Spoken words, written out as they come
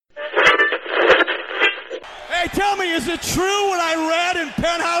Hey, tell me, is it true what I read in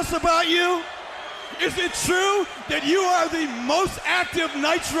Penthouse about you? Is it true that you are the most active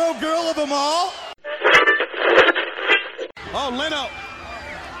Nitro girl of them all? Oh, Leno.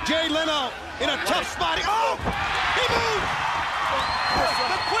 Jay Leno in a tough spot. Oh, he moved.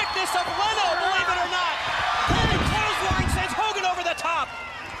 The quickness of Leno, believe it or not. Hogan clothesline sends Hogan over the top.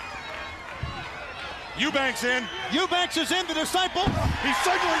 Eubanks in. Eubanks is in, the disciple. He's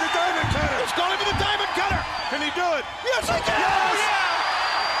signaling the Diamond Cutter. He's going to the Diamond Cutter. Can he do it? Yes, he can. Yes. Oh,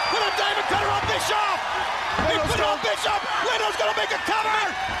 yeah. Put a Diamond Cutter on Bischoff. He put it on Bischoff. Leno's going to make a cover.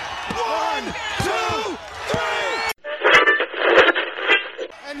 1, 2,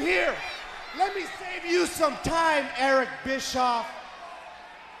 3. And here, let me save you some time, Eric Bischoff.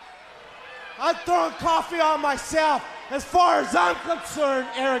 I'm throwing coffee on myself. As far as I'm concerned,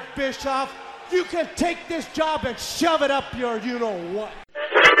 Eric Bischoff, you can take this job and shove it up your you-know-what.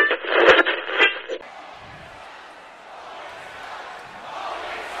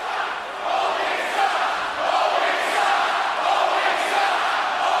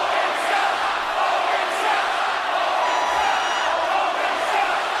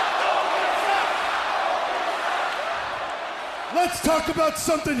 Let's talk about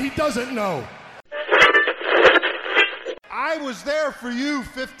something he doesn't know. I was there for you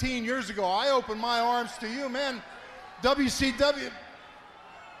 15 years ago. I opened my arms to you, man. WCW,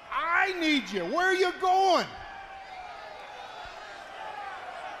 I need you. Where are you going?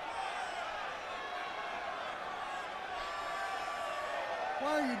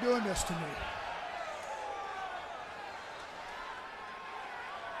 Why are you doing this to me?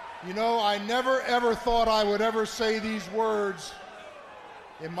 You know, I never ever thought I would ever say these words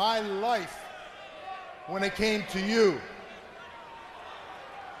in my life when it came to you.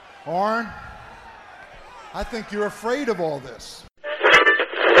 Arn, I think you're afraid of all this.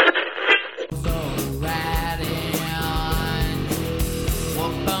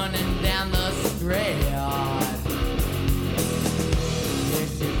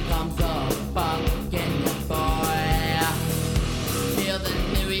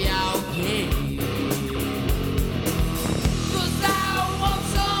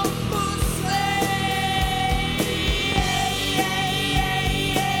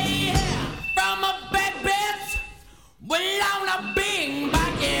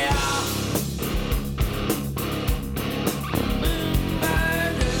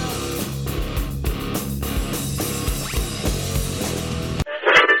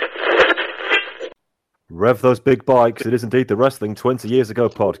 Rev those big bikes. It is indeed the Wrestling 20 Years Ago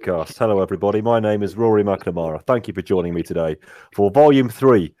podcast. Hello, everybody. My name is Rory McNamara. Thank you for joining me today for Volume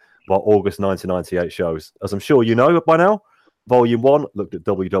 3 of our August 1998 shows. As I'm sure you know by now, Volume 1 looked at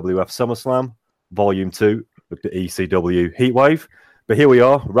WWF SummerSlam. Volume 2 looked at ECW Heatwave. But here we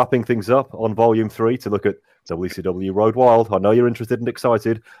are, wrapping things up on Volume 3 to look at WCW Road Wild. I know you're interested and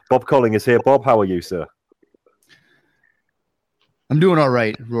excited. Bob Colling is here. Bob, how are you, sir? I'm doing all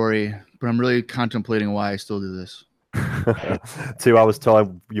right, Rory, but I'm really contemplating why I still do this. 2 hours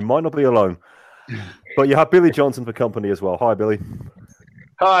time, you might not be alone. But you have Billy Johnson for company as well. Hi, Billy.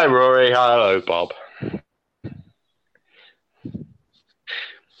 Hi, Rory. Hello, Bob.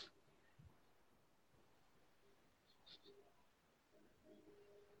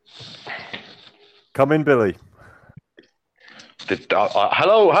 Come in, Billy.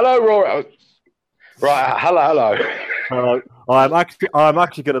 Hello, Rory. Right, hello. I'm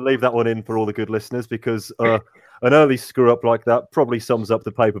actually going to leave that one in for all the good listeners because an early screw up like that probably sums up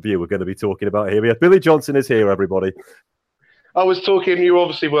the pay-per-view we're going to be talking about here. Billy Johnson is here, everybody. I was talking, you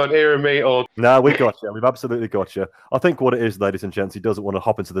obviously weren't hearing me. Or No, we got you. We've absolutely got you. I think what it is, ladies and gents, he doesn't want to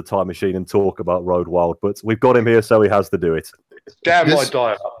hop into the time machine and talk about Road Wild, but we've got him here, so he has to do it. Damn my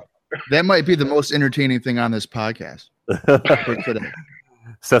diet. That might be the most entertaining thing on this podcast for today.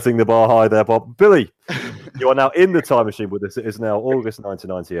 Setting the bar high there, Bob. Billy, you are now in the time machine with us. It is now August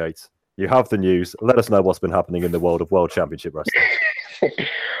 1998. You have the news. Let us know what's been happening in the world of World Championship Wrestling.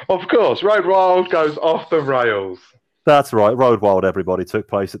 Of course, Road Wild goes off the rails. That's right. Road Wild, everybody, took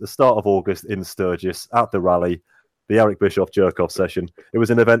place at the start of August in Sturgis at the Rally, the Eric Bischoff jerk-off session. It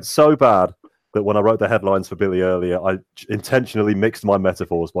was an event so bad that when I wrote the headlines for Billy earlier, I intentionally mixed my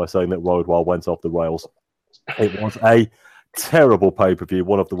metaphors by saying that Road Wild went off the rails. It was a terrible pay-per-view,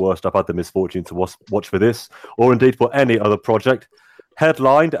 one of the worst I've had the misfortune to watch for this, or indeed for any other project.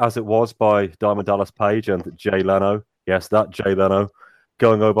 Headlined, as it was, by Diamond Dallas Page and Jay Leno. Yes, that Jay Leno.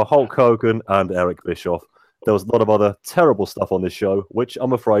 Going over Hulk Hogan and Eric Bischoff. There was a lot of other terrible stuff on this show, which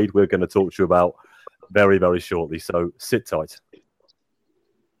I'm afraid we're going to talk to you about very, very shortly. So sit tight.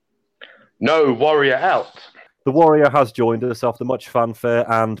 No Warrior out. The Warrior has joined us after much fanfare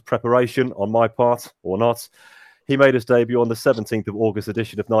and preparation on my part, or not. He made his debut on the 17th of August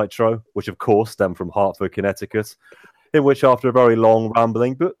edition of Nitro, which of course stemmed from Hartford, Connecticut, in which after a very long,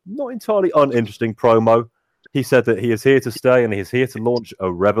 rambling, but not entirely uninteresting promo, he said that he is here to stay and he is here to launch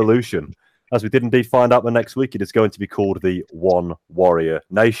a revolution. As we did indeed find out the next week, it is going to be called the One Warrior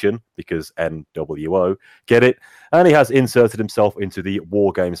Nation, because NWO, get it? And he has inserted himself into the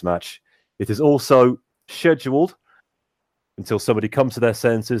War Games match. It is also scheduled until somebody comes to their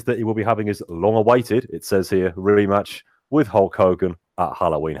senses that he will be having his long-awaited, it says here, rematch with Hulk Hogan at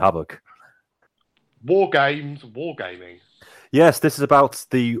Halloween Havoc. War Games, Wargaming. Yes, this is about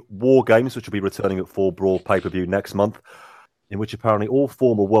the War Games, which will be returning at Full Brawl pay-per-view next month, in which apparently all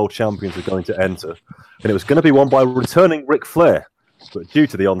former world champions are going to enter. And it was going to be won by returning Ric Flair. But due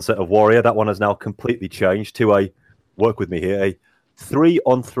to the onset of Warrior, that one has now completely changed to a, work with me here, a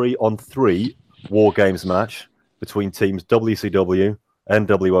 3-on-3-on-3 War Games match between teams WCW,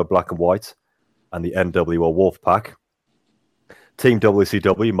 NWO Black and White, and the NWO Wolfpack. Team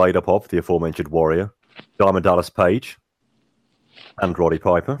WCW made up of the aforementioned Warrior, Diamond Dallas Page, and Roddy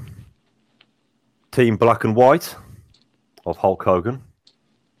Piper. Team Black and White of Hulk Hogan,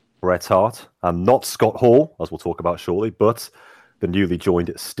 Bret Hart, and not Scott Hall, as we'll talk about shortly, but the newly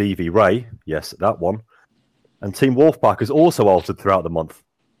joined Stevie Ray. Yes, that one. And Team Wolfpack is also altered throughout the month.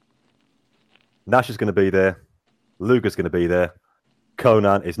 Nash is going to be there. Luger's going to be there.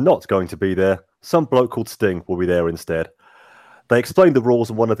 Conan is not going to be there. Some bloke called Sting will be there instead. They explained the rules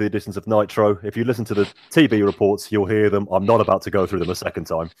in one of the editions of Nitro. If you listen to the TV reports, you'll hear them. I'm not about to go through them a second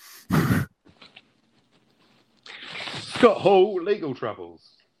time. Scott Hall, legal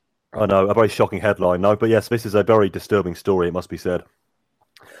troubles. I know, a very shocking headline, no? But yes, this is a very disturbing story, it must be said.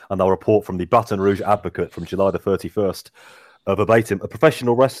 And I'll report from the Baton Rouge Advocate from July the 31st. Verbatim, a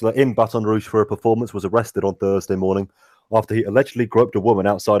professional wrestler in Baton Rouge for a performance was arrested on Thursday morning after he allegedly groped a woman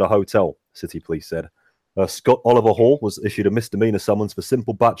outside a hotel, city police said. Scott Oliver Hall was issued a misdemeanor summons for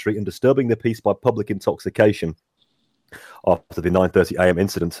simple battery and disturbing the peace by public intoxication after the 9:30 a.m.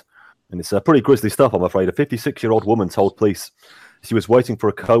 incident. And it's pretty grisly stuff, I'm afraid. A 56-year-old woman told police she was waiting for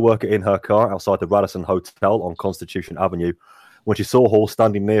a co-worker in her car outside the Radisson Hotel on Constitution Avenue when she saw Hall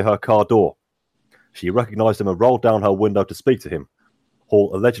standing near her car door. She recognized him and rolled down her window to speak to him.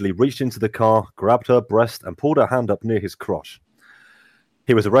 Hall allegedly reached into the car, grabbed her breast, and pulled her hand up near his crotch.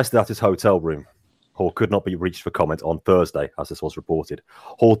 He was arrested at his hotel room. Hall could not be reached for comment on Thursday, as this was reported.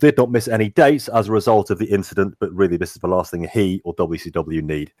 Hall did not miss any dates as a result of the incident, but really this is the last thing he or WCW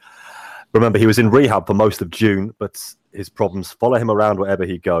need. Remember, he was in rehab for most of June, but his problems follow him around wherever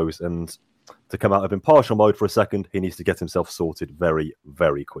he goes, and to come out of impartial mode for a second, he needs to get himself sorted very,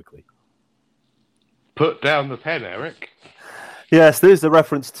 very quickly. Put down the pen, Eric. Yes, there's a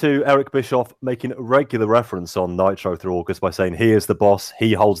reference to Eric Bischoff making a regular reference on Nitro through August by saying he is the boss,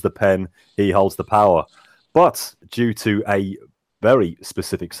 he holds the pen, he holds the power. But due to a very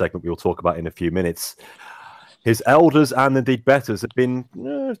specific segment we'll talk about in a few minutes, his elders and indeed betters have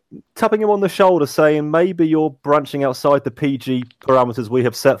been tapping him on the shoulder saying maybe you're branching outside the PG parameters we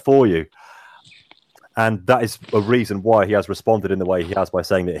have set for you. And that is a reason why he has responded in the way he has by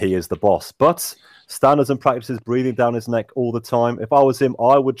saying that he is the boss. But standards and practices breathing down his neck all the time. If I was him,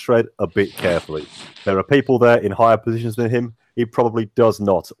 I would tread a bit carefully. There are people there in higher positions than him he probably does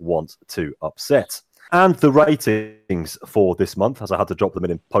not want to upset. And the ratings for this month, as I had to drop them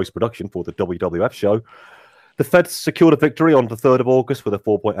in post-production for the WWF show, the Feds secured a victory on the 3rd of August with a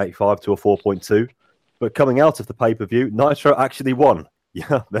 4.85 to a 4.2. But coming out of the pay-per-view, Nitro actually won.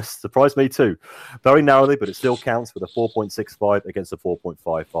 Yeah, that surprised me too. Very narrowly, but it still counts with a 4.65 against a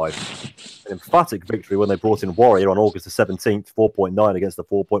 4.55. An emphatic victory when they brought in Warrior on August the 17th, 4.9 against the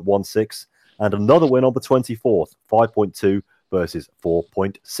 4.16. And another win on the 24th, 5.2 versus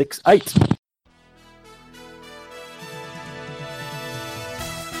 4.68.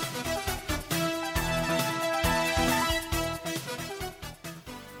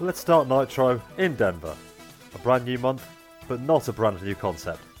 Let's start Nitro in Denver. A brand new month, but not a brand new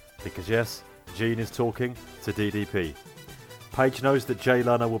concept. Because yes, Gene is talking to DDP. Page knows that Jay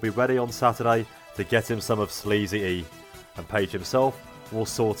Leno will be ready on Saturday to get him some of Sleazy E. And Page himself will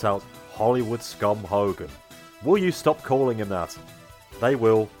sort out Hollywood scum Hogan. Will you stop calling him that? They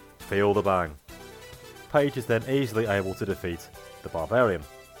will feel the bang. Page is then easily able to defeat the Barbarian.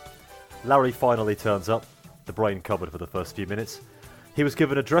 Larry finally turns up, the brain covered for the first few minutes. He was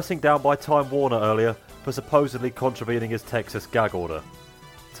given a dressing down by Time Warner earlier for supposedly contravening his Texas gag order.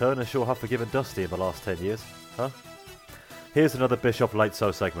 Turner sure have forgiven Dusty in the last 10 years, huh? Here's another Bischoff Late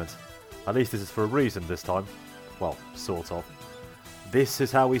So segment. At least this is for a reason this time. Well, sort of. This is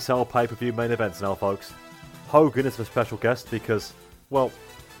how we sell pay-per-view main events now, folks. Hogan is the special guest because, well,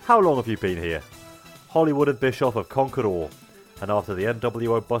 how long have you been here? Hollywood and Bischoff have conquered all, and after the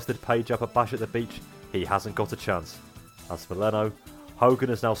NWO busted Page up at Bash at the Beach, he hasn't got a chance. As for Leno, Hogan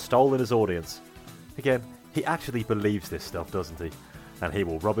has now stolen his audience. Again, he actually believes this stuff, doesn't he? And he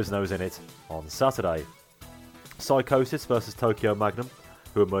will rub his nose in it on Saturday. Psychosis versus Tokyo Magnum,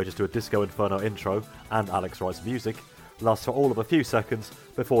 who emerges to a Disco Inferno intro and Alex Wright's music, lasts for all of a few seconds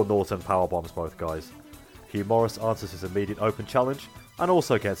before Norton powerbombs both guys. Hugh Morris answers his immediate open challenge and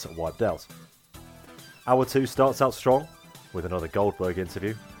also gets wiped out. Hour 2 starts out strong with another Goldberg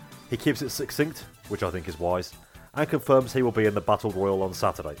interview. He keeps it succinct, which I think is wise, and confirms he will be in the Battle Royal on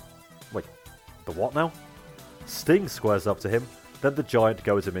Saturday. Wait, the what now? Sting squares up to him, then the Giant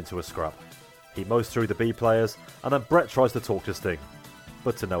goes him into a scrap. He mows through the B players, and then Bret tries to talk to Sting,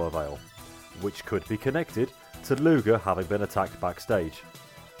 but to no avail, which could be connected to Luger having been attacked backstage.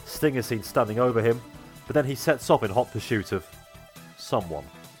 Sting is seen standing over him, but then he sets off in hot pursuit of someone.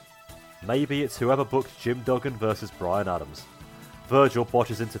 Maybe it's whoever booked Jim Duggan versus Bryan Adams. Virgil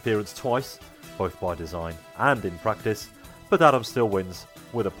botches interference twice, both by design and in practice, but Adams still wins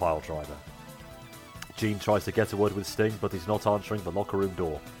with a pile driver. Gene tries to get a word with Sting, but he's not answering the locker room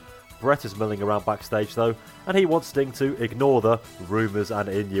door. Bret is milling around backstage though, and he wants Sting to ignore the rumours and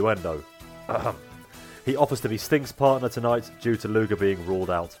innuendo. He offers to be Sting's partner tonight due to Luger being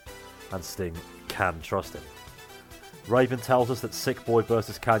ruled out, and Sting can trust him. Raven tells us that Sick Boy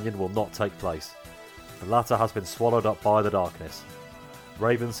vs Kanyon will not take place. The latter has been swallowed up by the darkness.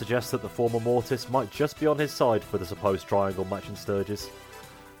 Raven suggests that the former Mortis might just be on his side for the supposed triangle match in Sturgis.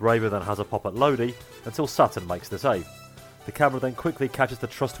 Raven then has a pop at Lodi until Saturn makes the save. The camera then quickly catches the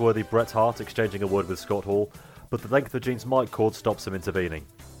trustworthy Bret Hart exchanging a word with Scott Hall, but the length of Gene's mic cord stops him intervening.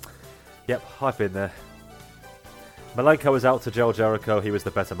 Yep, I've been there. Malenko is out to Joel Jericho, he was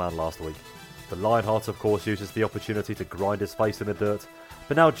the better man last week. The Lionheart of course uses the opportunity to grind his face in the dirt,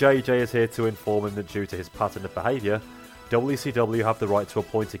 but now JJ is here to inform him that due to his pattern of behaviour, WCW have the right to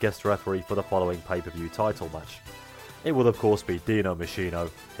appoint a guest referee for the following pay-per-view title match. It will of course be Dino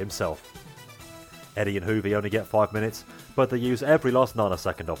Machino himself. Eddie and Hoovy only get 5 minutes, but they use every last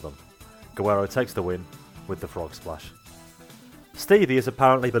nanosecond of them. Guerrero takes the win with the frog splash. Stevie is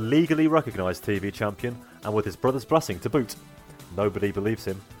apparently the legally recognised TV champion, and with his brother's blessing to boot. Nobody believes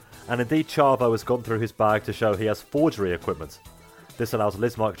him, and indeed Chavo has gone through his bag to show he has forgery equipment. This allows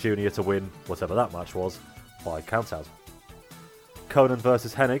Lismark Jr. to win, whatever that match was, by countout. Conan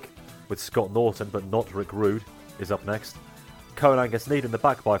vs Hennig, with Scott Norton but not Rick Rude, is up next. Conan gets kneed in the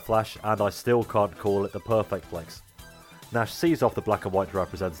back by Flash, and I still can't call it the perfect flex. Nash sees off the black and white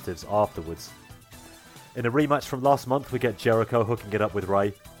representatives afterwards. In a rematch from last month, we get Jericho hooking it up with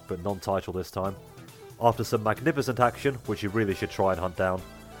Ray, but non-title this time. After some magnificent action, which you really should try and hunt down,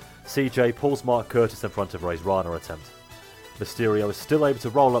 CJ pulls Mark Curtis in front of Ray's Rana attempt. Mysterio is still able to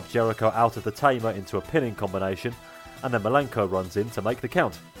roll up Jericho out of the Tamer into a pinning combination, and then Malenko runs in to make the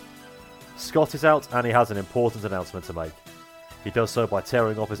count. Scott is out, and he has an important announcement to make. He does so by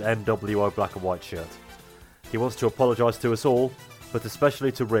tearing off his NWO black and white shirt. He wants to apologise to us all, but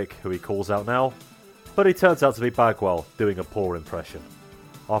especially to Rick, who he calls out now, but he turns out to be Bagwell, doing a poor impression.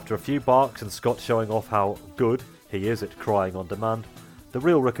 After a few barks and Scott showing off how good he is at crying on demand, the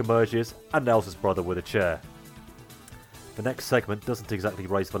real Rick emerges and nails his brother with a chair. The next segment doesn't exactly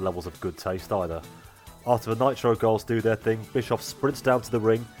raise the levels of good taste either. After the Nitro girls do their thing, Bischoff sprints down to the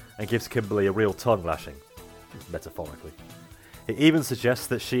ring and gives Kimberly a real tongue lashing. Metaphorically. He even suggests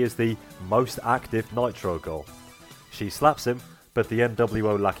that she is the most active Nitro girl. She slaps him, but the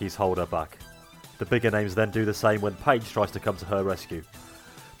NWO lackeys hold her back. The bigger names then do the same when Paige tries to come to her rescue.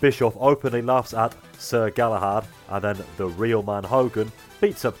 Bischoff openly laughs at Sir Galahad, and then the real man Hogan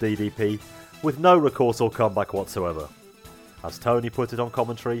beats up DDP with no recourse or comeback whatsoever. As Tony put it on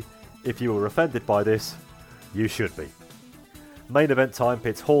commentary, if you were offended by this, you should be. Main event time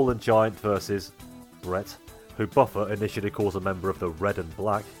pits Hall and Giant versus Bret, who Buffer initially calls a member of the Red and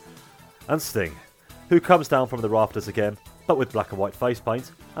Black, and Sting, who comes down from the rafters again, but with black and white face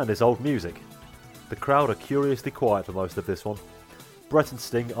paint and his old music. The crowd are curiously quiet for most of this one. Bret and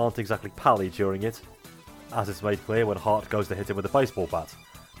Sting aren't exactly pally during it, as is made clear when Hart goes to hit him with a baseball bat,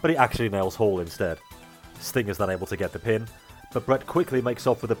 but he actually nails Hall instead. Sting is then able to get the pin, but Bret quickly makes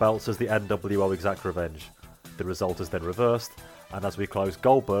off with the belts as the NWO exact revenge. The result is then reversed, and as we close,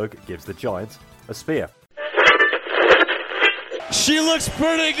 Goldberg gives the Giant a spear. She looks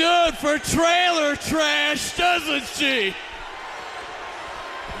pretty good for trailer trash, doesn't she?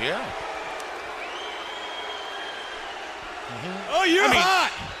 Yeah. Oh, you're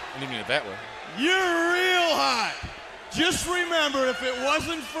hot. I didn't mean it that way. You're real hot. Just remember, if it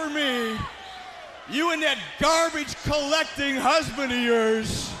wasn't for me, You and that garbage collecting husband of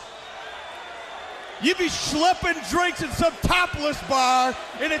yours. You'd be schlepping drinks at some topless bar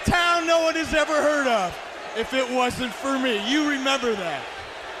in a town no one has ever heard of if it wasn't for me. You remember that.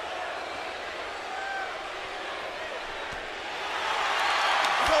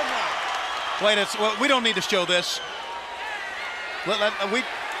 Wait, we don't need to show this. We don't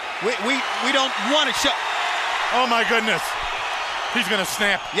want to show. Oh my goodness. He's gonna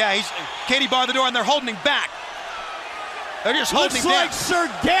snap. Yeah, Katie barred the door and they're holding him back. They're just holding him down. Looks like Sir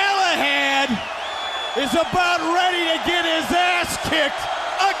Galahad is about ready to get his ass kicked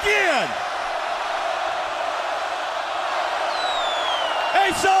again.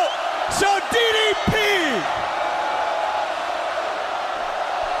 Hey, so DDP.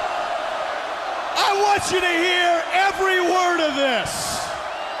 I want you to hear every word of this.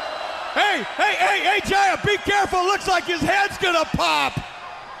 Hey, Giant, be careful. Looks like his head's gonna pop.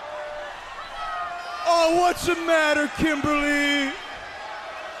 Oh, what's the matter, Kimberly?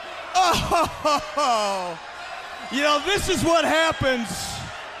 Oh, you know, this is what happens.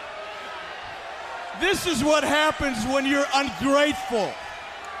 This is what happens when you're ungrateful.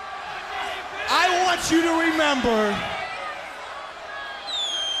 I want you to remember.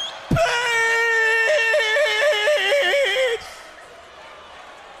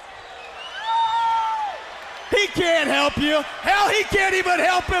 He can't help you. Hell, he can't even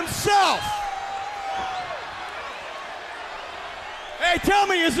help himself. Hey, tell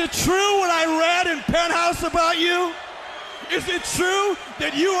me, is it true what I read in Penthouse about you? Is it true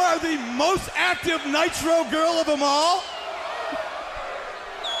that you are the most active Nitro girl of them all?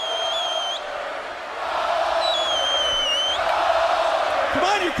 Come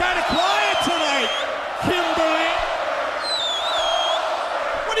on, you're kind of quiet tonight, Kimberly.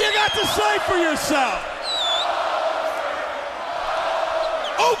 What do you got to say for yourself?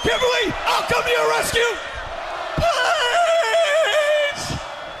 Oh, Kimberly, I'll come to your rescue. Please.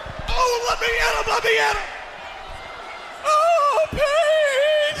 Oh, let me at him. Oh,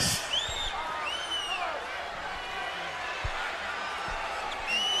 please.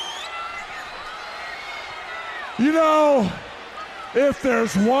 You know, if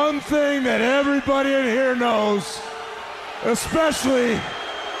there's one thing that everybody in here knows, especially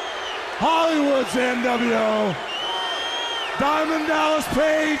Hollywood's NWO, Diamond Dallas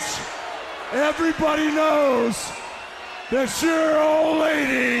Page, everybody knows that your old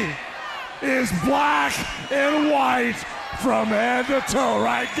lady is black and white from head to toe,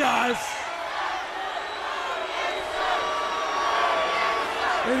 right, guys?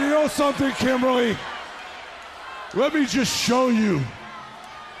 And you know something, Kimberly? Let me just show you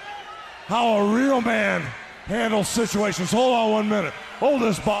how a real man handles situations. Hold on 1 minute. Hold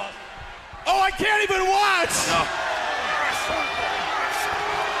this, boss. Oh, I can't even watch. No.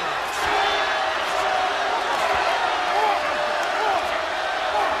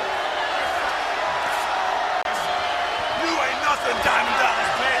 Diamond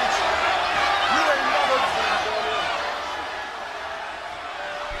Dallas Page. You ain't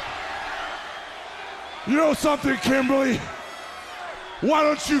never. You know something, Kimberly? Why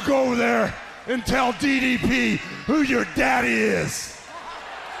don't you go over there and tell DDP who your daddy is?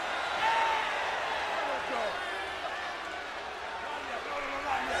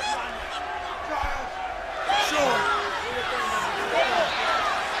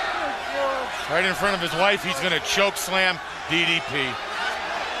 Right in front of his wife, he's gonna choke slam DDP.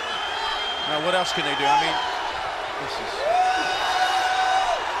 Now, what else can they do? I mean, this is...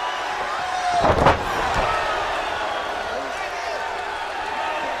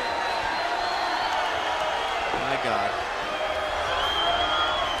 My God.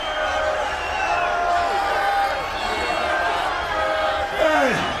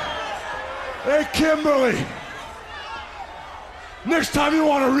 Hey, Kimberly. Next time you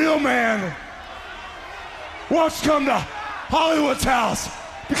want a real man, why don't you come to Hollywood's house?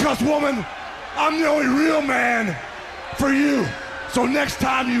 Because, woman, I'm the only real man for you. So next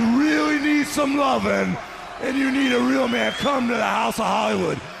time you really need some loving and you need a real man, come to the House of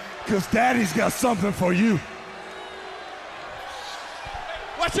Hollywood, because Daddy's got something for you.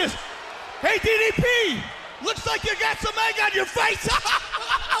 Watch this. Hey, DDP, looks like you got some egg on your face.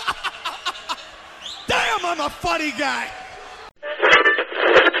 Damn, I'm a funny guy.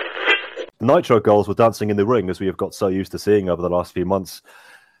 The Nitro Girls were dancing in the ring, as we have got so used to seeing over the last few months.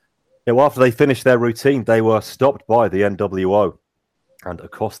 You know, after they finished their routine, they were stopped by the NWO and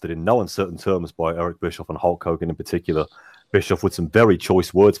accosted in no uncertain terms by Eric Bischoff and Hulk Hogan in particular. Bischoff with some very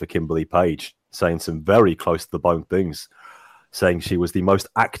choice words for Kimberly Page, saying some very close to the bone things, saying she was the most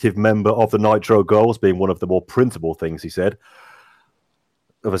active member of the Nitro Girls, being one of the more printable things, he said.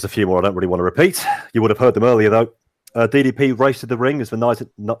 There's a few more I don't really want to repeat. You would have heard them earlier, though. DDP raced to the ring as the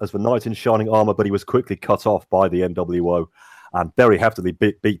knight in shining armor, but he was quickly cut off by the NWO and very heftily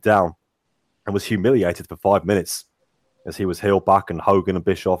beat down and was humiliated for 5 minutes as he was heeled back, and Hogan and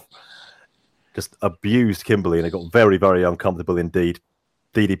Bischoff just abused Kimberly, and it got very, very uncomfortable indeed.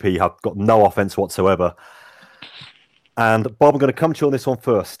 DDP had got no offense whatsoever. And Bob, I'm going to come to you on this one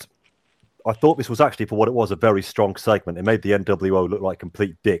first. I thought this was actually, for what it was, a very strong segment. It made the NWO look like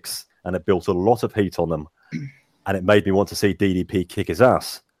complete dicks, and it built a lot of heat on them. And it made me want to see DDP kick his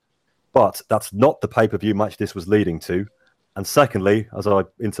ass. But that's not the pay-per-view match this was leading to. And secondly, as I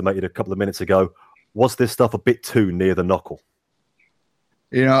intimated a couple of minutes ago, was this stuff a bit too near the knuckle?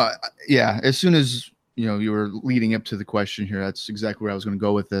 Yeah, as soon as, you were leading up to the question here, that's exactly where I was going to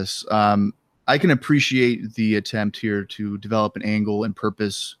go with this. I can appreciate the attempt here to develop an angle and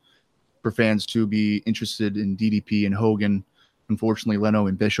purpose for fans to be interested in DDP and Hogan. Unfortunately, Leno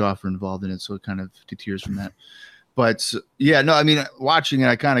and Bischoff are involved in it, so it kind of deters from that. But yeah, no, I mean, watching it,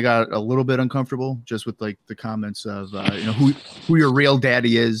 I kind of got a little bit uncomfortable just with like the comments of who your real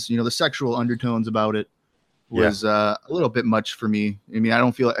daddy is. The sexual undertones about it was a little bit much for me. I mean,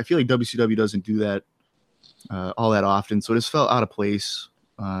 I feel like WCW doesn't do that all that often, so it just felt out of place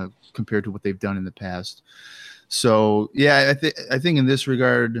compared to what they've done in the past. So yeah, I think in this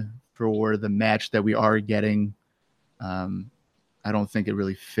regard, for the match that we are getting, I don't think it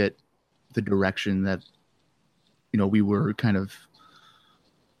really fit the direction that we were kind of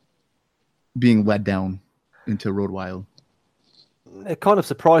being led down into Road Wild. It kind of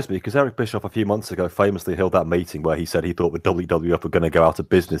surprised me because Eric Bischoff a few months ago famously held that meeting where he said he thought the WWF were going to go out of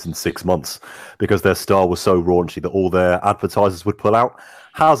business in 6 months because their style was so raunchy that all their advertisers would pull out.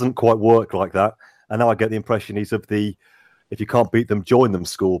 Hasn't quite worked like that. And now I get the impression he's of the if you can't beat them, join them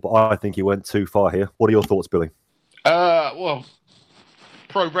school. But I think he went too far here. What are your thoughts, Billy? Well,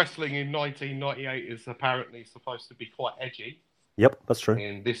 pro wrestling in 1998 is apparently supposed to be quite edgy. Yep, that's true.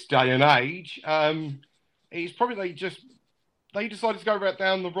 In this day and age, it's probably they decided to go right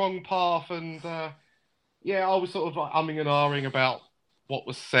down the wrong path, and I was sort of like umming and ahhing about what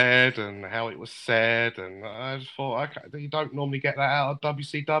was said and how it was said, and I just thought, okay, you don't normally get that out of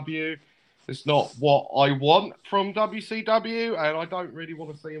WCW. It's not what I want from WCW, and I don't really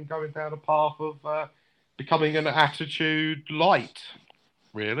want to see him going down a path of becoming an attitude light,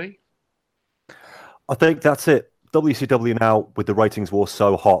 really. I think that's it. WCW now, with the ratings war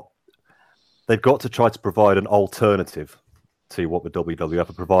so hot, they've got to try to provide an alternative to what the WWF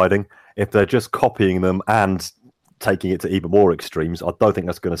are providing. If they're just copying them and taking it to even more extremes, I don't think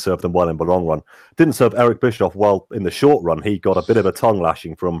that's going to serve them well in the long run. Didn't serve Eric Bischoff well in the short run. He got a bit of a tongue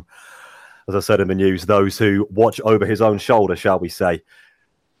lashing from, as I said in the news, those who watch over his own shoulder, shall we say.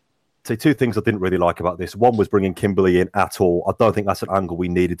 So 2 things I didn't really like about this. One was bringing Kimberly in at all. I don't think that's an angle we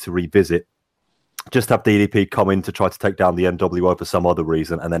needed to revisit. Just have DDP come in to try to take down the NWO for some other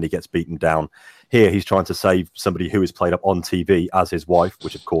reason, and then he gets beaten down. Here, he's trying to save somebody who is played up on TV as his wife,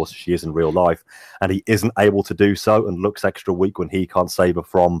 which, of course, she is in real life, and he isn't able to do so and looks extra weak when he can't save her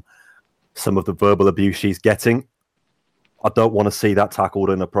from some of the verbal abuse she's getting. I don't want to see that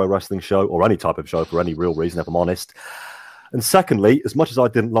tackled in a pro wrestling show or any type of show for any real reason, if I'm honest. And secondly, as much as I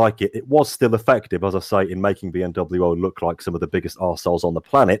didn't like it, it was still effective, as I say, in making the NWO look like some of the biggest arseholes on the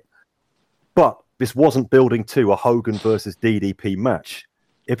planet. But this wasn't building to a Hogan versus DDP match.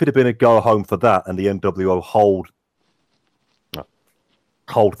 If it had been a go-home for that and the NWO hold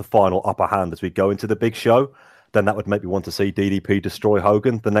the final upper hand as we go into the big show, then that would make me want to see DDP destroy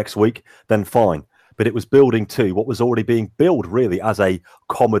Hogan the next week, then fine. But it was building to what was already being billed, really, as a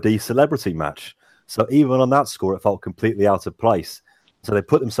comedy celebrity match. So even on that score, it felt completely out of place. So they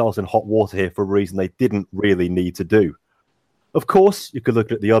put themselves in hot water here for a reason they didn't really need to do. Of course, you could look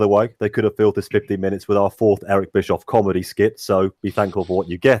at it the other way. They could have filled this 15 minutes with our 4th Eric Bischoff comedy skit, so be thankful for what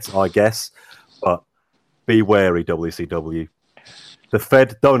you get, I guess. But be wary, WCW. The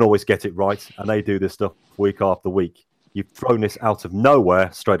Fed don't always get it right, and they do this stuff week after week. You've thrown this out of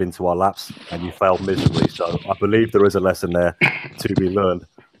nowhere straight into our laps, and you failed miserably. So I believe there is a lesson there to be learned.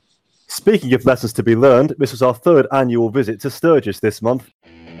 Speaking of lessons to be learned, this was our 3rd annual visit to Sturgis this month.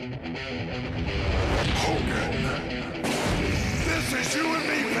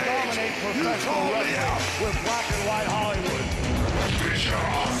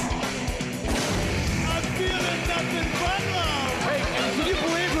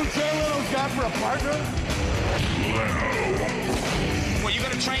 For a partner? Well, you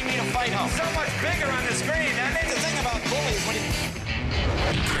gonna train me to fight, huh? So much bigger on the screen. I think the thing about bullies when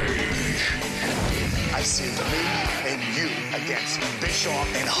I see me and you against Bischoff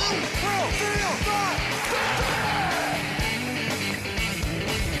and Hogan.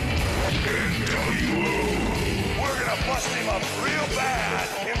 up real bad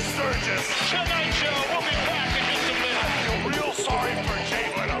in Sturgis. Tonight Show, we'll be back in just a minute. I feel real sorry for Jay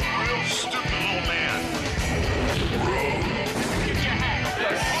Leno, real stupid little man.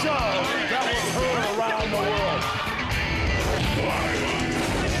 The show that was heard around the world.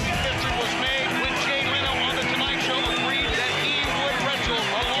 History was made when Jay Leno on the Tonight Show agreed that he would wrestle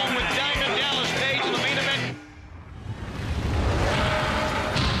along with Diamond Dallas Page in the main event.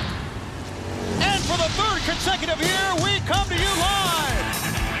 And for the third consecutive year, we come to you live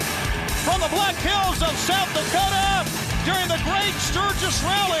from the Black Hills of South Dakota during the Great Sturgis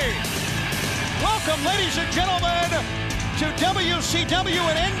Rally. Welcome, ladies and gentlemen, to WCW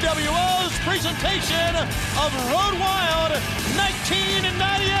and NWO's presentation of Road Wild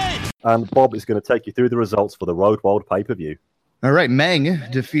 1998. And Bob is going to take you through the results for the Road Wild pay-per-view. All right, Meng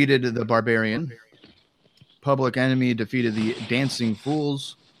defeated the Barbarian. Public Enemy defeated the Dancing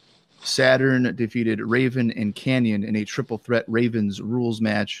Fools. Saturn defeated Raven and Canyon in a triple threat Ravens rules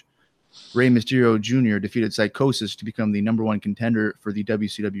match. Rey Mysterio Jr. defeated Psychosis to become the #1 contender for the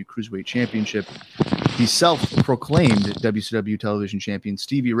WCW Cruiserweight Championship. The self-proclaimed WCW Television Champion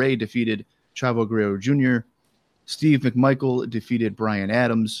Stevie Ray defeated Chavo Guerrero Jr. Steve McMichael defeated Brian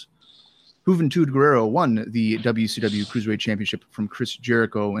Adams. Juventud Guerrero won the WCW Cruiserweight Championship from Chris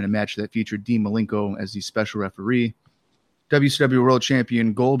Jericho in a match that featured Dean Malenko as the special referee. WCW World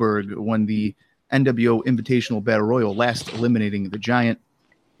Champion Goldberg won the NWO Invitational Battle Royal, last eliminating the Giant.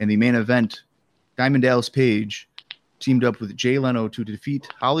 In the main event, Diamond Dallas Page teamed up with Jay Leno to defeat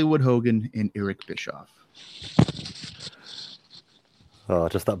Hollywood Hogan and Eric Bischoff. Oh,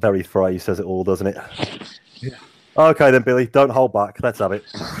 just that very phrase says it all, doesn't it? Yeah. Okay then, Billy, don't hold back. Let's have it.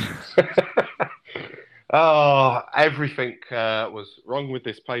 Oh, everything was wrong with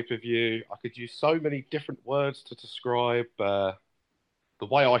this pay-per-view. I could use so many different words to describe the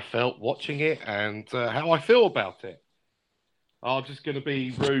way I felt watching it and how I feel about it. I'm just going to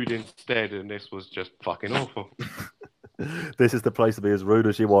be rude instead, and this was just fucking awful. This is the place to be as rude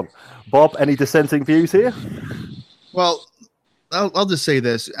as you want. Bob, any dissenting views here? Well, I'll just say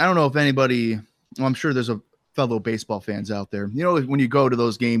this. I don't know if anybody, well, I'm sure there's a fellow baseball fans out there. You know, when you go to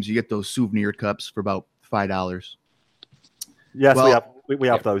those games, you get those souvenir cups for about $5. Yes, well, we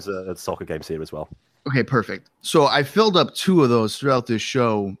have those at soccer games here as well. Okay, perfect. So I filled up 2 of those throughout this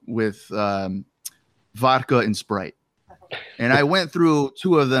show with vodka and Sprite. And I went through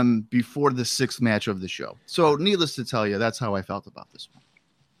 2 of them before the 6th match of the show. So needless to tell you, that's how I felt about this one.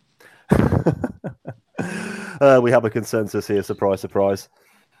 We have a consensus here, surprise, surprise.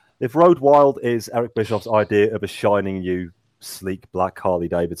 If Road Wild is Eric Bischoff's idea of a shining new, sleek black Harley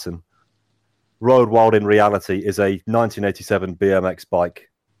Davidson, Road Wild in reality is a 1987 BMX bike,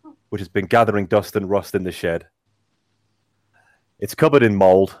 which has been gathering dust and rust in the shed. It's covered in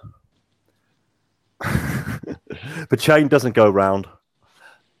mold. The chain doesn't go round.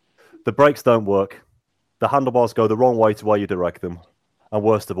 The brakes don't work. The handlebars go the wrong way to where you direct them. And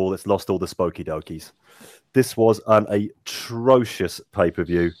worst of all, it's lost all the spokey dokies. This was an atrocious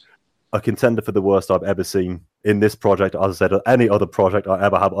pay-per-view. A contender for the worst I've ever seen in this project, as I said, or any other project I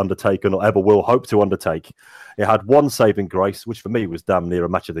ever have undertaken or ever will hope to undertake. It had one saving grace, which for me was damn near a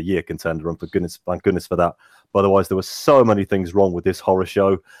match of the year contender, and thank goodness for that. But otherwise, there were so many things wrong with this horror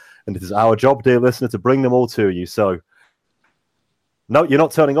show. And it is our job, dear listener, to bring them all to you. So, no, you're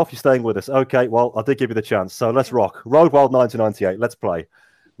not turning off. You're staying with us. Okay, well, I did give you the chance. So let's rock. Road Wild 1998. Let's play.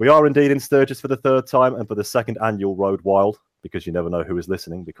 We are indeed in Sturgis for the 3rd time and for the 2nd annual Road Wild, because you never know who is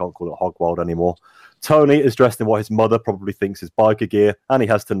listening. We can't call it Hog Wild anymore. Tony is dressed in what his mother probably thinks is biker gear, and he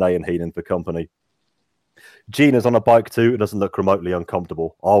has Tenay and Heenan for company. Gina's on a bike too and doesn't look remotely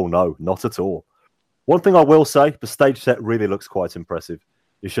uncomfortable. Oh, no, not at all. One thing I will say, the stage set really looks quite impressive.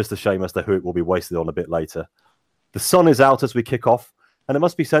 It's just a shame as to who it will be wasted on a bit later. The sun is out as we kick off, and it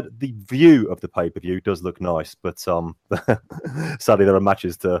must be said, the view of the pay-per-view does look nice, but sadly there are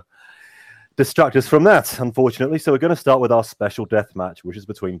matches to distract us from that, unfortunately. So we're going to start with our special death match, which is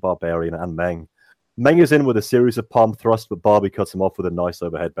between Barbarian and Meng. Meng is in with a series of palm thrusts, but Barbie cuts him off with a nice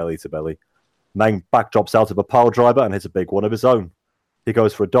overhead belly-to-belly. Meng backdrops out of a pile driver and hits a big one of his own. He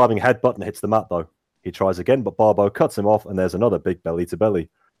goes for a diving headbutt and hits the mat, though. He tries again, but Barbo cuts him off, and there's another big belly-to-belly.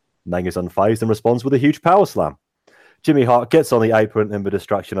 Meng is unfazed and responds with a huge power slam. Jimmy Hart gets on the apron, and the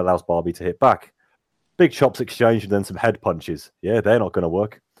distraction allows Barbie to hit back. Big chops exchange, and then some head punches. Yeah, they're not going to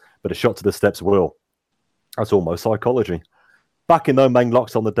work, but a shot to the steps will. That's almost psychology. Back in though, Meng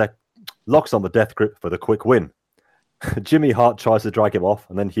locks on the death grip for the quick win. Jimmy Hart tries to drag him off,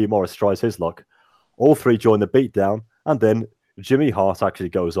 and then Hugh Morris tries his luck. All 3 join the beatdown, and then Jimmy Hart actually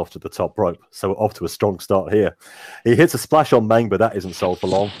goes off to the top rope, so we're off to a strong start here. He hits a splash on Meng, but that isn't sold for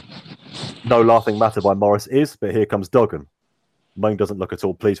long. No laughing matter by Morris is, but here comes Duggan. Meng doesn't look at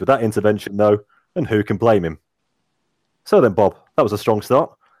all pleased with that intervention, though, and who can blame him? So then, Bob, that was a strong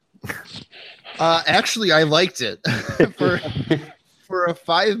start. Actually, I liked it for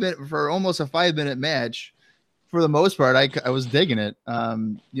almost a 5-minute match. For the most part, I was digging it.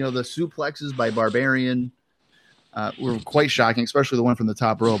 The suplexes by Barbarian were quite shocking, especially the one from the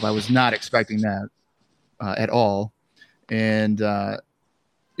top rope. I was not expecting that at all. And Barbarian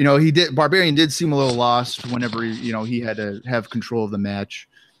did seem a little lost whenever he had to have control of the match.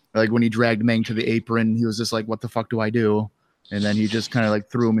 Like when he dragged Meng to the apron, he was just like, "What the fuck do I do?" And then he just kind of like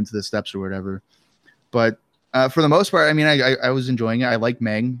threw him into the steps or whatever. But for the most part, I mean, I was enjoying it. I like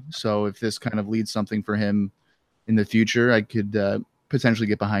Meng, so if this kind of leads something for him in the future, I could potentially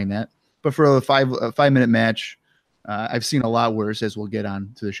get behind that. But for a 5-minute match, I've seen a lot worse, as we'll get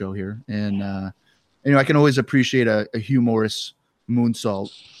on to the show here. And I can always appreciate a humorous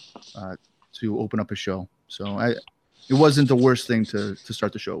moonsault to open up a show. So it wasn't the worst thing to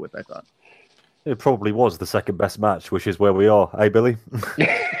start the show with, I thought. It probably was the second best match, which is where we are. Hey, Billy?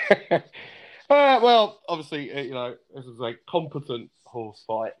 Well, obviously, this was a competent horse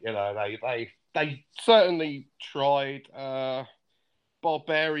fight. They certainly tried.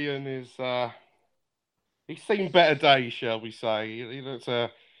 Barbarian is he's seen better days, shall we say. He looks a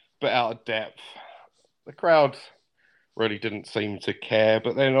bit out of depth. The crowd really didn't seem to care,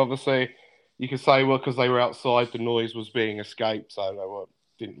 but then obviously you could say, well, because they were outside, the noise was being escaped, so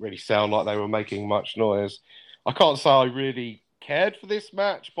didn't really sound like they were making much noise. I can't say I really cared for this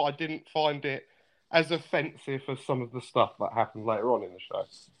match, but I didn't find it as offensive as some of the stuff that happened later on in the show.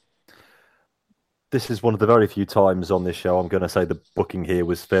 This is one of the very few times on this show I'm going to say the booking here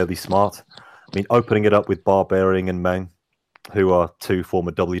was fairly smart. I mean, opening it up with Barbarian and Meng, who are two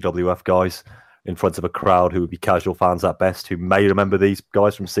former WWF guys, in front of a crowd who would be casual fans at best, who may remember these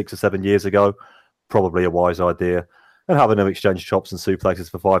guys from 6 or 7 years ago. Probably a wise idea. And having them exchange chops and suplexes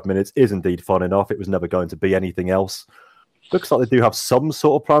for 5 minutes is indeed fun enough. It was never going to be anything else. Looks like they do have some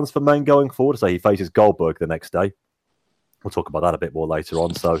sort of plans for Meng going forward. So he faces Goldberg the next day. We'll talk about that a bit more later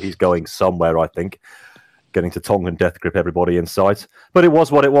on. So he's going somewhere, I think, getting to Tongan death grip everybody in sight. But it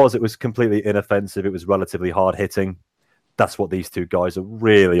was what it was. It was completely inoffensive. It was relatively hard-hitting. That's what these two guys are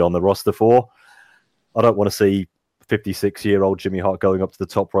really on the roster for. I don't want to see 56-year-old Jimmy Hart going up to the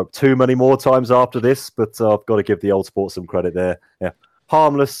top rope too many more times after this, but I've got to give the old sport some credit there. Yeah,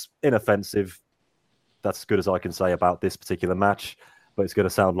 harmless, inoffensive. That's as good as I can say about this particular match, but it's going to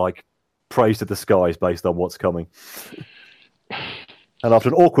sound like praise to the skies based on what's coming. And after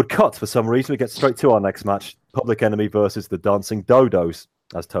an awkward cut, for some reason, we get straight to our next match. Public Enemy versus the Dancing Dodos,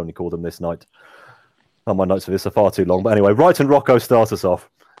 as Tony called them this night. Oh, my notes for this are far too long. But anyway, Wright and Rocco start us off.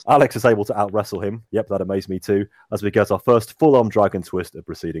 Alex is able to out-wrestle him. Yep, that amazed me too, as we get our first full-arm dragon twist of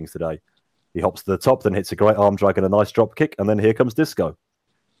proceedings today. He hops to the top, then hits a great arm drag and a nice drop kick, and then here comes Disco.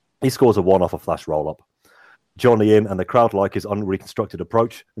 He scores a one off a flash roll-up. Johnny in, and the crowd like his unreconstructed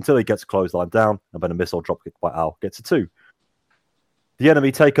approach until he gets clotheslined down, and then a missile drop kick by Al gets a 2. The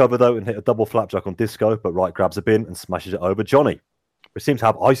Enemy take over, though, and hit a double flapjack on Disco, but Wright grabs a bin and smashes it over Johnny, which seems to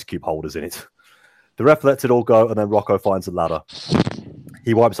have ice cube holders in it. The ref lets it all go, and then Rocco finds a ladder.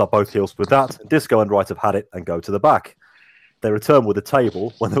 He wipes up both heels with that, and Disco and Wright have had it and go to the back. They return with a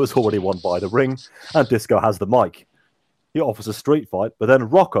table when there was already one by the ring, and Disco has the mic. He offers a street fight, but then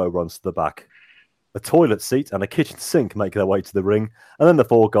Rocco runs to the back. A toilet seat and a kitchen sink make their way to the ring, and then the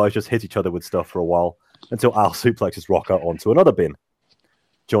four guys just hit each other with stuff for a while, until Al suplexes Rocco onto another bin.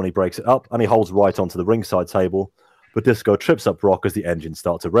 Johnny breaks it up, and he holds Wright onto the ringside table, but Disco trips up Rock as the engines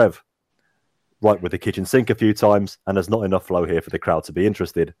start to rev. Right with the kitchen sink a few times, and there's not enough flow here for the crowd to be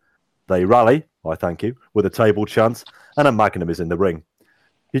interested. They rally, I thank you, with a table chant, and a Magnum is in the ring.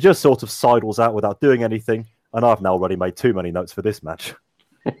 He just sort of sidles out without doing anything, and I've now already made too many notes for this match.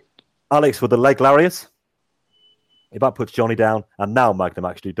 Alex with the leg lariat. That puts Johnny down, and now Magnum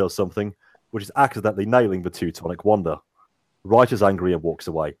actually does something, which is accidentally nailing the Teutonic Wonder. Wright is angry and walks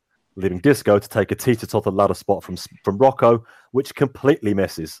away, leaving Disco to take a teeter-totter ladder spot from Rocco, which completely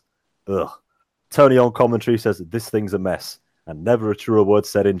misses. Ugh. Tony on commentary says that this thing's a mess, and never a truer word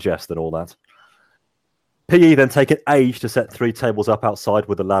said in jest than all that. PE then take an age to set 3 tables up outside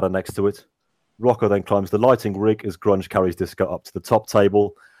with a ladder next to it. Rocco then climbs the lighting rig as Grunge carries Disco up to the top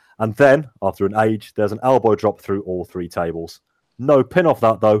table, and then, after an age, there's an elbow drop through all 3 tables. No pin off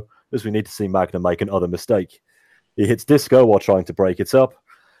that, though, as we need to see Magnum make another mistake. He hits Disco while trying to break it up,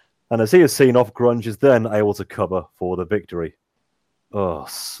 and as he is seen off, Grunge is then able to cover for the victory. Oh,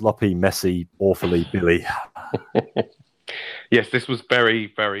 sloppy, messy, awfully Billy. Yes, this was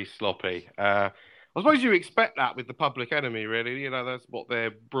very, very sloppy. I suppose you expect that with the Public Enemy, really. You know, that's what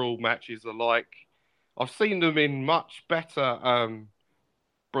their brawl matches are like. I've seen them in much better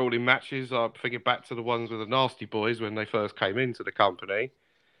brawling matches. I'm thinking back to the ones with the Nasty Boys when they first came into the company.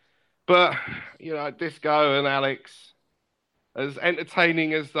 But, you know, Disco and Alex, as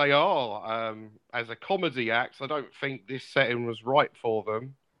entertaining as they are as a comedy act, I don't think this setting was right for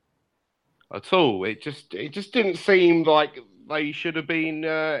them at all. It just didn't seem like they should have been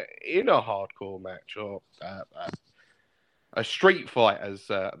in a hardcore match or a street fight, as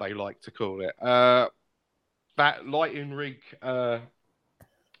they like to call it. That lighting rig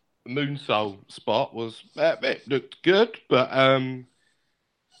moonsault spot was it looked good, but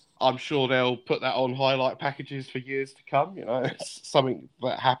I'm sure they'll put that on highlight packages for years to come. You know, it's something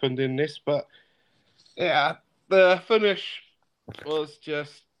that happened in this, but yeah, the finish was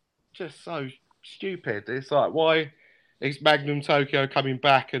just so stupid. It's like, why is Magnum Tokyo coming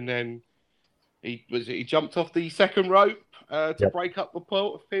back and then he jumped off the second rope to break up the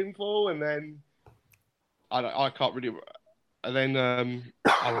pinfall, and then I can't really, and then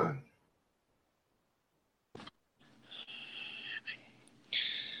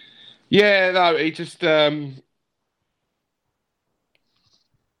yeah, no, he just it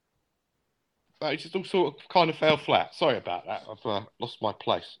just all sort of kind of fell flat. Sorry about that. I've lost my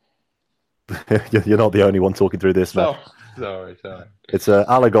place. You're not the only one talking through this, man. Sorry. It's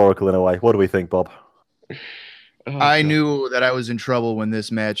allegorical in a way. What do we think, Bob? I knew that I was in trouble when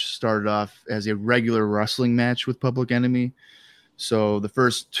this match started off as a regular wrestling match with Public Enemy. So the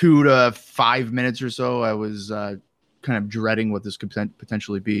first 2 to 5 minutes or so, I was kind of dreading what this could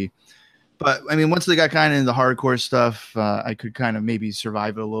potentially be. But, I mean, once they got kind of into the hardcore stuff, I could kind of maybe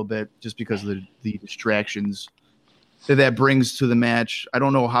survive it a little bit just because of the distractions that brings to the match. I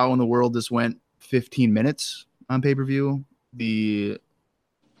don't know how in the world this went 15 minutes on pay-per-view. The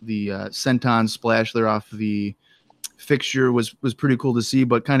senton splash there off the fixture was pretty cool to see,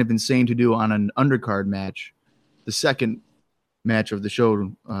 but kind of insane to do on an undercard match. The second match of the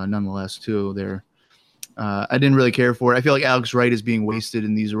show, nonetheless, too, there. I didn't really care for it. I feel like Alex Wright is being wasted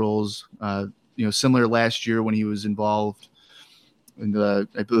in these roles. Similar last year when he was involved in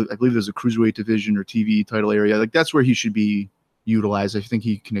I believe there's a cruiserweight division or TV title area. Like, that's where he should be utilized. I think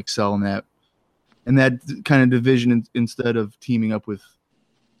he can excel in that kind of division instead of teaming up with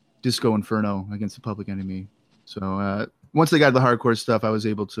Disco Inferno against the Public Enemy. So once they got the hardcore stuff, I was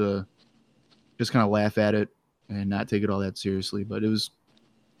able to just kind of laugh at it and not take it all that seriously. But it was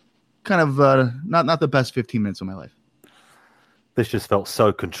kind of not the best 15 minutes of my life. This just felt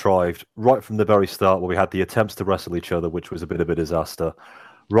so contrived right from the very start, where we had the attempts to wrestle each other, which was a bit of a disaster,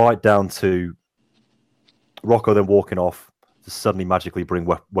 right down to Rocco then walking off to suddenly magically bring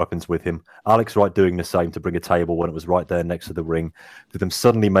weapons with him. Alex Wright doing the same to bring a table when it was right there next to the ring, to them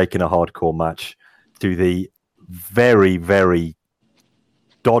suddenly making a hardcore match, to the very, very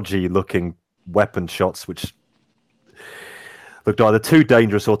dodgy looking weapon shots, which looked either too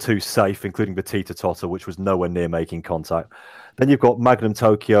dangerous or too safe, including the teeter-totter, which was nowhere near making contact. Then you've got Magnum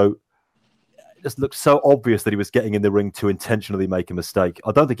Tokyo. It just looked so obvious that he was getting in the ring to intentionally make a mistake.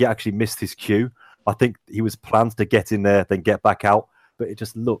 I don't think he actually missed his cue. I think he was planned to get in there, then get back out. But it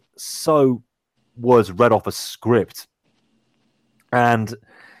just looked so was read off a script. And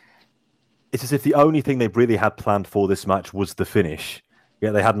it's as if the only thing they really had planned for this match was the finish.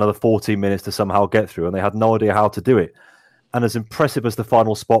 Yet they had another 14 minutes to somehow get through, and they had no idea how to do it. And as impressive as the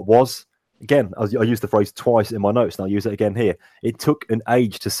final spot was, again, I used the phrase twice in my notes, and I'll use it again here. It took an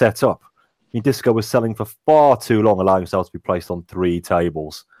age to set up. I mean, Disco was selling for far too long, allowing himself to be placed on 3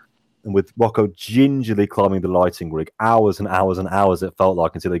 tables. And with Rocco gingerly climbing the lighting rig, hours and hours and hours it felt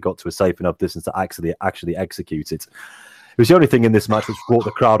like, until they got to a safe enough distance to actually execute it. It was the only thing in this match which brought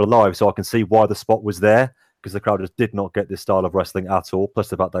the crowd alive, so I can see why the spot was there, because the crowd just did not get this style of wrestling at all, plus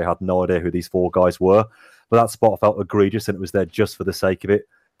the fact they had no idea who these 4 guys were. But that spot felt egregious, and it was there just for the sake of it.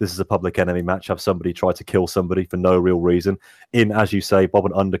 This is a Public Enemy match. Have somebody try to kill somebody for no real reason. In, as you say, Bob,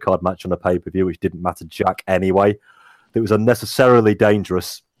 an undercard match on a pay-per-view, which didn't matter jack anyway. It was unnecessarily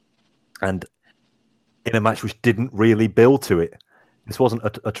dangerous, and in a match which didn't really build to it. This wasn't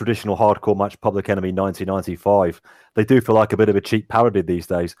a traditional hardcore match, Public Enemy 1995. They do feel like a bit of a cheap parody these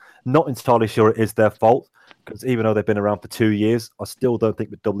days. Not entirely sure it is their fault, because even though they've been around for 2 years, I still don't think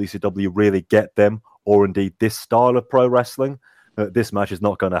that WCW really get them, or indeed this style of pro wrestling. This match is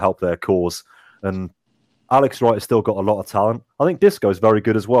not going to help their cause. And Alex Wright has still got a lot of talent. I think Disco is very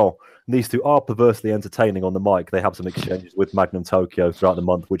good as well. And these two are perversely entertaining on the mic. They have some exchanges with Magnum Tokyo throughout the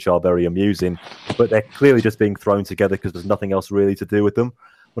month, which are very amusing. But they're clearly just being thrown together because there's nothing else really to do with them.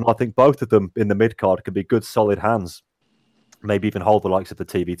 And I think both of them in the mid-card can be good, solid hands. Maybe even hold the likes of the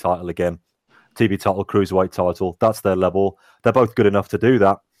TV title again. TV title, Cruiserweight title. That's their level. They're both good enough to do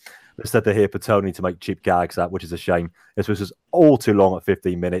that. Instead, they're here for Tony to make cheap gags out, which is a shame. This was just all too long at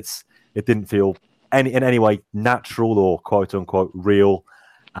 15 minutes. It didn't feel in any way natural or quote-unquote real,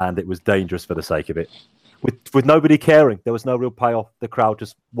 and it was dangerous for the sake of it. With nobody caring, there was no real payoff. The crowd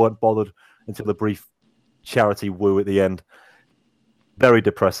just weren't bothered until the brief charity woo at the end. Very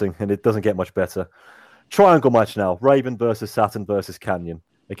depressing, and it doesn't get much better. Triangle match now. Raven versus Saturn versus Kanyon.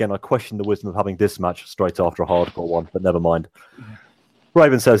 Again, I question the wisdom of having this match straight after a hardcore one, but never mind.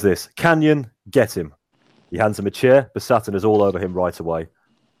 Raven says this: Kanyon, get him. He hands him a chair, but Saturn is all over him right away.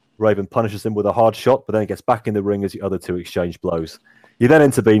 Raven punishes him with a hard shot, but then gets back in the ring as the other two exchange blows. He then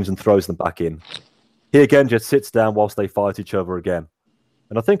intervenes and throws them back in. He again just sits down whilst they fight each other again.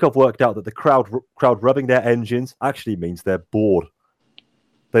 And I think I've worked out that the crowd revving their engines actually means they're bored.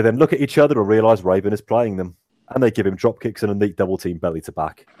 They then look at each other and realise Raven is playing them, and they give him drop kicks and a neat double team belly to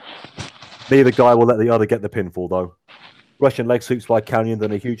back. Neither guy will let the other get the pinfall though. Russian leg sweeps by Kanyon,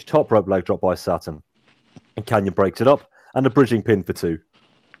 then a huge top rope leg drop by Saturn. And Kanyon breaks it up, and a bridging pin for 2.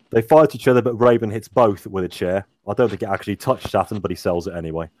 They fight each other, but Raven hits both with a chair. I don't think it actually touched Saturn, but he sells it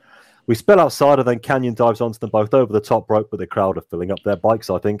anyway. We spill outside, and then Kanyon dives onto them both over the top rope, but the crowd are filling up their bikes,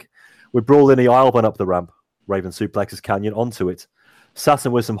 I think. We brawl in the aisle, then up the ramp. Raven suplexes Kanyon onto it.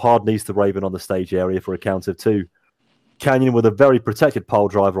 Saturn with some hard knees to Raven on the stage area for a count of 2. Kanyon with a very protected pile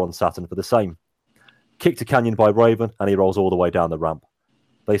driver on Saturn for the same. Kick to Kanyon by Raven, and he rolls all the way down the ramp.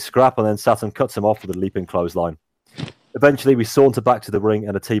 They scrap, and then Saturn cuts him off with a leaping clothesline. Eventually, we saunter back to the ring,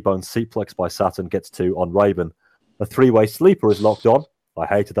 and a T-bone suplex by Saturn gets 2 on Raven. A 3-way sleeper is locked on. I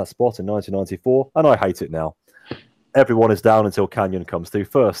hated that spot in 1994, and I hate it now. Everyone is down until Kanyon comes through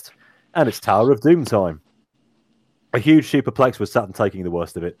first, and it's Tower of Doom time. A huge superplex with Saturn taking the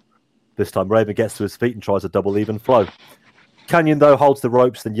worst of it. This time, Raven gets to his feet and tries a double even flow. Kanyon, though, holds the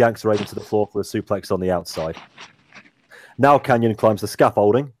ropes, then yanks Raven to the floor for a suplex on the outside. Now Kanyon climbs the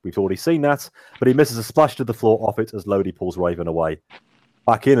scaffolding. We've already seen that, but he misses a splash to the floor off it as Lodi pulls Raven away.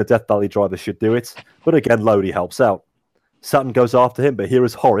 Back in, a Death Valley driver should do it, but again, Lodi helps out. Saturn goes after him, but here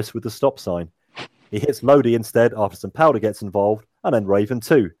is Horace with the stop sign. He hits Lodi instead after some powder gets involved, and then Raven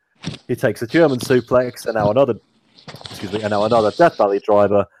too. He takes a German suplex, and now another Death Valley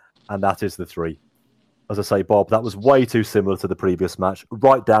driver, and that is the 3. As I say, Bob, that was way too similar to the previous match,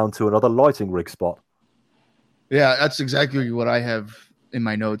 right down to another lighting rig spot. Yeah, that's exactly what I have in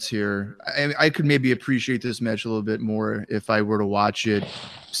my notes here. I could maybe appreciate this match a little bit more if I were to watch it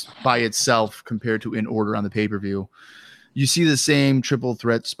by itself compared to in order on the pay-per-view. You see the same triple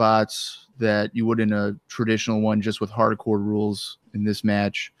threat spots that you would in a traditional one, just with hardcore rules in this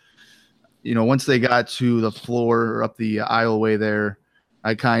match. You know, once they got to the floor or up the aisleway there,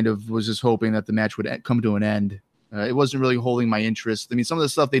 I kind of was just hoping that the match would come to an end. It wasn't really holding my interest. I mean, some of the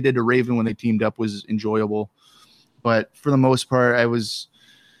stuff they did to Raven when they teamed up was enjoyable, but for the most part, I was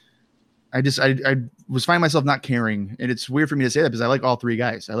finding myself not caring. And it's weird for me to say that because I like all 3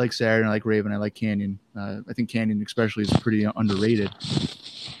 guys. I like Saturn, I like Raven, I like Kanyon. I think Kanyon especially is pretty underrated,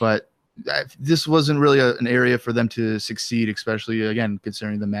 but this wasn't really an area for them to succeed, especially, again,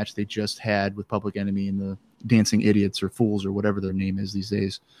 considering the match they just had with Public Enemy and the Dancing Idiots or Fools or whatever their name is these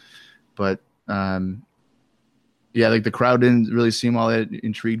days. But, yeah, like the crowd didn't really seem all that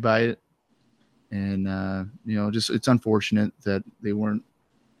intrigued by it. And, you know, just it's unfortunate that they weren't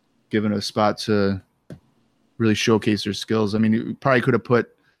given a spot to really showcase their skills. I mean, you probably could have put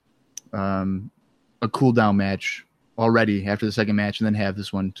a cool down match already after the second match and then have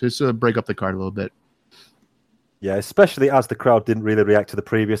this one just to break up the card a little bit. Yeah, especially as the crowd didn't really react to the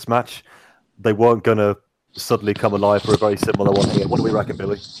previous match. They weren't going to suddenly come alive for a very similar one here. What do we reckon,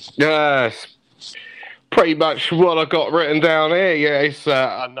 Billy? Yes, pretty much what I got written down here. Yeah, it's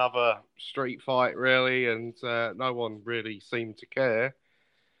another street fight, really, and no one really seemed to care.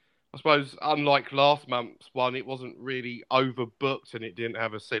 I suppose, unlike last month's one, it wasn't really overbooked and it didn't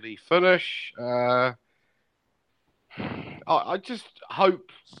have a silly finish. I just hope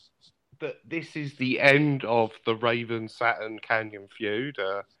that this is the end of the Raven Saturn Kanyon feud,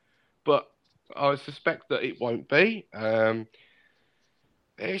 but I suspect that it won't be.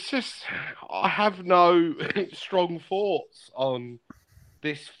 It's just, I have no strong thoughts on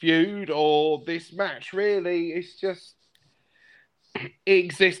this feud or this match, really. It's just, it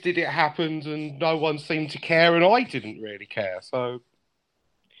existed, it happened, and no one seemed to care, and I didn't really care, So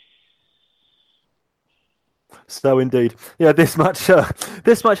indeed, yeah. This match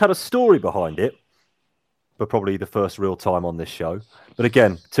had a story behind it, for probably the first real time on this show. But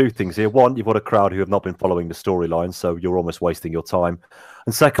again, 2 things here: one, you've got a crowd who have not been following the storyline, so you're almost wasting your time.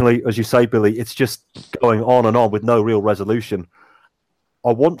 And secondly, as you say, Billy, it's just going on and on with no real resolution.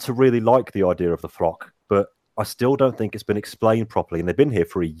 I want to really like the idea of the Flock, but I still don't think it's been explained properly, and they've been here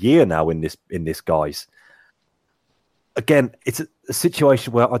for a year now in this guys. Again, it's a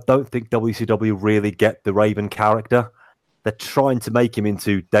situation where I don't think WCW really get the Raven character. They're trying to make him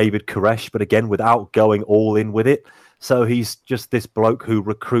into David Koresh, but again, without going all in with it. So he's just this bloke who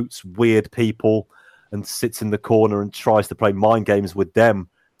recruits weird people and sits in the corner and tries to play mind games with them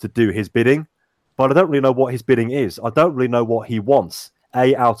to do his bidding. But I don't really know what his bidding is. I don't really know what he wants,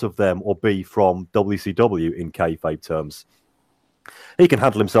 A, out of them, or B, from WCW in kayfabe terms. He can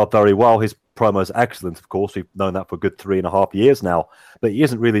handle himself very well. His promo's excellent, of course. We've known that for a good 3.5 years now. But he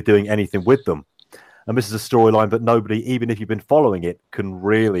isn't really doing anything with them. And this is a storyline that nobody, even if you've been following it, can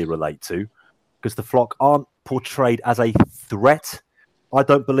really relate to. Because the Flock aren't portrayed as a threat, I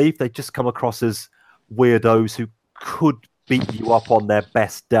don't believe. They just come across as weirdos who could beat you up on their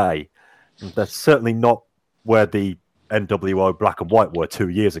best day. And that's certainly not where the NWO Black and White were 2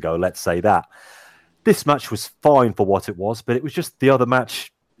 years ago, let's say that. This match was fine for what it was, but it was just the other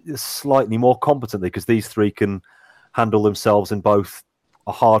match slightly more competently, because these three can handle themselves in both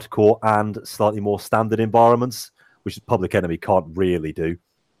a hardcore and slightly more standard environments, which Public Enemy can't really do.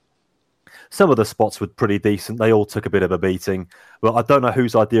 Some of the spots were pretty decent. They all took a bit of a beating. Well, I don't know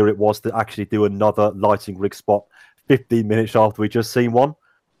whose idea it was to actually do another lighting rig spot 15 minutes after we just seen one.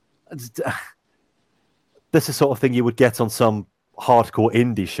 This is the sort of thing you would get on some hardcore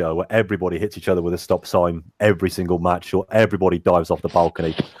indie show where everybody hits each other with a stop sign every single match, or everybody dives off the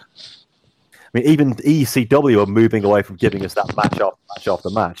balcony. I mean, even ECW are moving away from giving us that match after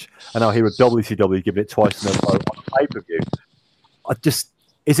match. And now here at WCW giving it twice in a row on a pay-per-view.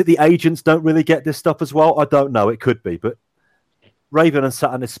 Is it the agents don't really get this stuff as well? I don't know. It could be. But Raven and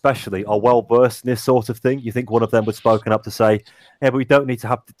Saturn especially are well-versed in this sort of thing. You think one of them would spoken up to say, yeah, but we don't need to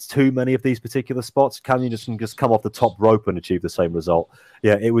have too many of these particular spots. Can you just come off the top rope and achieve the same result?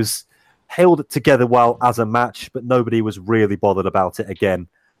 Yeah, it was held together well as a match, but nobody was really bothered about it again.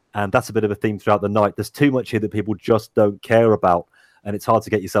 And that's a bit of a theme throughout the night. There's too much here that people just don't care about, and it's hard to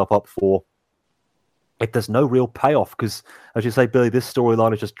get yourself up for if there's no real payoff. Because, as you say, Billy, this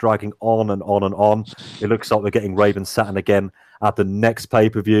storyline is just dragging on and on and on. It looks like we're getting Raven Saturn again at the next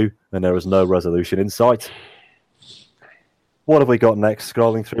pay-per-view, and there is no resolution in sight. What have we got next?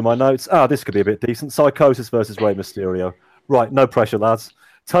 Scrolling through my notes. This could be a bit decent. Psychosis versus Rey Mysterio. Right, no pressure, lads.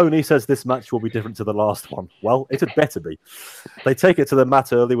 Tony says this match will be different to the last one. Well, it had better be. They take it to the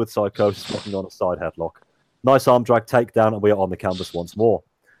mat early with Psychosis locking on a side headlock. Nice arm drag takedown, and we are on the canvas once more.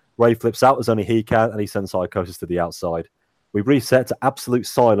 Ray flips out as only he can, and he sends Psychosis to the outside. We reset to absolute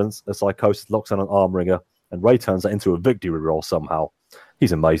silence as Psychosis locks on an arm ringer, and Ray turns that into a victory roll somehow.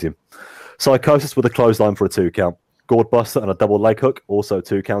 He's amazing. Psychosis with a clothesline for a 2 count. Gourd Buster and a double leg hook, also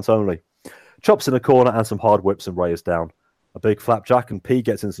 2 counts only. Chops in a corner and some hard whips, and Ray is down. A big flapjack, and P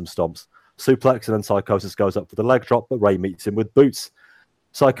gets in some stomps. Suplex, and then Psychosis goes up for the leg drop, but Ray meets him with boots.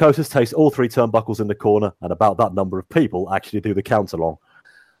 Psychosis takes all 3 turnbuckles in the corner, and about that number of people actually do the count along.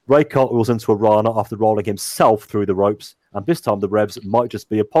 Ray cartwheels into a Rana after rolling himself through the ropes, and this time the revs might just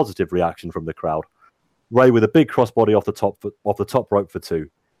be a positive reaction from the crowd. Ray with a big crossbody off the top rope for 2.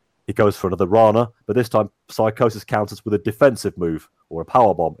 He goes for another Rana, but this time Psychosis counters with a defensive move, or a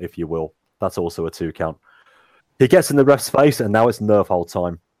powerbomb, if you will. That's also a 2 count. He gets in the ref's face, and now it's nerve hold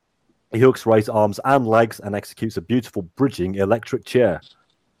time. He hooks Ray's arms and legs and executes a beautiful bridging electric chair.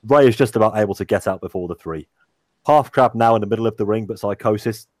 Ray is just about able to get out before the 3. Half crab now in the middle of the ring, but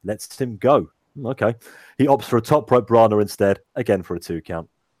Psychosis lets him go. Okay. He opts for a top rope Rana instead, again for a 2 count.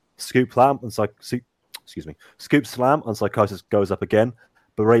 Scoop slam, and Psychosis goes up again,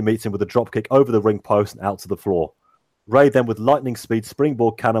 but Ray meets him with a dropkick over the ring post and out to the floor. Ray then with lightning speed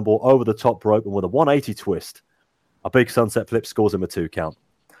springboard cannonball over the top rope and with a 180 twist. A big sunset flip scores him a 2 count.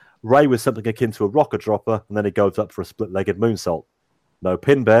 Ray with something akin to a rocker dropper, and then he goes up for a split-legged moonsault. No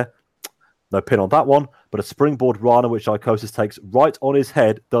pin bear. No pin on that one, but a springboard Rana which Psychosis takes right on his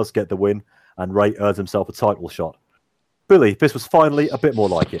head does get the win, and Ray earns himself a title shot. Billy, this was finally a bit more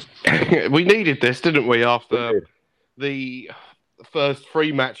like it. We needed this, didn't we, after the first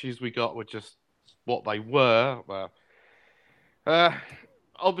 3 matches we got were just what they were. Well,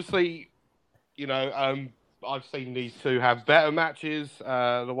 obviously, you know, I've seen these 2 have better matches.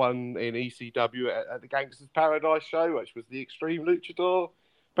 The one in ECW at the Gangsters Paradise show, which was the Extreme Luchador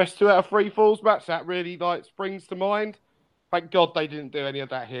best 2 out of 3 falls match, that really springs to mind. Thank God they didn't do any of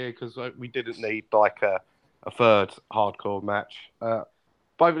that here, because we didn't need a 3rd hardcore match. Both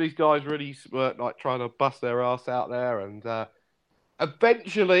of these guys really were trying to bust their ass out there, and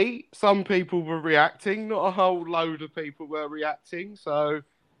eventually some people were reacting. Not a whole load of people were reacting, so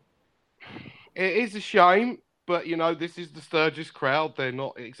it is a shame, but, you know, this is the Sturgis crowd. They're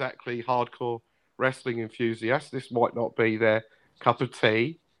not exactly hardcore wrestling enthusiasts, this might not be their cup of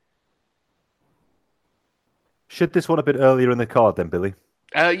tea. Should this one a bit earlier in the card then, Billy?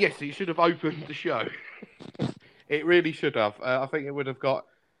 Yes, it should have opened the show. It really should have. I think it would have got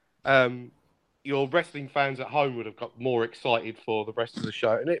your wrestling fans at home would have got more excited for the rest of the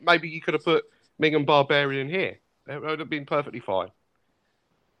show. And maybe you could have put Ming and Barbarian here. It would have been perfectly fine.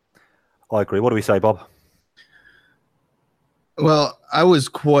 I agree. What do we say, Bob? Well, I was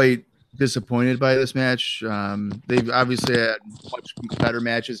quite disappointed by this match. They've obviously had much better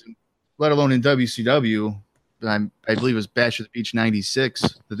matches, let alone in WCW. I believe it was Bash at the Beach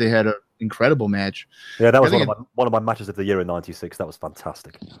 '96 that they had an incredible match. Yeah, that was one of my matches of the year in '96. That was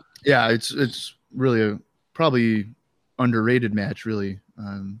fantastic. Yeah, it's really a probably underrated match, really,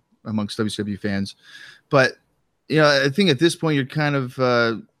 amongst WCW fans. But I think at this point you're kind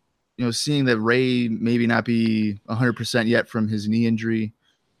of seeing that Ray maybe not be 100% yet from his knee injury,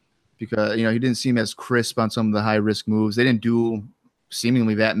 because he didn't seem as crisp on some of the high risk moves. They didn't do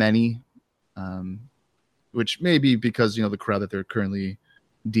seemingly that many. Which may be because the crowd that they're currently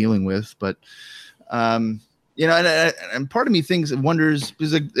dealing with, but and part of me wonders,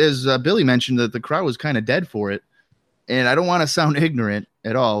 because as Billy mentioned, that the crowd was kind of dead for it, and I don't want to sound ignorant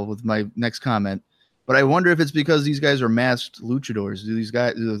at all with my next comment, but I wonder if it's because these guys are masked luchadors. Do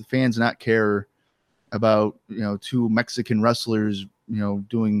the fans not care about two Mexican wrestlers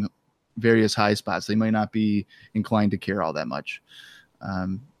doing various high spots? They might not be inclined to care all that much.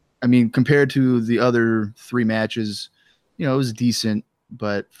 I mean, compared to the other three matches, it was decent.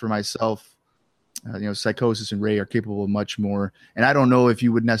 But for myself, Psychosis and Ray are capable of much more. And I don't know if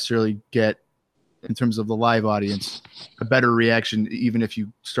you would necessarily get, in terms of the live audience, a better reaction even if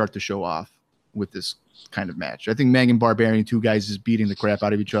you start the show off with this kind of match. I think Meng and Barbarian, two guys just beating the crap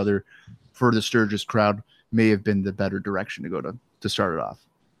out of each other for the Sturgis crowd, may have been the better direction to go to start it off.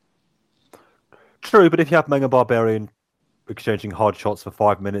 True, but if you have Meng and Barbarian exchanging hard shots for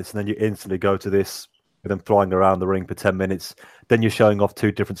 5 minutes and then you instantly go to this with them flying around the ring for 10 minutes, then you're showing off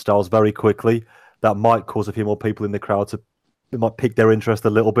two different styles very quickly. That might cause a few more people in the crowd to, it might pique their interest a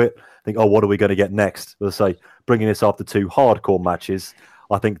little bit. Think, oh, what are we going to get next? Let's say, bringing this after two hardcore matches,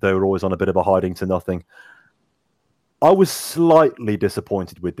 I think they were always on a bit of a hiding to nothing. I was slightly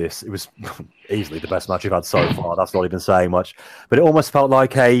disappointed with this. It was easily the best match we've had so far. That's not even saying much. But it almost felt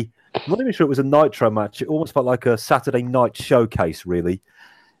like I'm not even sure it was a Nitro match. It almost felt like a Saturday night showcase, really.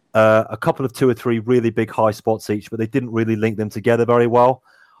 A couple of 2 or 3 really big high spots each, but they didn't really link them together very well.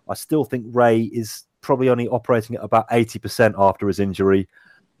 I still think Ray is probably only operating at about 80% after his injury.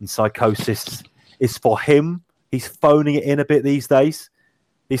 And Psychosis is for him. He's phoning it in a bit these days.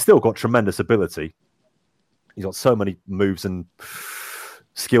 He's still got tremendous ability. He's got so many moves and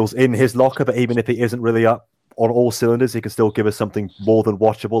skills in his locker, but even if he isn't really up on all cylinders, he can still give us something more than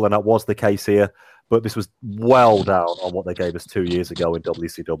watchable, and that was the case here. But this was well down on what they gave us 2 years ago in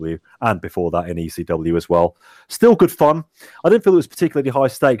WCW, and before that in ECW as well. Still good fun. I didn't feel it was particularly high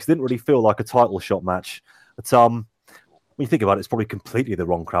stakes. It didn't really feel like a title shot match. But when you think about it, it's probably completely the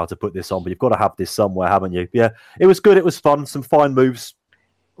wrong crowd to put this on, but you've got to have this somewhere, haven't you? Yeah, it was good. It was fun. Some fine moves.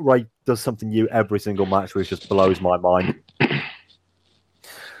 Ray does something new every single match, which just blows my mind.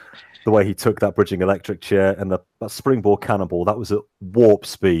 The way he took that bridging electric chair and that springboard cannonball, that was at warp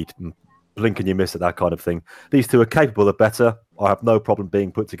speed. Blink and you miss it, that kind of thing. These two are capable of better. I have no problem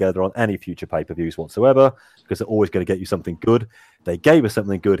being put together on any future pay-per-views whatsoever, because they're always going to get you something good. They gave us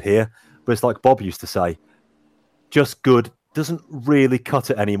something good here, but it's like Bob used to say, just good doesn't really cut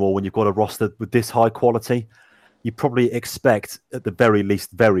it anymore when you've got a roster with this high quality. You probably expect, at the very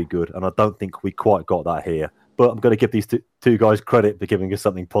least, very good, and I don't think we quite got that here. But I'm going to give these two guys credit for giving us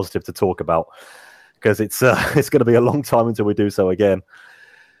something positive to talk about, because it's going to be a long time until we do so again.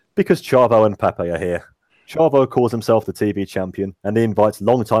 Because Chavo and Pepe are here. Chavo calls himself the TV champion, and he invites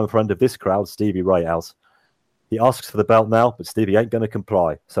longtime friend of this crowd, Stevie Ray, out. He asks for the belt now, but Stevie ain't going to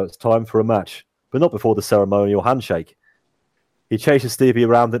comply, so it's time for a match, but not before the ceremonial handshake. He chases Stevie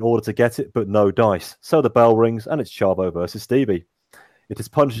around in order to get it, but no dice. So the bell rings, and it's Chavo versus Stevie. It is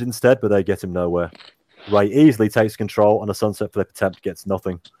punches instead, but they get him nowhere. Ray easily takes control, and a sunset flip attempt gets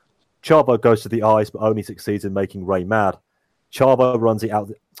nothing. Chavo goes to the eyes, but only succeeds in making Ray mad. Chavo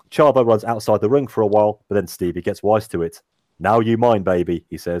runs outside the ring for a while, but then Stevie gets wise to it. Now you mine, baby,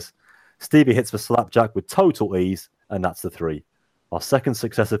 he says. Stevie hits the slapjack with total ease, and that's the 3. Our second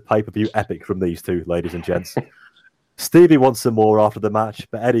successive pay-per-view epic from these two, ladies and gents. Stevie wants some more after the match,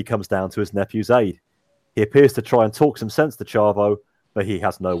 but Eddie comes down to his nephew's aid. He appears to try and talk some sense to Chavo, but he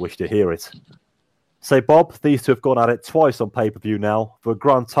has no wish to hear it. Say, Bob, these two have gone at it twice on pay-per-view now for a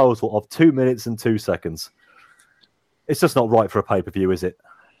grand total of 2 minutes and 2 seconds. It's just not right for a pay-per-view, is it?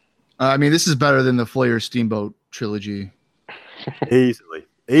 I mean, this is better than the Flair Steamboat trilogy. Easily.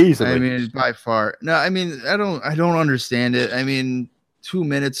 I mean, by far. No, I mean, I don't understand it. I mean, 2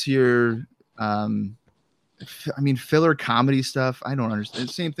 minutes here. I mean, filler comedy stuff. I don't understand.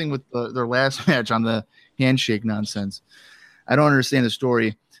 Same thing with their last match on the handshake nonsense. I don't understand the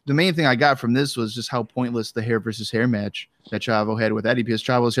story. The main thing I got from this was just how pointless the hair versus hair match that Chavo had with Eddie, because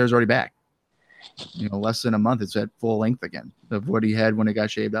Chavo's hair is already back. You know, less than a month, it's at full length again of what he had when it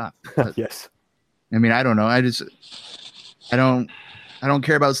got shaved off. But, yes. I mean, I don't know. I don't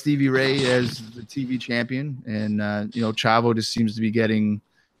care about Stevie Ray as the TV champion, and you know, Chavo just seems to be getting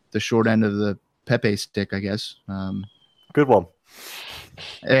the short end of the Pepe stick, I guess. Good one.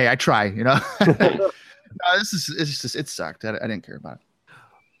 Hey, I try. You know, it sucked. I didn't care about it.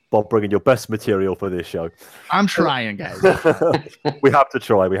 Bob, bringing your best material for this show. I'm trying, guys. We have to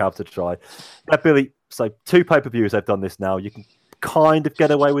try. Now, Billy, so 2 pay-per-views they've done this now. You can kind of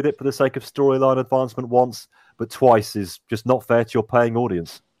get away with it for the sake of storyline advancement once, but twice is just not fair to your paying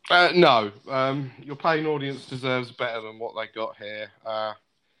audience. No, your paying audience deserves better than what they got here. I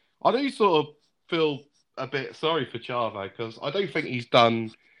do sort of feel a bit sorry for Chavo, because I do think he's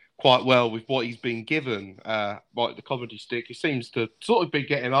done quite well with what he's been given, like the comedy stick. He seems to sort of be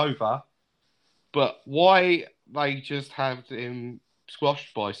getting over, but why they just had him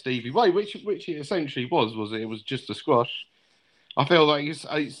squashed by Stevie Ray, which it essentially was it? It was just a squash. I feel like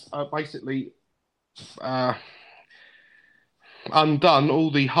it's basically undone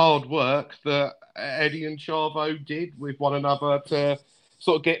all the hard work that Eddie and Chavo did with one another to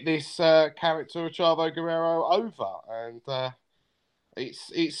sort of get this character of Chavo Guerrero over, and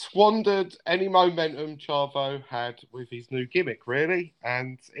it's squandered any momentum Chavo had with his new gimmick, really,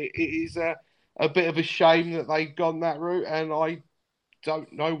 and it is a bit of a shame that they've gone that route, and I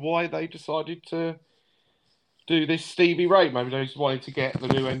don't know why they decided to do this Stevie Ray. Maybe they just wanted to get the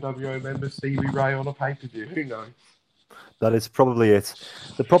new NWO member Stevie Ray on a pay-per-view. Who knows? That is probably it.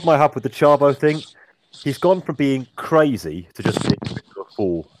 The problem I have with the Chavo thing, he's gone from being crazy to just being a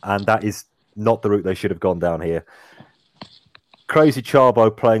fool, and that is not the route they should have gone down here. Crazy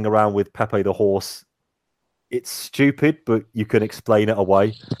Chavo playing around with Pepe the Horse. It's stupid, but you can explain it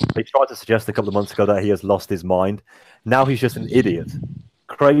away. They tried to suggest a couple of months ago that he has lost his mind. Now he's just an idiot.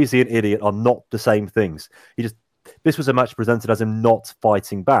 Crazy and idiot are not the same things. This was a match presented as him not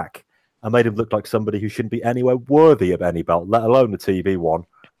fighting back, and made him look like somebody who shouldn't be anywhere worthy of any belt, let alone the TV one.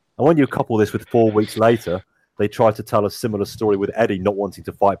 And when you couple this with 4 weeks later, they tried to tell a similar story with Eddie not wanting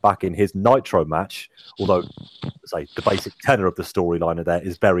to fight back in his Nitro match, although, say, the basic tenor of the storyline there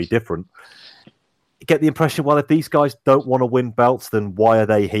is very different. You get the impression, well, if these guys don't want to win belts, then why are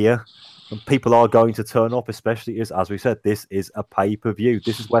they here? And people are going to turn off, especially as we said, this is a pay-per-view.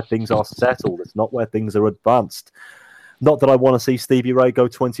 This is where things are settled. It's not where things are advanced. Not that I want to see Stevie Ray go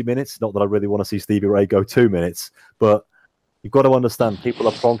 20 minutes. Not that I really want to see Stevie Ray go 2 minutes. But you've got to understand, people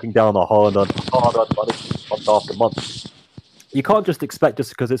are plonking down a hard-earned money month after month. You can't just expect,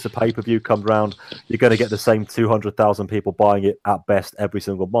 just because it's a pay-per-view comes round, you're going to get the same 200,000 people buying it at best every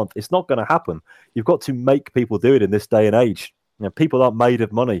single month. It's not going to happen. You've got to make people do it in this day and age. You know, people aren't made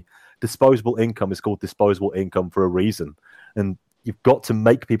of money. Disposable income is called disposable income for a reason. And you've got to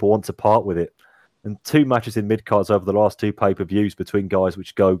make people want to part with it. And 2 matches in mid-cards over the last 2 pay-per-views between guys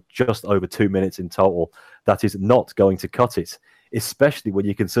which go just over 2 minutes in total, that is not going to cut it, especially when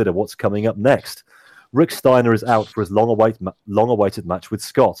you consider what's coming up next. Rick Steiner is out for his long-awaited match with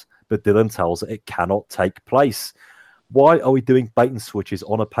Scott, but Dylan tells it cannot take place. Why are we doing bait and switches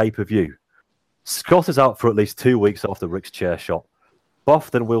on a pay-per-view? Scott is out for at least 2 weeks after Rick's chair shot. Buff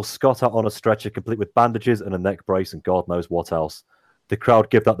then wheels Scott out on a stretcher complete with bandages and a neck brace and God knows what else. The crowd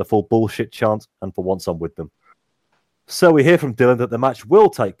give that the full bullshit chant, and for once I'm with them. So we hear from Dylan that the match will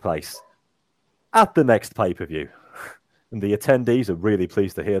take place at the next pay-per-view. And the attendees are really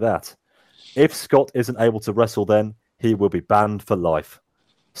pleased to hear that. If Scott isn't able to wrestle then, he will be banned for life.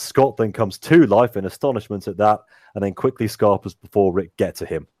 Scott then comes to life in astonishment at that, and then quickly scarpers before Rick gets to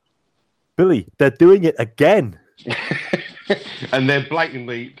him. Billy, they're doing it again. And they're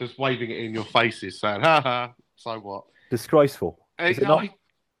blatantly just waving it in your faces, saying, ha ha, so what? Disgraceful. Is it not?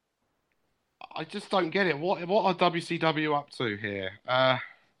 I just don't get it. What are WCW up to here?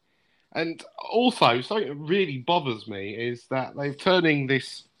 And also, something that really bothers me is that they're turning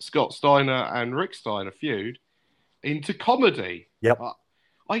this Scott Steiner and Rick Steiner feud into comedy. Yep.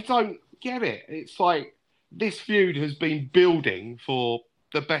 I don't get it. It's like this feud has been building for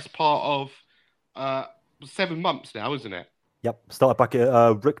the best part of 7 months now, isn't it? Yep. Started back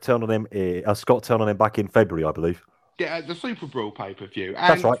at Rick turned on him, Scott turned on him back in February, I believe. Yeah, the Super Brawl pay-per-view.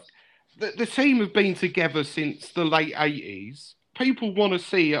 That's right. The team have been together since the late 80s. People want to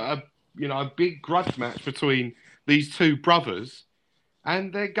see a a big grudge match between these two brothers,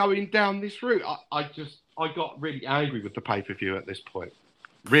 and they're going down this route. I got really angry with the pay-per-view at this point.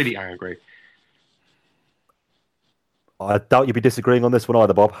 Really angry. I doubt you'd be disagreeing on this one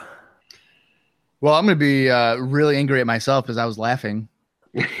either, Bob. Well, I'm going to be really angry at myself because I was laughing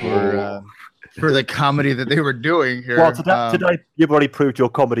for the comedy that they were doing here. Well, today you've already proved your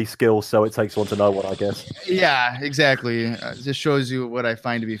comedy skills, so it takes one to know one, I guess. Yeah, exactly. It just shows you what I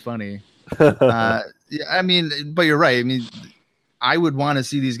find to be funny. Yeah, I mean, but you're right. I mean, I would want to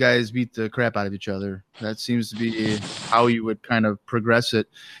see these guys beat the crap out of each other. That seems to be how you would kind of progress it.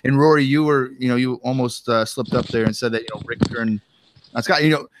 And Rory, you almost slipped up there and said that, Rick turned Scott.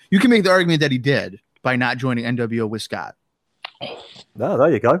 You can make the argument that he did by not joining NWO with Scott. No, there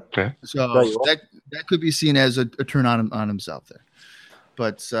you go. Okay. So that could be seen as a turn on himself there.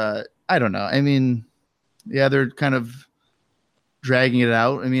 But I don't know. I mean, yeah, they're kind of dragging it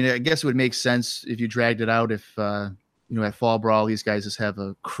out. I mean, I guess it would make sense if you dragged it out if at Fall Brawl, these guys just have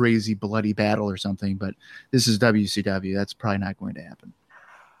a crazy bloody battle or something, but this is WCW. That's probably not going to happen.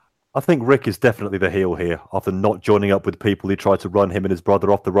 I think Rick is definitely the heel here after not joining up with people who tried to run him and his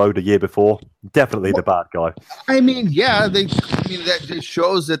brother off the road a year before. Definitely the bad guy. I mean, yeah, that just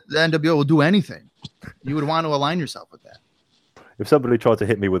shows that the NWO will do anything. You would want to align yourself with that. If somebody tried to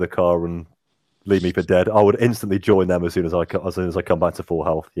hit me with a car and leave me for dead, I would instantly join them as soon as I come back to full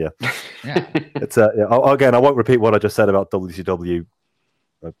health. Yeah. It's again, I won't repeat what I just said about WCW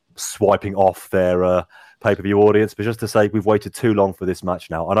swiping off their pay-per-view audience, but just to say we've waited too long for this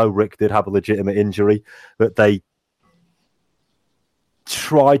match now. I know Rick did have a legitimate injury, but they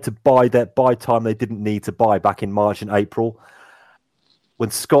tried to buy time they didn't need to buy back in March and April.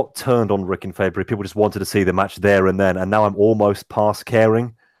 When Scott turned on Rick in February, people just wanted to see the match there and then, and now I'm almost past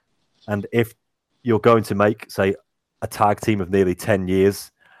caring. And if you're going to make, say, a tag team of nearly 10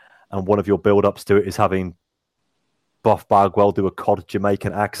 years, and one of your build-ups to it is having Buff Bagwell do a cod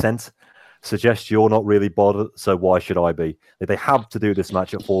Jamaican accent, suggests you're not really bothered, so why should I be? They have to do this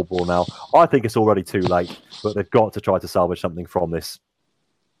match at Fall Brawl now. I think it's already too late, but they've got to try to salvage something from this.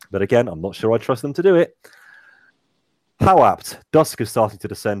 But again, I'm not sure I trust them to do it. How apt. Dusk is starting to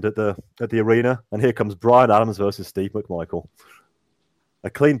descend at the arena, and here comes Brian Adams versus Steve McMichael. A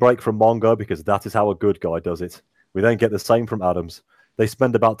clean break from Mongo, because that is how a good guy does it. We then get the same from Adams. They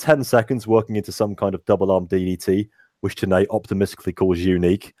spend about 10 seconds working into some kind of double-arm DDT, which Tenay optimistically calls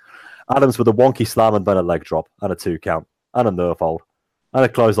unique. Adams with a wonky slam and then a leg drop, and a 2 count, and a nerve hold, and a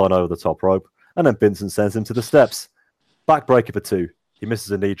clothesline over the top rope, and then Vincent sends him to the steps. Backbreaker for 2. He misses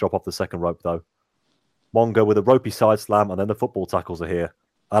a knee drop off the second rope, though. Mongo with a ropey side slam, and then the football tackles are here.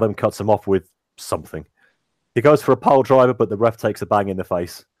 Adam cuts him off with something. He goes for a pile driver, but the ref takes a bang in the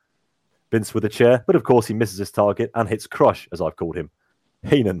face. Vince with a chair, but of course he misses his target and hits Crush, as I've called him.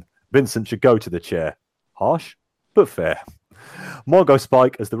 Heenan, Vincent should go to the chair. Harsh, but fair. Mongo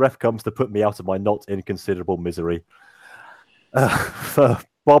spike as the ref comes to put me out of my not inconsiderable misery.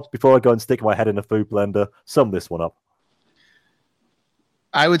 Bob, before I go and stick my head in a food blender, sum this one up.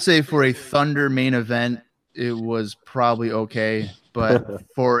 I would say for a Thunder main event, it was probably okay. But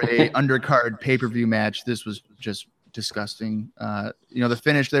for a undercard pay-per-view match, this was just disgusting. The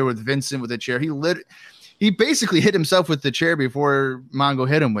finish there with Vincent with the chair, he basically hit himself with the chair before Mongo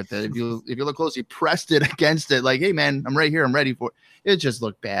hit him with it. If you look close, he pressed it against it like, hey man, I'm right here, I'm ready for it. It just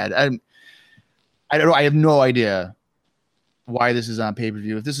looked bad. I don't know. I have no idea why this is on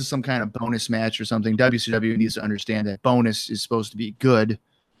pay-per-view. If this is some kind of bonus match or something, WCW needs to understand that bonus is supposed to be good.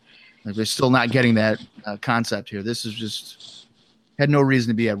 Like, they're still not getting that concept here. This is just had no reason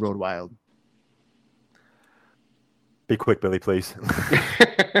to be at Road Wild. Be quick, Billy, please.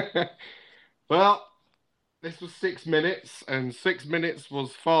 Well, this was 6 minutes, and 6 minutes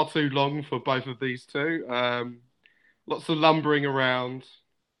was far too long for both of these two. Lots of lumbering around.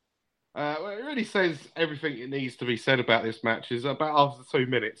 Well, it really says everything it needs to be said about this match. Is about after 2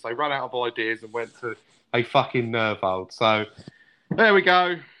 minutes, they run out of ideas and went to a fucking nerve hold. So there we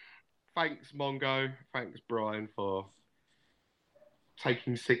go. Thanks, Mongo. Thanks, Brian, for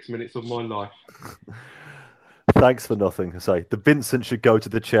taking 6 minutes of my life. Thanks for nothing. Say the Vincent should go to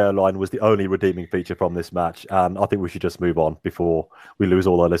the chair line was the only redeeming feature from this match, and I think we should just move on before we lose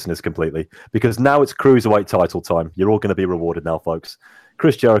all our listeners completely, because now it's Cruiserweight title time. You're all going to be rewarded now, folks.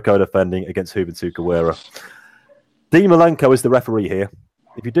 Chris Jericho defending against Juventud Guerrera. Dean Malenko is the referee here.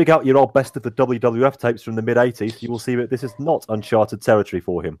 If you dig out your old best of the WWF tapes from the mid-80s, you will see that this is not uncharted territory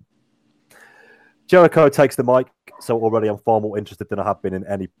for him. Jericho takes the mic, so already I'm far more interested than I have been in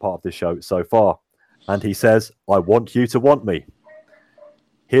any part of this show so far. And he says, I want you to want me.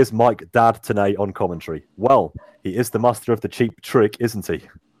 Here's Mike Dad Tenay on commentary. Well, he is the master of the cheap trick, isn't he?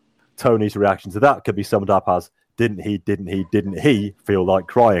 Tony's reaction to that could be summed up as, didn't he feel like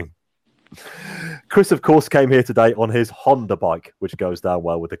crying? Chris, of course, came here today on his Honda bike, which goes down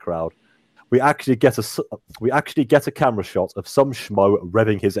well with the crowd. We actually get a camera shot of some schmo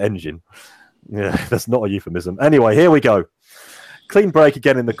revving his engine. Yeah, that's not a euphemism. Anyway, here we go. Clean break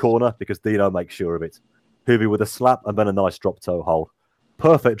again in the corner because Dino makes sure of it. Juvi with a slap and then a nice drop toe hold.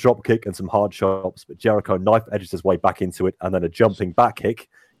 Perfect drop kick and some hard chops, but Jericho knife edges his way back into it, and then a jumping back kick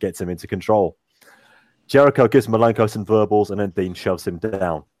gets him into control. Jericho gives Malenko some verbals, and then Dean shoves him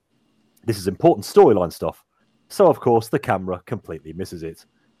down. This is important storyline stuff. So, of course, the camera completely misses it.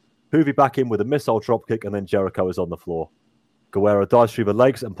 Juvi back in with a missile dropkick, and then Jericho is on the floor. Guerrero dives through the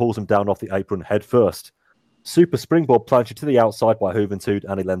legs and pulls him down off the apron head first. Super springboard plancher to the outside by Juventud,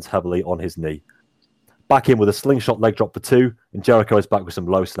 and he lands heavily on his knee. Back in with a slingshot leg drop for 2, and Jericho is back with some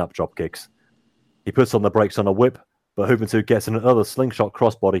low snap drop kicks. He puts on the brakes on a whip, but Juventud gets in another slingshot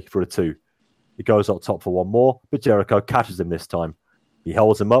crossbody for a 2. He goes up top for one more, but Jericho catches him this time. He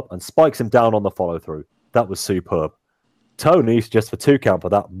holds him up and spikes him down on the follow-through. That was superb. Tony's just for 2 count, but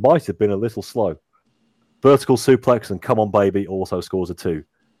that might have been a little slow. Vertical suplex and come on baby also scores a 2.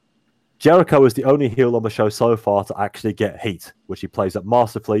 Jericho is the only heel on the show so far to actually get heat, which he plays up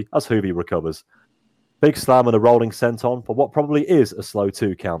masterfully as Juvi recovers. Big slam and a rolling senton for what probably is a slow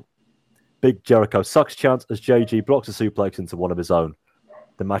 2 count. Big Jericho sucks chant as JG blocks a suplex into one of his own.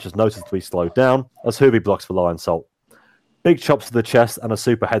 The match is noticeably slowed down as Juvi blocks for Lion Salt. Big chops to the chest and a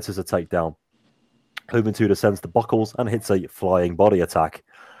super head scissor takedown. Juventud ascends the buckles and hits a flying body attack.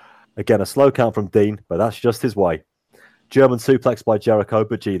 Again, a slow count from Dean, but that's just his way. German suplex by Jericho,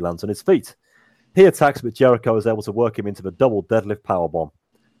 but G lands on his feet. He attacks, but Jericho is able to work him into the double deadlift powerbomb.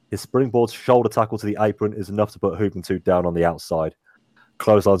 His springboard shoulder tackle to the apron is enough to put Juventud down on the outside.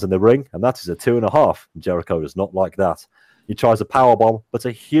 Clotheslines in the ring, and that is a 2.5. Jericho does not like that. He tries a powerbomb, but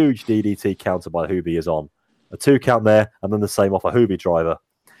a huge DDT counter by Juvi is on. A 2 count there, and then the same off a Juvi driver.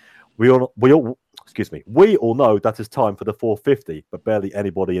 We all know that is time for the 450, but barely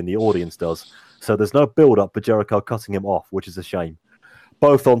anybody in the audience does. So there's no build-up for Jericho cutting him off, which is a shame.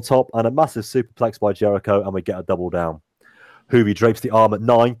 Both on top, and a massive superplex by Jericho, and we get a double down. Juvi drapes the arm at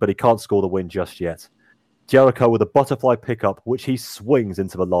 9, but he can't score the win just yet. Jericho with a butterfly pickup, which he swings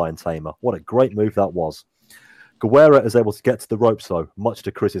into the Lion Tamer. What a great move that was. Guerrero is able to get to the ropes, though, much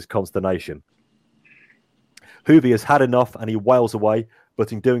to Chris's consternation. Juvi has had enough, and he wails away,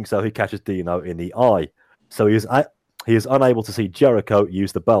 but in doing so, he catches Dino in the eye. So he is unable to see Jericho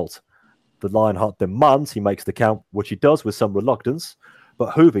use the belt. The Lionheart demands he makes the count, which he does with some reluctance,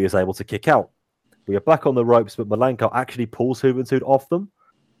 but Juvi is able to kick out. We are back on the ropes, but Malenko actually pulls Juventud off them.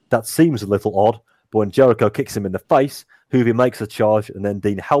 That seems a little odd, but when Jericho kicks him in the face, Juvi makes a charge, and then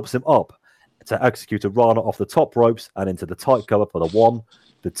Dean helps him up to execute a Rana off the top ropes and into the tight cover for the 1,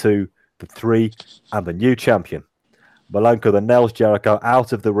 the 2, the 3, and the new champion. Malenko then nails Jericho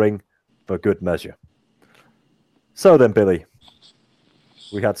out of the ring for good measure. So then, Billy,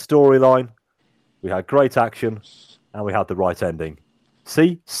 we had storyline, we had great action, and we had the right ending.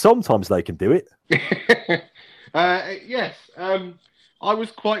 See, sometimes they can do it. Yes, I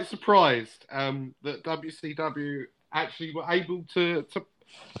was quite surprised that WCW actually were able to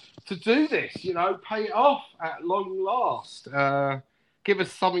do this. You know, pay it off at long last. Give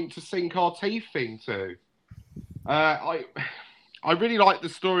us something to sink our teeth into. I really like the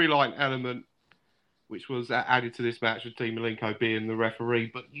storyline element, which was added to this match with Dean Malenko being the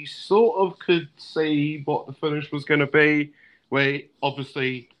referee, but you sort of could see what the finish was going to be, where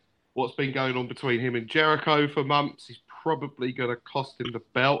obviously what's been going on between him and Jericho for months is probably going to cost him the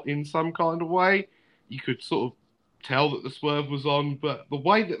belt in some kind of way. You could sort of tell that the swerve was on, but the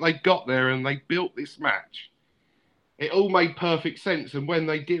way that they got there and they built this match, it all made perfect sense. And when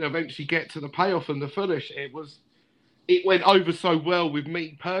they did eventually get to the payoff and the finish, it went over so well with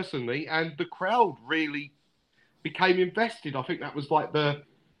me personally, and the crowd really became invested. I think that was like the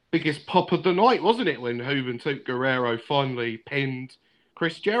biggest pop of the night, wasn't it, when Juventud Guerrero finally pinned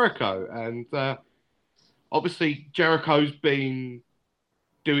Chris Jericho. And obviously Jericho's been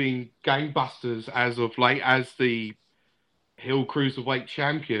doing gangbusters as of late as the heel cruiserweight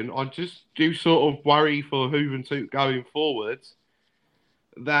champion. I just do sort of worry for Juventud going forwards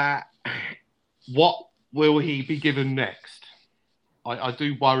that what will he be given next? I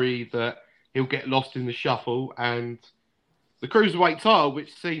do worry that he'll get lost in the shuffle, and the cruiserweight title,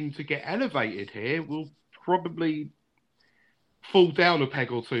 which seemed to get elevated here, will probably fall down a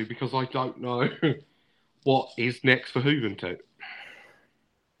peg or two because I don't know what is next for Juventud.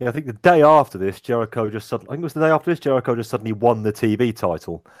 Yeah, I think the day after this, Jericho just suddenly won the TV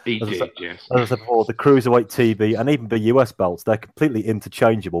title. He As I did, said- yes. As I said before, the Cruiserweight TV and even the US belts, they're completely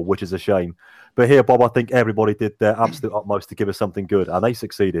interchangeable, which is a shame. But here, Bob, I think everybody did their absolute utmost to give us something good, and they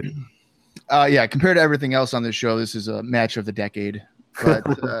succeeded. Yeah, compared to everything else on this show, this is a match of the decade. But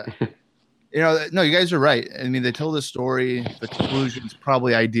no, you guys are right. I mean, they tell the story. The conclusion's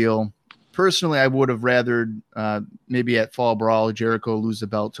probably ideal. Personally, I would have rather maybe at Fall Brawl, Jericho lose the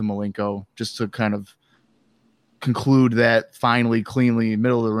belt to Malenko just to kind of conclude that finally, cleanly,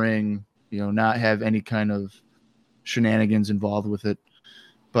 middle of the ring, not have any kind of shenanigans involved with it.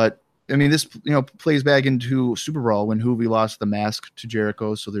 But, I mean, this, plays back into Super Brawl when Hoovy lost the mask to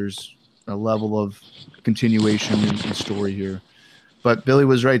Jericho, so there's a level of continuation in story here. But Billy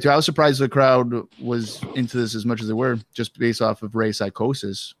was right, too. I was surprised the crowd was into this as much as they were, just based off of Ray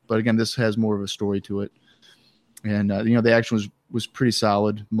Psychosis. But again, this has more of a story to it. And, the action was pretty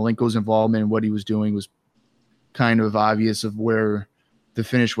solid. Malenko's involvement in what he was doing was kind of obvious of where the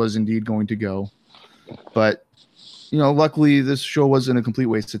finish was indeed going to go. But, luckily this show wasn't a complete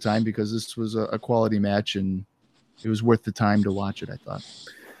waste of time because this was a quality match and it was worth the time to watch it, I thought.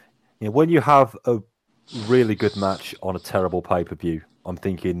 Yeah, when you have a really good match on a terrible pay-per-view, I'm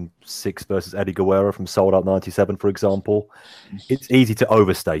thinking Six versus Eddie Guerrero from Sold Out 97, for example, it's easy to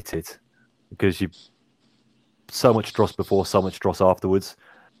overstate it because you so much dross before, so much dross afterwards.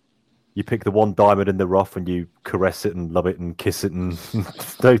 You pick the one diamond in the rough and you caress it and love it and kiss it and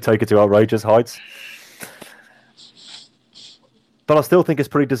don't take it to outrageous heights. But I still think it's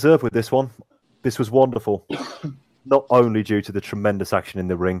pretty deserved with this one. This was wonderful, not only due to the tremendous action in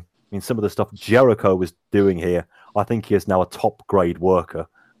the ring. I mean, some of the stuff Jericho was doing here, I think he is now a top-grade worker.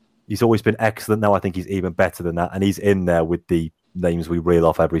 He's always been excellent. Now I think he's even better than that. And he's in there with the names we reel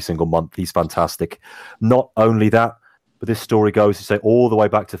off every single month. He's fantastic. Not only that, but this story goes to say all the way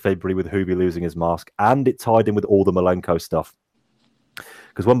back to February with Hoovy losing his mask. And it tied in with all the Malenko stuff.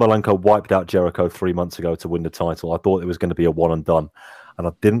 Because when Malenko wiped out Jericho 3 months ago to win the title, I thought it was going to be a one and done. And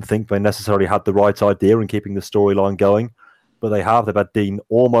I didn't think they necessarily had the right idea in keeping the storyline going. But they have. They've had Dean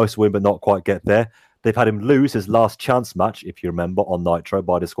almost win, but not quite get there. They've had him lose his last chance match, if you remember, on Nitro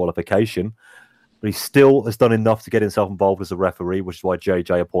by disqualification. But he still has done enough to get himself involved as a referee, which is why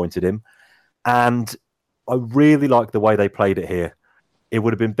JJ appointed him. And I really like the way they played it here. It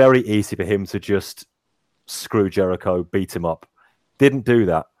would have been very easy for him to just screw Jericho, beat him up. Didn't do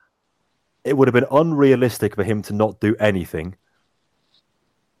that. It would have been unrealistic for him to not do anything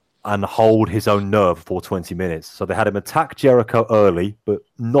and hold his own nerve for 20 minutes. So they had him attack Jericho early, but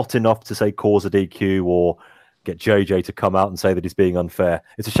not enough to say cause a DQ or get JJ to come out and say that he's being unfair.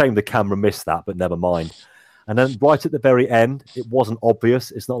 It's a shame the camera missed that, but never mind. And then right at the very end, it wasn't obvious.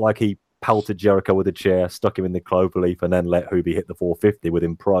 It's not like he pelted Jericho with a chair, stuck him in the cloverleaf, and then let Hoovy hit the 450 with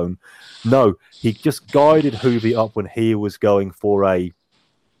him prone. No, he just guided Hoovy up when he was going for a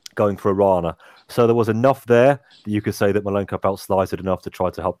Rana. So there was enough there that you could say that Malenko felt slighted enough to try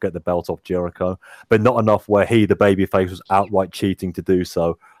to help get the belt off Jericho, but not enough where he, the babyface, was outright cheating to do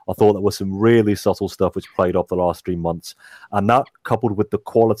so. I thought there was some really subtle stuff which played off the last 3 months. And that, coupled with the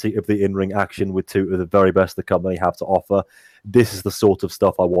quality of the in-ring action with two of the very best the company have to offer, this is the sort of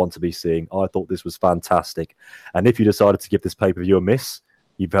stuff I want to be seeing. I thought this was fantastic. And if you decided to give this pay-per-view a miss,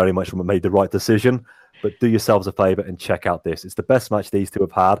 you very much made the right decision. But do yourselves a favor and check out this. It's the best match these two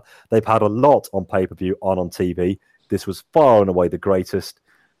have had. They've had a lot on pay-per-view, on TV. This was far and away the greatest.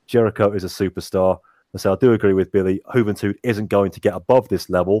 Jericho is a superstar. And so I do agree with Billy. Juventud isn't going to get above this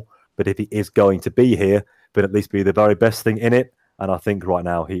level, but if he is going to be here, then at least be the very best thing in it. And I think right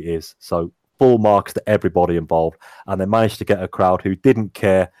now he is. So full marks to everybody involved. And they managed to get a crowd who didn't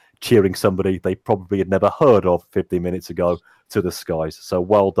care cheering somebody they probably had never heard of 15 minutes ago to the skies. So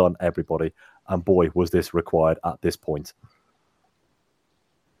well done, everybody. And boy, was this required at this point.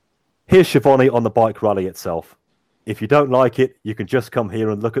 Here's Schiavone on the bike rally itself. If you don't like it, you can just come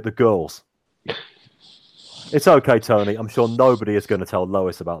here and look at the girls. It's okay, Tony. I'm sure nobody is going to tell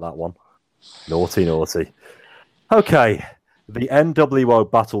Lois about that one. Naughty, naughty. Okay, the NWO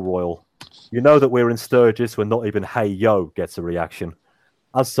Battle Royal. You know that we're in Sturgis when not even Hey Yo gets a reaction.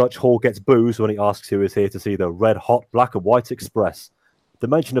 As such, Hall gets boos when he asks who is here to see the red hot black and white express. The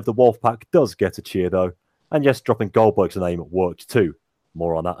mention of the Wolfpack does get a cheer, though. And yes, dropping Goldberg's name worked too.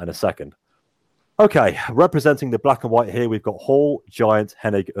 More on that in a second. Okay, representing the black and white here, we've got Hall, Giant,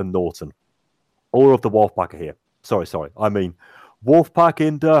 Hennig, and Norton. All of the Wolfpack are here. Sorry. I mean, Wolfpack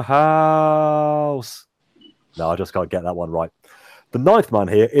in the house. No, I just can't get that one right. The ninth man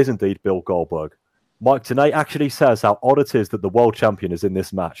here is indeed Bill Goldberg. Mike Tenay actually says how odd it is that the world champion is in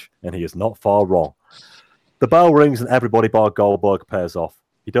this match, and he is not far wrong. The bell rings and everybody bar Goldberg pairs off.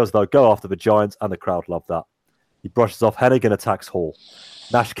 He does, though, go after the Giant, and the crowd love that. He brushes off Hennig and attacks Hall.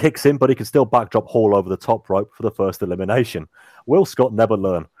 Nash kicks him, but he can still backdrop Hall over the top rope for the first elimination. Will Scott never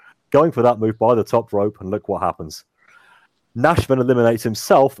learn? Going for that move by the top rope, and look what happens. Nash then eliminates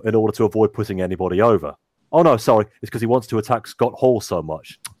himself in order to avoid putting anybody over. Oh no, sorry, it's because he wants to attack Scott Hall so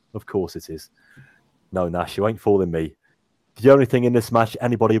much. Of course it is. No, Nash, you ain't fooling me. The only thing in this match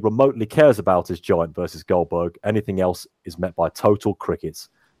anybody remotely cares about is Giant versus Goldberg. Anything else is met by total crickets,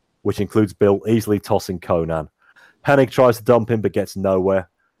 which includes Bill easily tossing Conan. Hennig tries to dump him but gets nowhere.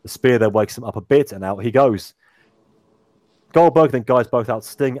 The spear then wakes him up a bit and out he goes. Goldberg then guides both out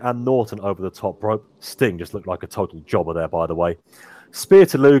Sting and Norton over the top rope. Sting just looked like a total jobber there, by the way. Spear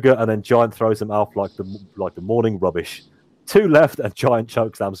to Luger, and then Giant throws him out like the morning rubbish. 2 left, and Giant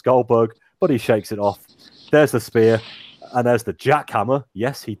chokeslams Goldberg, but he shakes it off. There's the spear, and there's the jackhammer.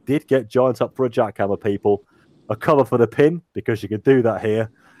 Yes, he did get Giant up for a jackhammer, people. A cover for the pin, because you can do that here.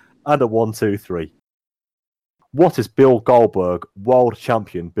 And a 1, 2, 3. What is Bill Goldberg, world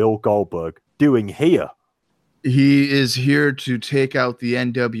champion Bill Goldberg, doing here? He is here to take out the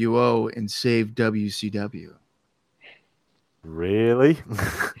NWO and save WCW. Really?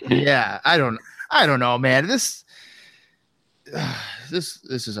 Yeah, I don't know, man. This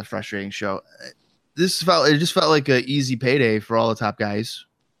is a frustrating show. It just felt like an easy payday for all the top guys.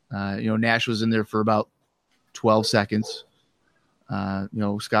 Nash was in there for about 12 seconds.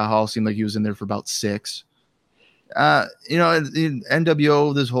 Scott Hall seemed like he was in there for about 6. The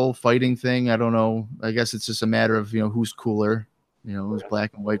NWO, this whole fighting thing, I don't know. I guess it's just a matter of, who's cooler. Who's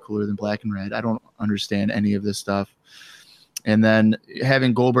black and white cooler than black and red. I don't understand any of this stuff. And then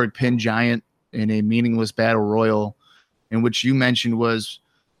having Goldberg pin Giant in a meaningless battle royal, in which you mentioned was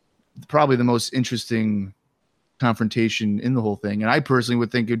probably the most interesting confrontation in the whole thing. And I personally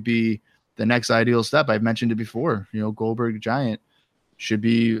would think it'd be the next ideal step. I've mentioned it before. Goldberg Giant should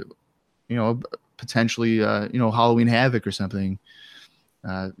be, potentially, Halloween Havoc or something.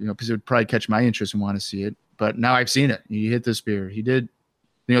 Because it would probably catch my interest and want to see it. But now I've seen it. He hit the spear. He did.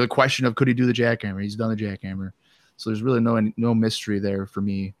 The question of could he do the jackhammer? He's done the jackhammer. So there's really no mystery there for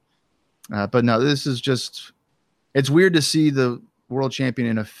me. But no, this is just. It's weird to see the world champion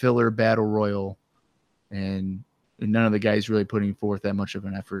in a filler battle royal, and none of the guys really putting forth that much of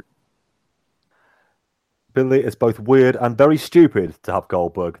an effort. Billy, it's both weird and very stupid to have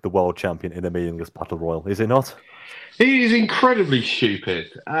Goldberg, the world champion, in a meaningless battle royal, is it not? He is incredibly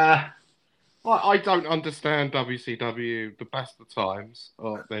stupid. I don't understand WCW the best of times,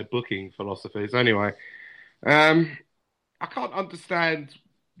 or their booking philosophies anyway. I can't understand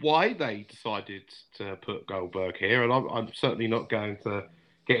why they decided to put Goldberg here, and I'm certainly not going to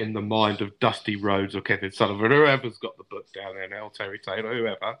get in the mind of Dusty Rhodes or Kevin Sullivan, whoever's got the book down there now, Terry Taylor,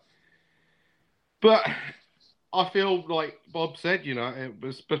 whoever. But I feel like Bob said, it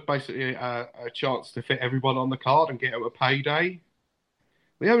was basically a chance to fit everyone on the card and get them a payday.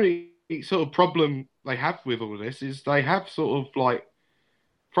 The only sort of problem they have with all of this is they have sort of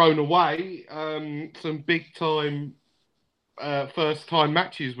thrown away some big time first time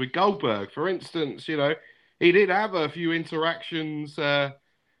matches with Goldberg. For instance, he did have a few interactions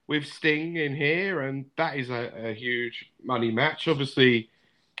with Sting in here, and that is a huge money match. Obviously,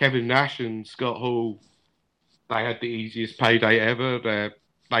 Kevin Nash and Scott Hall, they had the easiest payday ever.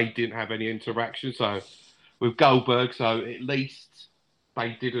 They didn't have any interaction, so with Goldberg, so at least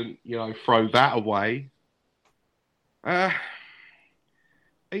they didn't, throw that away.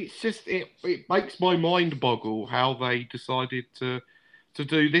 It's just it makes my mind boggle how they decided to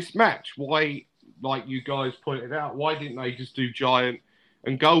do this match. Why, like you guys pointed out, why didn't they just do Giant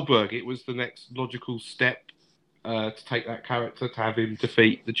and Goldberg? It was the next logical step to take that character, to have him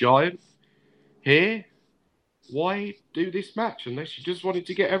defeat the Giant. Here, why do this match unless you just wanted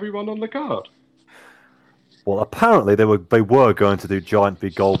to get everyone on the card? Well, apparently they were going to do Giant v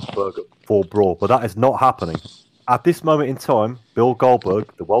Goldberg for Brawl, but that is not happening. At this moment in time, Bill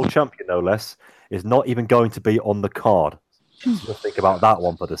Goldberg, the world champion no less, is not even going to be on the card. Just think about that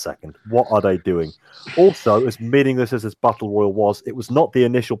one for a second. What are they doing? Also, as meaningless as this battle royal was, it was not the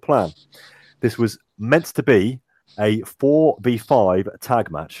initial plan. This was meant to be a 4v5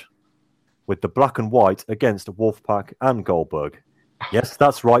 tag match with the Black and White against Wolfpack and Goldberg. Yes,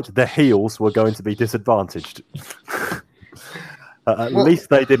 that's right. The heels were going to be disadvantaged. At least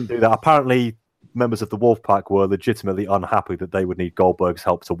they didn't do that. Apparently, members of the Wolfpack were legitimately unhappy that they would need Goldberg's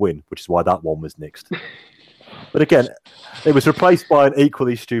help to win, which is why that one was nixed. But again, it was replaced by an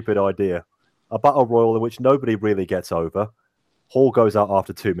equally stupid idea. A battle royal in which nobody really gets over. Hall goes out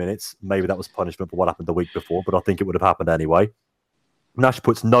after 2 minutes. Maybe that was punishment for what happened the week before, but I think it would have happened anyway. Nash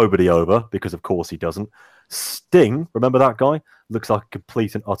puts nobody over, because of course he doesn't. Sting, remember that guy? Looks like a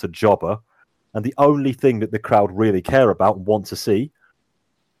complete and utter jobber. And the only thing that the crowd really care about and want to see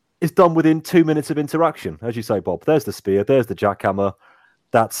is done within 2 minutes of interaction. As you say, Bob, there's the spear, there's the jackhammer.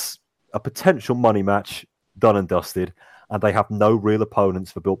 That's a potential money match, done and dusted. And they have no real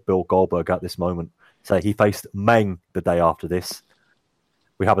opponents for Bill Goldberg at this moment. So he faced Meng the day after this.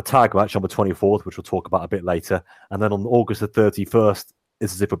 We have a tag match on the 24th, which we'll talk about a bit later. And then on August the 31st,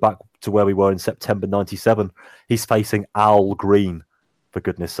 it's as if we're back to where we were in September 97. He's facing Al Green, for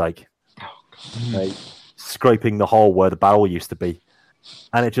goodness sake. Scraping the hole where the barrel used to be.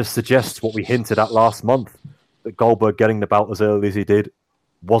 And it just suggests what we hinted at last month, that Goldberg getting the belt as early as he did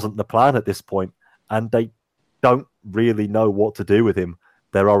wasn't the plan at this point. And they don't really know what to do with him.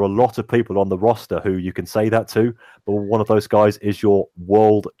 There are a lot of people on the roster who you can say that to, but one of those guys is your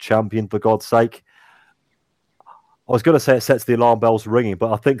world champion, for God's sake. I was going to say it sets the alarm bells ringing,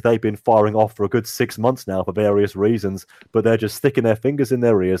 but I think they've been firing off for a good 6 months now for various reasons, but they're just sticking their fingers in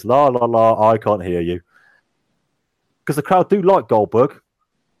their ears. La, la, la, I can't hear you. Because the crowd do like Goldberg.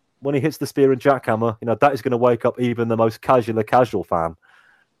 When he hits the spear and jackhammer, that is going to wake up even the most casual fan.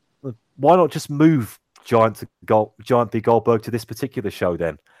 Why not just move Giant B. Goldberg to this particular show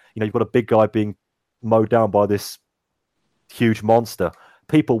then? You've got a big guy being mowed down by this huge monster.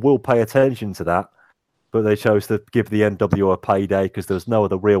 People will pay attention to that, but they chose to give the NWO a payday because there was no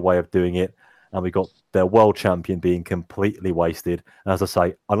other real way of doing it. And we got their world champion being completely wasted. And as I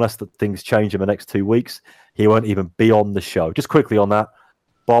say, unless things change in the next 2 weeks, he won't even be on the show. Just quickly on that,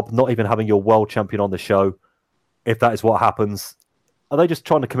 Bob, not even having your world champion on the show, if that is what happens, are they just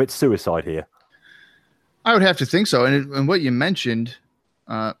trying to commit suicide here? I would have to think so. And what you mentioned,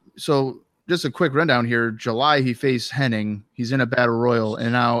 so just a quick rundown here. July, he faced Hennig. He's in a battle royal.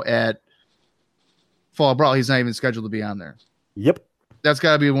 And now at Fall Brawl, he's not even scheduled to be on there. Yep. That's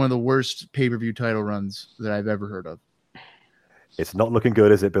got to be one of the worst pay-per-view title runs that I've ever heard of. It's not looking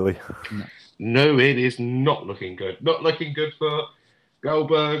good, is it, Billy? No, it is not looking good. Not looking good for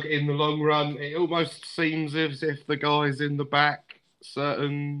Goldberg in the long run. It almost seems as if the guys in the back,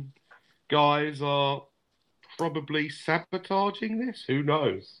 certain guys, are probably sabotaging this. Who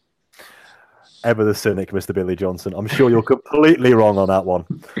knows? Ever the cynic, Mr. Billy Johnson. I'm sure you're completely wrong on that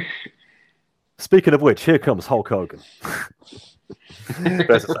one. Speaking of which, here comes Hulk Hogan.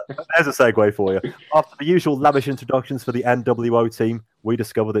 There's a segue for you. After the usual lavish introductions for the NWO team, we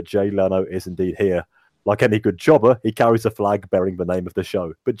discover that Jay Leno is indeed here. Like any good jobber, he carries a flag bearing the name of the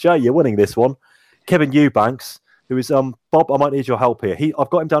show. But Jay, you're winning this one. Kevin Eubanks, who is Bob, I might need your help here. I've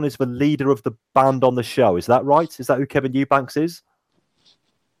got him down as the leader of the band on the show. Is that right? Is that who Kevin Eubanks is?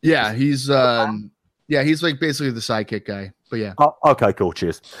 Yeah, he's like basically the sidekick guy. But yeah. Oh, okay, cool.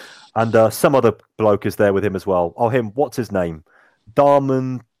 Cheers. And some other bloke is there with him as well. Oh, him. What's his name?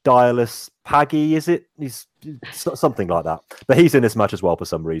 Darman Dialis Paggy, is it? He's something like that. But he's in this match as well for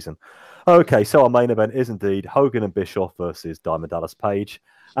some reason. Okay, so our main event is indeed Hogan and Bischoff versus Diamond Dallas Page,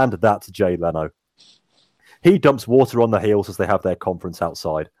 and that's Jay Leno. He dumps water on the heels as they have their conference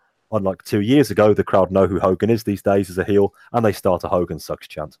outside. Unlike 2 years ago, the crowd know who Hogan is these days as a heel, and they start a Hogan sucks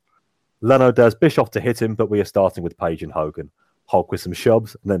chant. Leno dares Bischoff to hit him, but we are starting with Page and Hogan. Hulk with some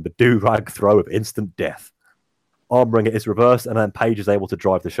shoves, and then the do-rag throw of instant death. Arm wringer is reversed, and then Page is able to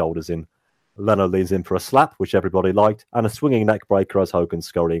drive the shoulders in. Leno leans in for a slap, which everybody liked, and a swinging neck breaker as Hogan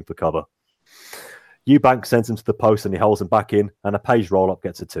scurrying for cover. Eubanks sends him to the post and he holds him back in, and a Page roll-up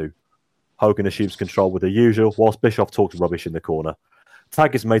gets a 2. Hogan assumes control with the usual, whilst Bischoff talks rubbish in the corner.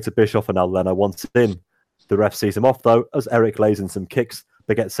 Tag is made to Bischoff, and now Leno wants it in. The ref sees him off, though, as Eric lays in some kicks,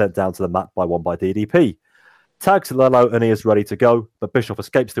 but gets sent down to the mat by DDP. Tags Leno, and he is ready to go, but Bischoff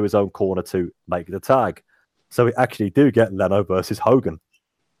escapes to his own corner to make the tag. So we actually do get Leno versus Hogan.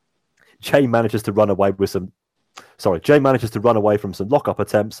 Jay manages to run away from some lock-up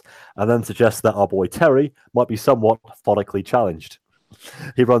attempts, and then suggests that our boy Terry might be somewhat phonically challenged.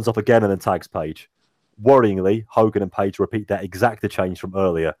 He runs off again and then tags Page. Worryingly, Hogan and Page repeat their exact change from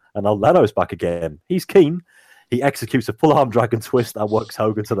earlier, and now Leno's back again. He's keen. He executes a full-arm dragon twist and works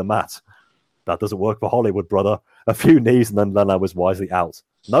Hogan to the mat. That doesn't work for Hollywood, brother. A few knees and then Leno was wisely out.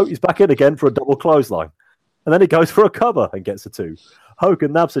 No, he's back in again for a double clothesline. And then he goes for a cover and gets a 2.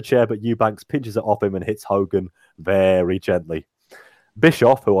 Hogan nabs a chair, but Eubanks pinches it off him and hits Hogan very gently.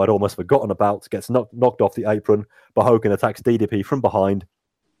 Bischoff, who I'd almost forgotten about, gets knocked off the apron, but Hogan attacks DDP from behind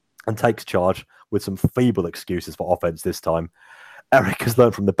and takes charge with some feeble excuses for offense this time. Eric has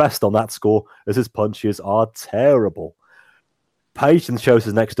learned from the best on that score, as his punches are terrible. Page then shows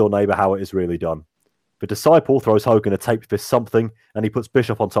his next-door neighbor how it is really done. The Disciple throws Hogan a tape fist something, and he puts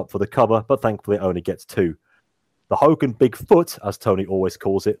Bischoff on top for the cover, but thankfully it only gets 2. The Hogan Big Foot, as Tony always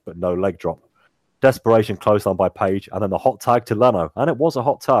calls it, but no leg drop. Desperation clothesline by Page, and then the hot tag to Leno. And it was a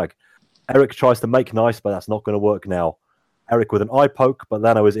hot tag. Eric tries to make nice, but that's not going to work now. Eric with an eye poke, but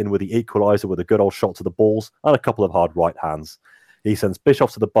Leno is in with the equalizer with a good old shot to the balls and a couple of hard right hands. He sends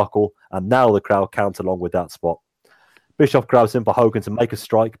Bischoff to the buckle, and now the crowd count along with that spot. Bischoff grabs in for Hogan to make a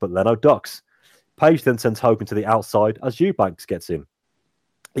strike, but Leno ducks. Page then sends Hogan to the outside as Eubanks gets in.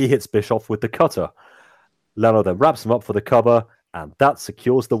 He hits Bischoff with the cutter. Leno then wraps him up for the cover, and that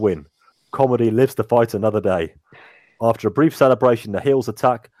secures the win. Comedy lives to fight another day. After a brief celebration, the heels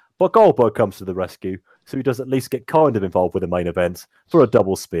attack, but Goldberg comes to the rescue, so he does at least get kind of involved with the main event for a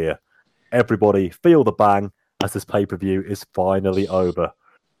double spear. Everybody feel the bang as this pay-per-view is finally over.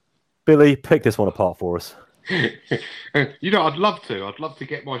 Billy, pick this one apart for us. You know, I'd love to. I'd love to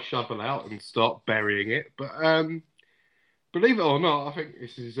get my shovel out and start burying it, but believe it or not, I think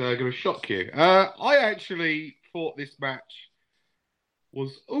this is going to shock you. I actually thought this match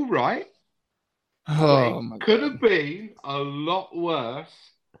was all right. Oh, it could have been a lot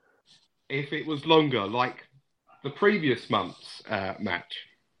worse if it was longer, like the previous month's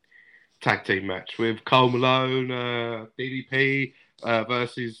tag team match with Cole Malone, DDP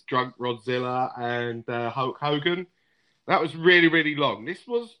versus Drunk Rodzilla and Hulk Hogan. That was really, really long. This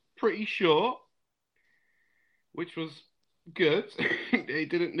was pretty short, which was good. It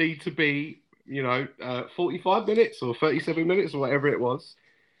didn't need to be, 45 minutes or 37 minutes or whatever it was.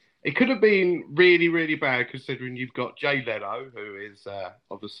 It could have been really, really bad considering you've got Jay Leno, who is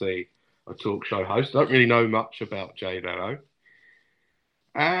obviously a talk show host. I don't really know much about Jay Leno.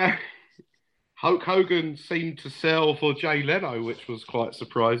 Hulk Hogan seemed to sell for Jay Leno, which was quite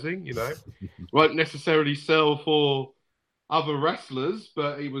surprising, Won't necessarily sell for other wrestlers,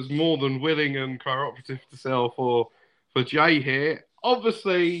 but he was more than willing and cooperative to sell for Jay here.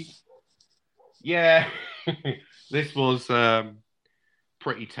 Obviously, yeah, this was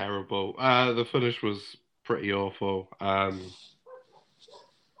pretty terrible. The finish was pretty awful. I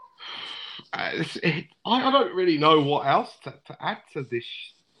don't really know what else to add to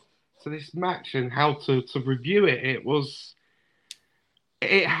this match and how to review it.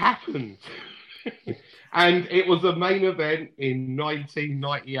 It happened. And it was a main event in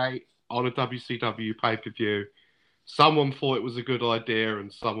 1998 on a WCW pay-per-view. Someone thought it was a good idea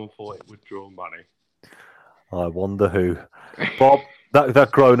and someone thought it would draw money. I wonder who. Bob,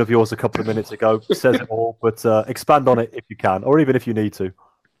 that groan of yours a couple of minutes ago says it all, but expand on it if you can, or even if you need to.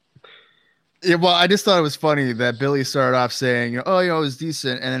 Yeah, well, I just thought it was funny that Billy started off saying, it was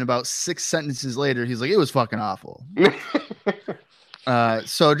decent, and then about 6 sentences later, he's like, it was fucking awful.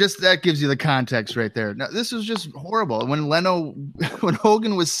 So just that gives you the context right there. Now, this was just horrible. When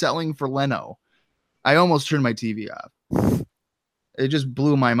Hogan was selling for Leno, I almost turned my TV off. It just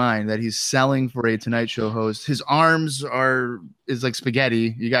blew my mind that he's selling for a Tonight Show host. His arms is like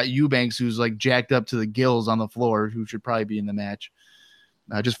spaghetti. You got Eubanks, who's like jacked up to the gills on the floor, who should probably be in the match.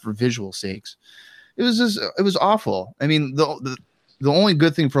 Just for visual sakes. It was awful. I mean, the only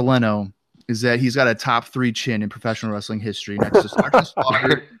good thing for Leno is that he's got a top 3 chin in professional wrestling history next to Sergeant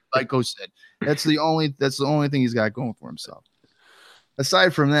Slaughter, like Go said. That's the only thing he's got going for himself.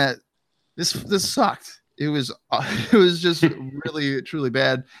 Aside from that, this sucked. It was just really, truly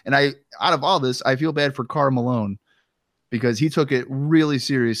bad. And out of all this, I feel bad for Karl Malone because he took it really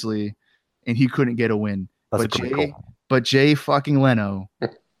seriously and he couldn't get a win. But Jay fucking Leno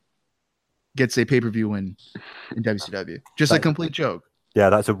gets a pay-per-view win in WCW. Just a complete joke. Yeah,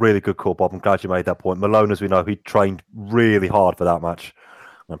 that's a really good call, Bob. I'm glad you made that point. Malone, as we know, he trained really hard for that match.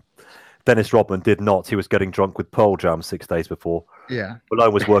 Dennis Rodman did not. He was getting drunk with Pearl Jam 6 days before. Yeah.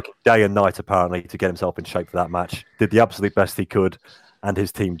 Malone was working day and night, apparently, to get himself in shape for that match. Did the absolute best he could, and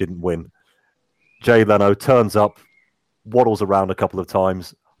his team didn't win. Jay Leno turns up, waddles around a couple of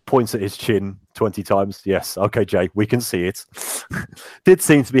times, points at his chin 20 times. Yes, okay, Jay, we can see it. Did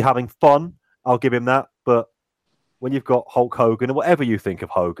seem to be having fun. I'll give him that. But when you've got Hulk Hogan, or whatever you think of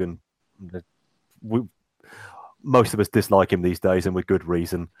Hogan, most of us dislike him these days, and with good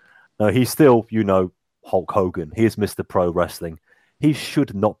reason. He's still, Hulk Hogan. He is Mr. Pro Wrestling. He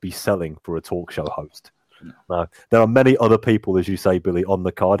should not be selling for a talk show host. No. There are many other people, as you say, Billy, on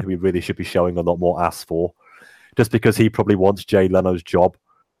the card who he really should be showing a lot more ass for. Just because he probably wants Jay Leno's job,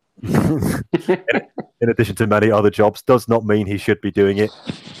 in addition to many other jobs, does not mean he should be doing it.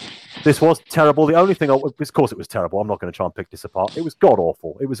 This was terrible. The only thing, of course it was terrible. I'm not going to try and pick this apart. It was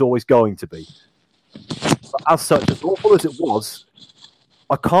god-awful. It was always going to be. But as such, as awful as it was,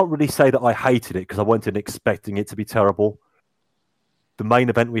 I can't really say that I hated it because I went in expecting it to be terrible. The main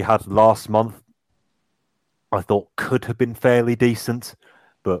event we had last month, I thought could have been fairly decent,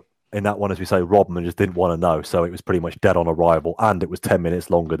 but in that one, as we say, Rodman just didn't want to know, so it was pretty much dead on arrival, and it was 10 minutes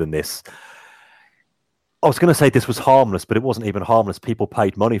longer than this. I was going to say this was harmless, but it wasn't even harmless. People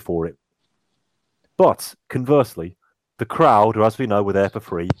paid money for it. But conversely, the crowd, who as we know were there for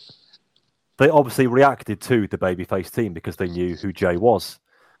free, they obviously reacted to the babyface team because they knew who Jay was.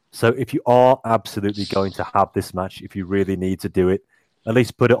 So if you are absolutely going to have this match, if you really need to do it, at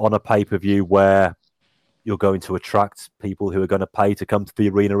least put it on a pay-per-view where you're going to attract people who are going to pay to come to the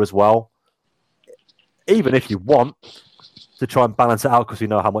arena as well. Even if you want to try and balance it out because you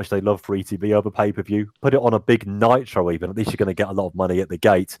know how much they love free TV over pay-per-view, put it on a big Nitro even. At least you're going to get a lot of money at the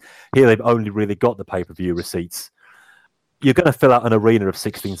gate. Here they've only really got the pay-per-view receipts. You're going to fill out an arena of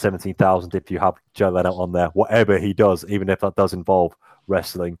 16,000, 17,000 if you have Jay Leno on there, whatever he does, even if that does involve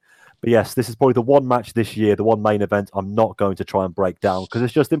wrestling. But yes, this is probably the one match this year, the one main event I'm not going to try and break down because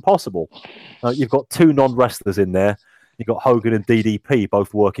it's just impossible. You've got two non-wrestlers in there. You've got Hogan and DDP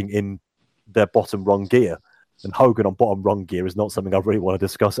both working in their bottom rung gear. And Hogan on bottom rung gear is not something I really want to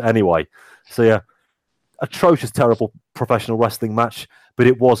discuss anyway. So yeah, atrocious, terrible professional wrestling match, but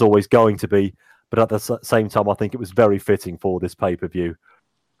it was always going to be. But at the same time, I think it was very fitting for this pay-per-view.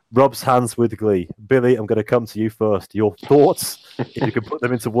 Rubs hands with glee. Billy, I'm going to come to you first. Your thoughts, if you can put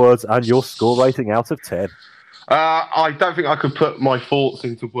them into words, and your score rating out of 10. I don't think I could put my thoughts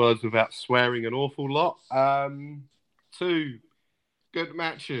into words without swearing an awful lot. 2 good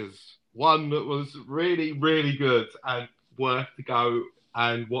matches. One that was really, really good and worth to go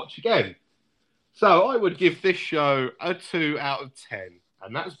and watch again. So I would give this show a 2 out of 10,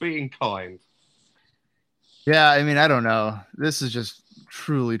 and that's being kind. Yeah, I mean, I don't know. This is just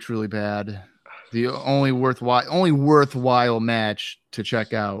truly, truly bad. The only worthwhile match to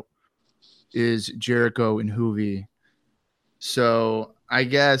check out is Jericho and Hoovy. So I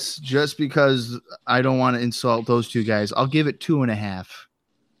guess just because I don't want to insult those two guys, I'll give it 2.5.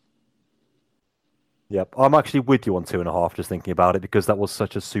 Yep, I'm actually with you on 2.5, just thinking about it, because that was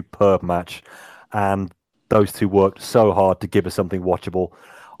such a superb match. And those two worked so hard to give us something watchable.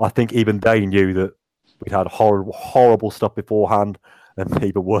 I think even they knew that we'd had horrible, horrible stuff beforehand, and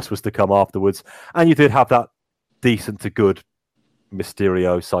even worse was to come afterwards. And you did have that decent to good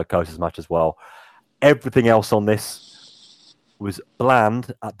Mysterio Psychosis match as well. Everything else on this was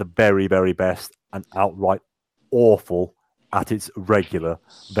bland at the very, very best and outright awful at its regular,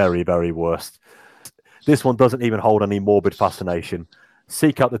 very, very worst. This one doesn't even hold any morbid fascination.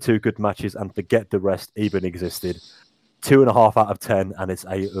 Seek out the 2 good matches and forget the rest even existed. 2.5 out of 10, and it's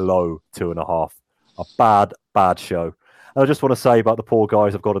a low 2.5. A bad, bad show. And I just want to say about the poor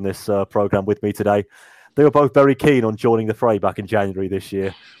guys I've got on this program with me today. They were both very keen on joining the fray back in January this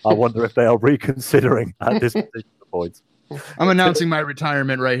year. I wonder if they are reconsidering at this particular point. I'm announcing my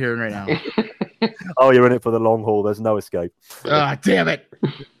retirement right here and right now. Oh, you're in it for the long haul. There's no escape. Ah, damn it.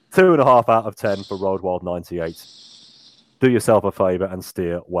 2.5 out of 10 for Road Wild 98. Do yourself a favour and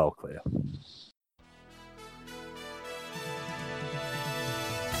steer well clear.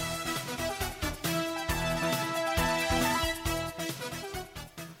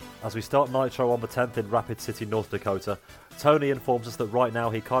 As we start Nitro on the 10th in Rapid City, North Dakota, Tony informs us that right now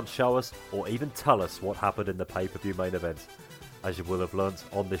he can't show us or even tell us what happened in the pay-per-view main event. As you will have learnt,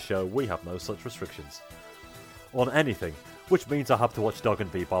 on this show we have no such restrictions. On anything, which means I have to watch Duggan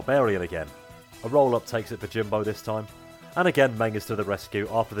v Barbarian again. A roll-up takes it for Jimbo this time, and again Meng is to the rescue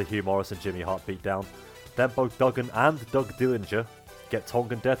after the Hugh Morris and Jimmy Hart beat down. Then both Duggan and Doug Dillinger get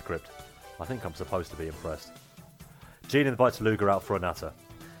Tongan Death Gripped. I think I'm supposed to be impressed. Gene invites Luger out for a natter.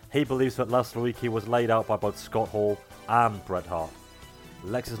 He believes that last week he was laid out by both Scott Hall and Bret Hart.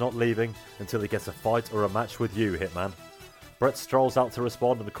 Lex is not leaving until he gets a fight or a match with you, Hitman. Bret strolls out to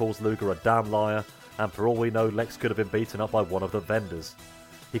respond and calls Luger a damn liar, and for all we know, Lex could have been beaten up by one of the vendors.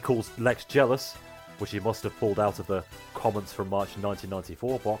 He calls Lex jealous, which he must have pulled out of the Comments from March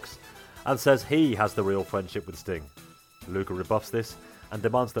 1994 box, and says he has the real friendship with Sting. Luger rebuffs this and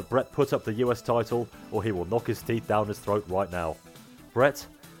demands that Bret put up the US title or he will knock his teeth down his throat right now. Bret,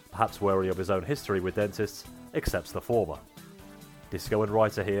 perhaps wary of his own history with dentists, accepts the former. Disco and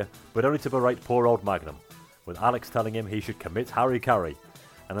Wright are here, but only to berate poor old Magnum, with Alex telling him he should commit Harry Carey,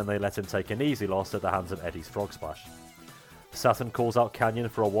 and then they let him take an easy loss at the hands of Eddie's Frog Splash. Saturn calls out Kanyon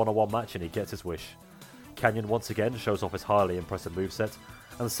for a one-on-one match and he gets his wish. Kanyon once again shows off his highly impressive moveset,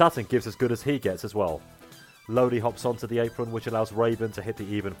 and Saturn gives as good as he gets as well. Lodi hops onto the apron, which allows Raven to hit the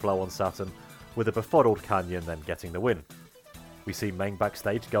even flow on Saturn, with a befuddled Kanyon then getting the win. We see Meng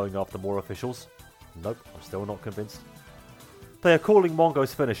backstage going after more officials. Nope, I'm still not convinced. They are calling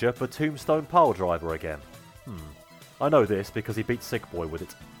Mongo's finisher for Tombstone Piledriver again. I know this because he beat Sick Boy with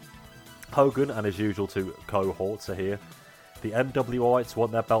it. Hogan and his usual 2 cohorts are here. The NWOites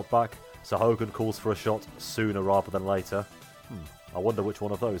want their belt back, so Hogan calls for a shot sooner rather than later. I wonder which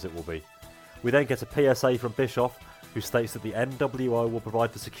one of those it will be. We then get a PSA from Bischoff, who states that the NWO will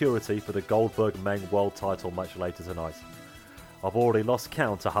provide the security for the Goldberg Men World title match later tonight. I've already lost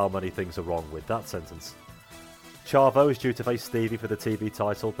count to how many things are wrong with that sentence. Chavo is due to face Stevie for the TV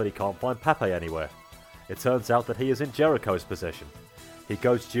title, but he can't find Pepe anywhere. It turns out that he is in Jericho's possession. He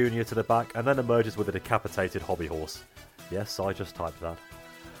goes Junior to the back and then emerges with a decapitated hobby horse. Yes, I just typed that.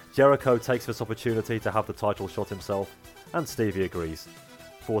 Jericho takes this opportunity to have the title shot himself, and Stevie agrees.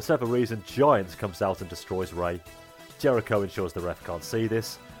 For whatever reason, Giant comes out and destroys Ray. Jericho ensures the ref can't see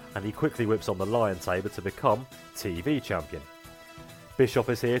this, and he quickly whips on the Lion Tamer to become TV champion. Bischoff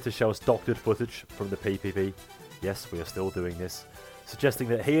is here to show us doctored footage from the PPV. Yes, we are still doing this, suggesting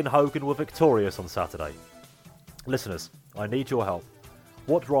that he and Hogan were victorious on Saturday. Listeners, I need your help.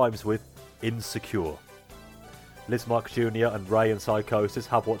 What rhymes with insecure? Lismark Jr. and Ray and Psychosis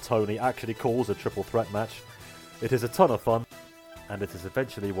have what Tony actually calls a triple threat match. It is a ton of fun, and it is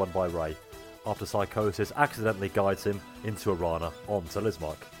eventually won by Ray, after Psychosis accidentally guides him into a Rana onto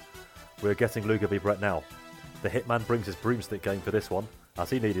Lismark. We're getting Luger v Brett now. The Hitman brings his broomstick game for this one,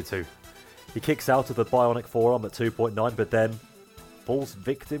 as he needed to. He kicks out of the bionic forearm at 2.9, but then falls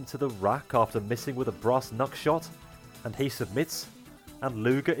victim to the rack after missing with a brass knuck shot, and he submits, and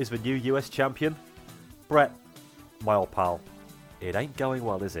Luger is the new US champion. Brett, my old pal, it ain't going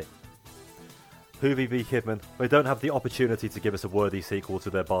well, is it? Hoovy v Kidman, they don't have the opportunity to give us a worthy sequel to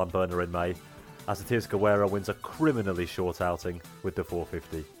their barn burner in May, as it is Guerrero wins a criminally short outing with the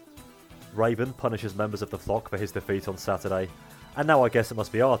 450. Raven punishes members of the flock for his defeat on Saturday, and now I guess it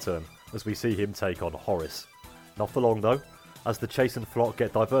must be our turn, as we see him take on Horace. Not for long though, as the chastened flock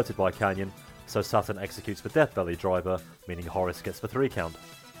get diverted by Canyon, so Saturn executes the Death Belly driver, meaning Horace gets the 3 count.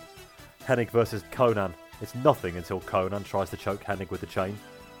 Hennig versus Conan. It's nothing until Conan tries to choke Hennig with the chain.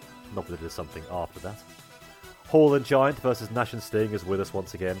 Not that there's something after that. Hall and Giant versus Nash and Sting is with us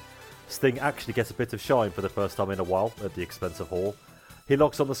once again. Sting actually gets a bit of shine for the first time in a while at the expense of Hall. He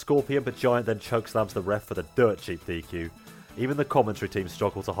locks on the Scorpion, but Giant then chokeslams the ref for the dirt cheap DQ. Even the commentary team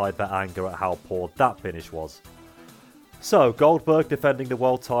struggle to hide their anger at how poor that finish was. So, Goldberg defending the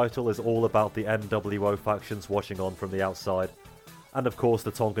world title is all about the NWO factions watching on from the outside. And of course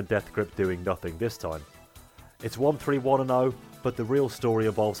the Tongan Death Grip doing nothing this time. It's 1-3-1-0, but the real story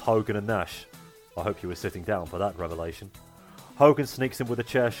involves Hogan and Nash. I hope you were sitting down for that revelation. Hogan sneaks in with a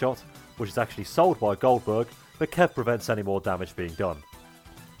chair shot, which is actually sold by Goldberg, but Kev prevents any more damage being done.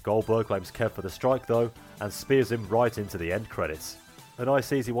 Goldberg blames Kev for the strike though, and spears him right into the end credits. A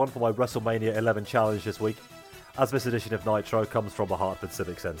nice easy one for my WrestleMania 11 challenge this week, as this edition of Nitro comes from the Hartford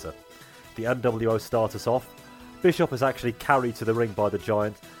Civic Centre. The NWO start us off. Bischoff is actually carried to the ring by the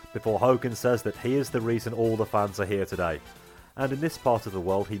Giant, before Hogan says that he is the reason all the fans are here today. And in this part of the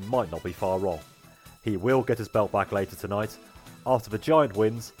world he might not be far wrong. He will get his belt back later tonight, after the Giant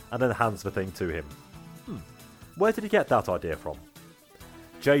wins and then hands the thing to him. Where did he get that idea from?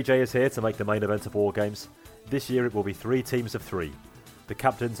 JJ is here to make the main event of War Games. This year it will be 3 teams of 3. The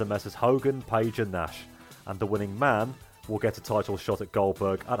captains are Messrs Hogan, Page and Nash, and the winning man will get a title shot at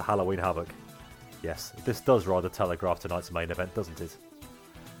Goldberg at Halloween Havoc. Yes, this does rather telegraph tonight's main event, doesn't it?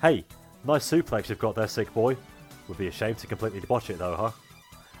 Hey, nice suplex you've got there, sick boy. Would be a shame to completely botch it though, huh?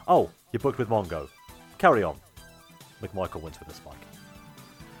 Oh, you're booked with Mongo. Carry on. McMichael wins with a spike.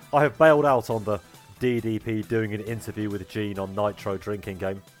 I have bailed out on the DDP doing an interview with Gene on Nitro drinking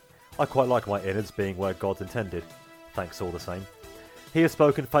game. I quite like my innards being where God intended. Thanks all the same. He has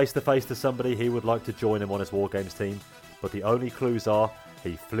spoken face to face to somebody he would like to join him on his War Games team, but the only clues are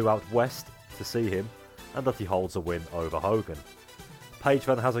he flew out west to see him and that he holds a win over Hogan. Page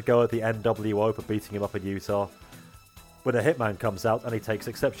then has a go at the NWO for beating him up in Utah, when a Hitman comes out and he takes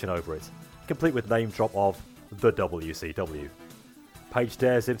exception over it, complete with name drop of the WCW. Page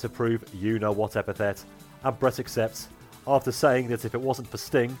dares him to prove you-know-what epithet, and Brett accepts, after saying that if it wasn't for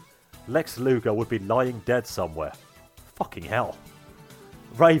Sting, Lex Luger would be lying dead somewhere. Fucking hell.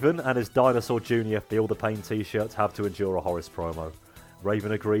 Raven and his Dinosaur Jr. Feel the Pain t-shirt have to endure a Horace promo.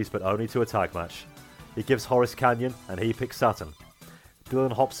 Raven agrees, but only to a tag match. He gives Horace Canyon, and he picks Saturn.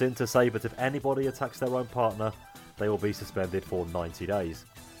 Dylan hops in to say that if anybody attacks their own partner, they will be suspended for 90 days.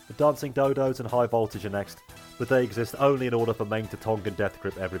 The Dancing Dodos and High Voltage are next, but they exist only in order for Meng to Tongan Death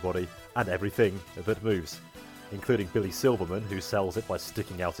Grip everybody and everything that moves, including Billy Silverman, who sells it by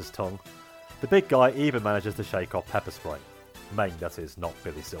sticking out his tongue. The big guy even manages to shake off pepper spray. Meng, that is, not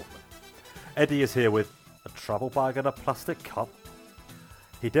Billy Silverman. Eddie is here with a travel bag and a plastic cup.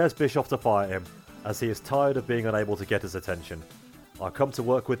 He dares Bischoff to fire him, as he is tired of being unable to get his attention. I come to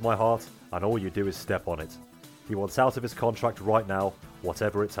work with my heart, and all you do is step on it. He wants out of his contract right now,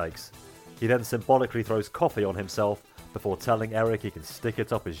 whatever it takes. He then symbolically throws coffee on himself before telling Eric he can stick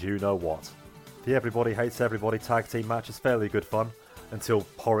it up as you-know-what. The Everybody Hates Everybody tag team match is fairly good fun until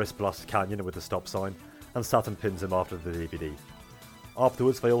Porris blasts Canyon with the stop sign and Saturn pins him after the DVD.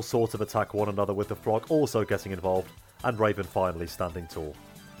 Afterwards, they all sort of attack one another with the Frog also getting involved and Raven finally standing tall.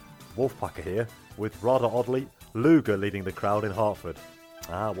 Wolfpack are here, with rather oddly, Luger leading the crowd in Hartford.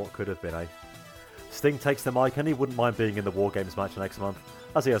 What could have been, eh? Sting takes the mic and he wouldn't mind being in the War Games match next month,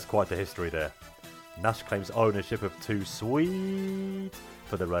 as he has quite the history there. Nash claims ownership of Too Sweet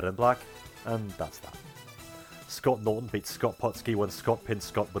for the Red and Black, and that's that. Scott Norton beats Scott Putski when Scott pins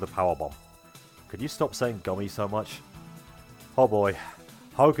Scott with a powerbomb. Could you stop saying gummy so much? Oh boy,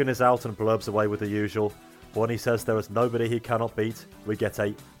 Hogan is out and blurbs away with the usual. When he says there is nobody he cannot beat, we get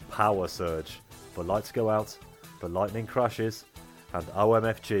a power surge. The lights go out, the lightning crashes, and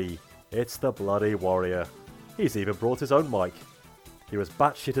OMFG, it's the Bloody Warrior. He's even brought his own mic. He was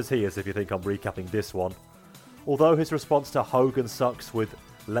batshit as he is if you think I'm recapping this one. Although his response to Hogan sucks with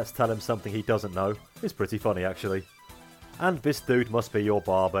let's tell him something he doesn't know is pretty funny actually. And this dude must be your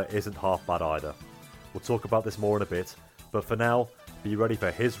barber isn't half bad either. We'll talk about this more in a bit, but for now, be ready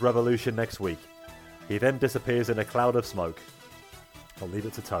for his revolution next week. He then disappears in a cloud of smoke. I'll leave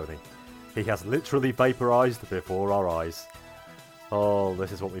it to Tony. He has literally vaporized before our eyes. Oh,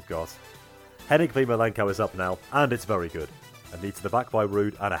 this is what we've got. Hennig v Malenko is up now, and it's very good. A knee to the back by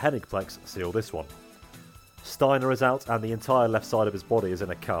Rude and a Hennigplex seal this one. Steiner is out and the entire left side of his body is in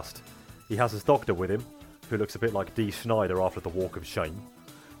a cast. He has his doctor with him, who looks a bit like Dee Schneider after the Walk of Shame,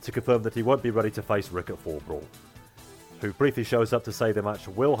 to confirm that he won't be ready to face Rick at Fall Brawl, who briefly shows up to say the match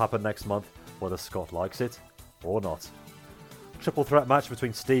will happen next month, whether Scott likes it or not. Triple threat match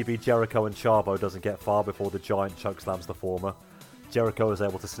between Stevie, Jericho and Chavo doesn't get far before the Giant chokeslams the former. Jericho is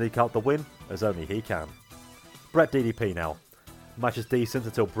able to sneak out the win, as only he can. Bret DDP now. Match is decent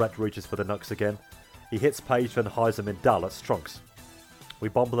until Bret reaches for the Nux again. He hits Page then hides him in Dallas trunks. We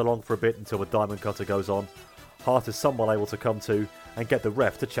bumble along for a bit until the Diamond Cutter goes on. Hart is somewhat able to come to and get the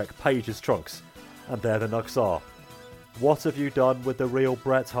ref to check Page's trunks. And there the Nux are. What have you done with the real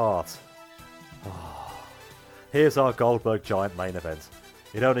Bret Hart? Here's our Goldberg Giant main event.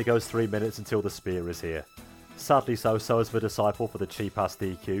 It only goes 3 minutes until the spear is here. Sadly so is the Disciple for the cheap-ass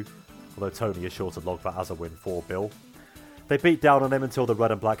DQ, although Tony is sure to log that as a win for Bill. They beat down on him until the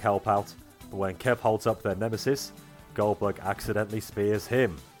Red and Black help out, but when Kev holds up their nemesis, Goldberg accidentally spears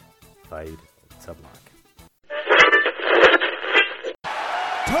him. Fade to black.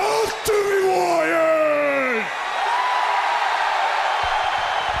 Toast to me, Warriors!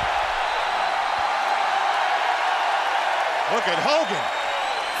 Look at Hogan.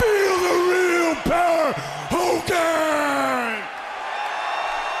 Feel the real power, Hogan!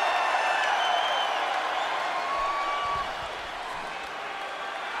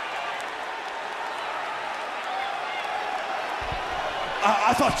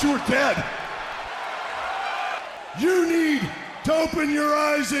 I thought you were dead. You need to open your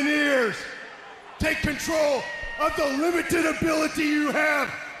eyes and ears. Take control of the limited ability you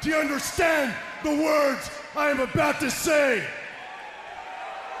have to understand the words I am about to say.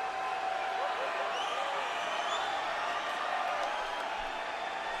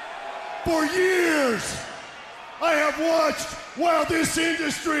 For years, I have watched while this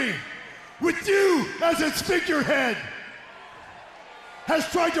industry, with you as its figurehead, has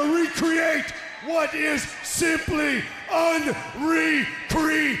tried to recreate what is simply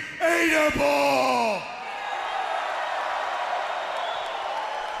unrecreatable.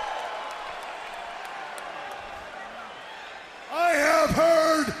 I have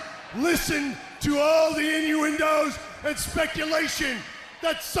heard, listened to all the innuendos and speculation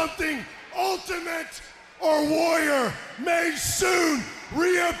that something ultimate or warrior may soon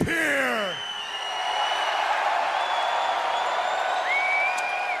reappear.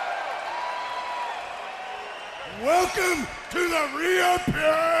 Welcome to the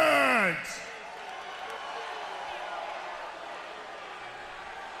reappearance!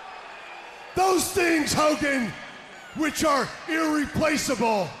 Those things, Hogan, which are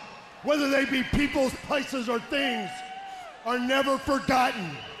irreplaceable, whether they be peoples, places, or things, are never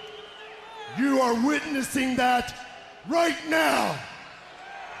forgotten. You are witnessing that right now.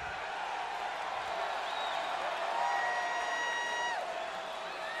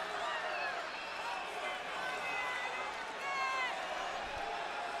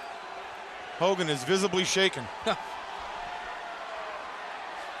 Hogan is visibly shaken.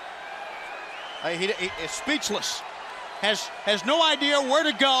 He is speechless. Has no idea where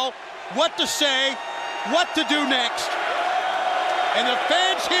to go, what to say, what to do next. And the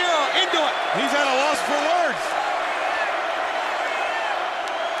fans here are into it. He's at a loss for words.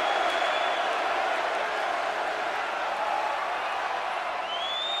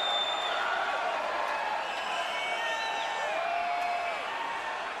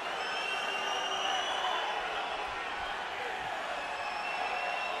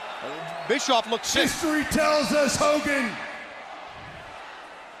 Bischoff looks sick. History tells us, Hogan.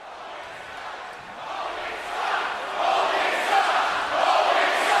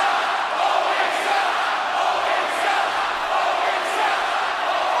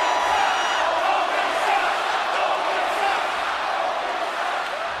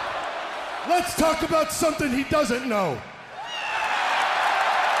 Let's talk about something he doesn't know.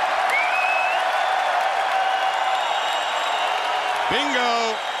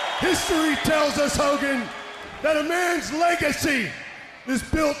 Bingo. History tells us, Hogan, that a man's legacy is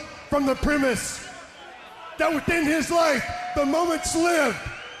built from the premise that within his life, the moments lived,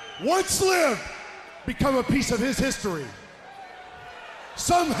 once lived, become a piece of his history.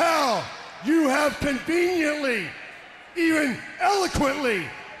 Somehow, you have conveniently, even eloquently,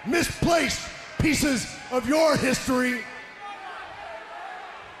 misplaced pieces of your history.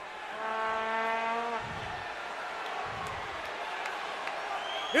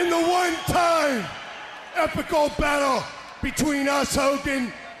 In the one-time epical battle between us,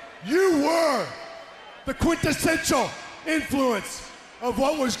 Hogan, you were the quintessential influence of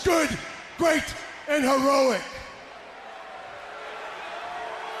what was good, great, and heroic.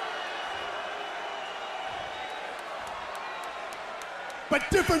 But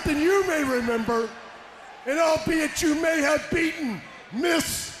different than you may remember, and albeit you may have beaten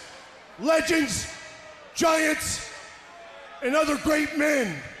myths, legends, giants, and other great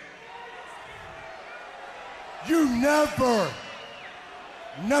men, you never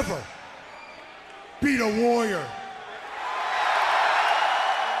beat a warrior.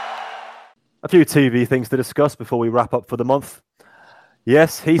 A few TV things to discuss before we wrap up for the month.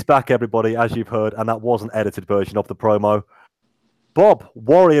 Yes, he's back, everybody, as you've heard, and that was an edited version of the promo. Bob,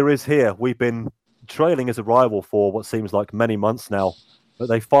 Warrior is here. We've been trailing as a rival for what seems like many months now, but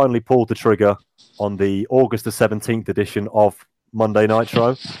they finally pulled the trigger on the August the 17th edition of Monday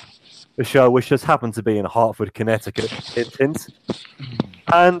Nitro, a show which just happened to be in Hartford, Connecticut, hint.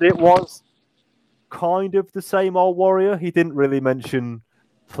 And it was kind of the same old Warrior. He didn't really mention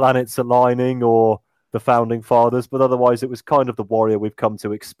planets aligning or the Founding Fathers, but otherwise it was kind of the Warrior we've come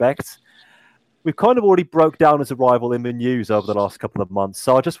to expect. We've kind of already broke down as a rival in the news over the last couple of months,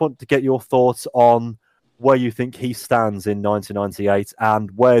 so I just want to get your thoughts on where you think he stands in 1998 and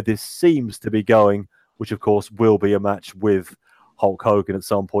where this seems to be going, which of course will be a match with Hulk Hogan at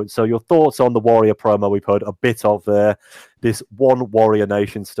some point. So your thoughts on the Warrior promo we've heard a bit of there, this One Warrior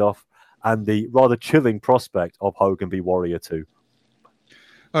Nation stuff, and the rather chilling prospect of Hogan v Warrior 2.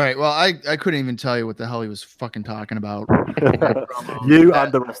 All right, well, I couldn't even tell you what the hell he was fucking talking about. You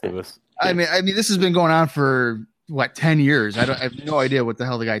and the rest of us. I mean, this has been going on for what, 10 years. I have no idea what the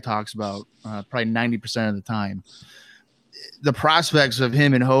hell the guy talks about. Probably 90% of the time. The prospects of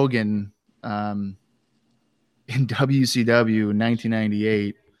him and Hogan in WCW in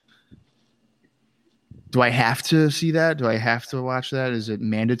 1998. Do I have to see that? Do I have to watch that? Is it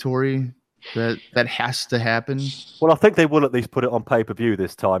mandatory that has to happen? Well, I think they will at least put it on pay-per-view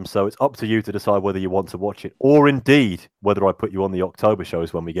this time, so it's up to you to decide whether you want to watch it, or indeed whether I put you on the October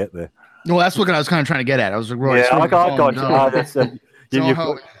shows when we get there. Well, that's what I was kind of trying to get at. I was like, Roy, yeah, I got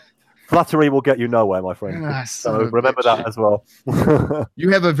you. Flattery will get you nowhere, my friend. So remember that as well. You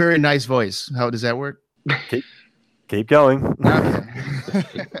have a very nice voice. How does that work? Keep going.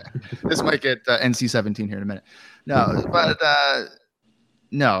 Okay. This might get NC-17 here in a minute. No, but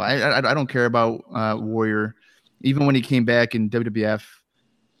no, I don't care about Warrior. Even when he came back in WWF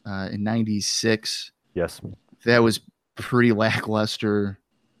in '96, yes, that was pretty lackluster.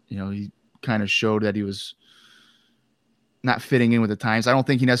 You know, he kind of showed that he was not fitting in with the times. I don't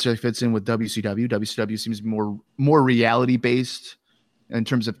think he necessarily fits in with WCW. WCW seems to be more reality based in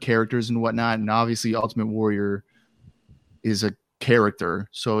terms of characters and whatnot. And obviously, Ultimate Warrior is a character,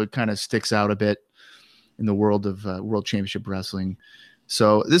 so it kind of sticks out a bit in the world of World Championship Wrestling.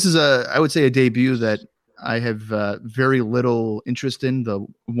 So this is I would say a debut that I have very little interest in. The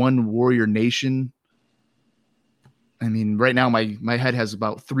One Warrior Nation. I mean, right now my head has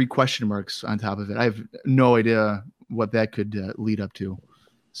about 3 question marks on top of it. I have no idea what that could lead up to.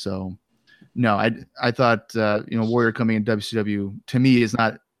 So, no, I thought Warrior coming in WCW to me is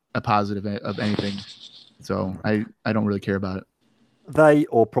not a positive of anything. So I don't really care about it. They,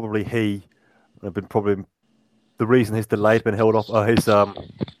 or probably he, have been probably the reason his delay has been held off.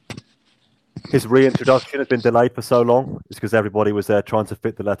 His reintroduction has been delayed for so long is because everybody was there trying to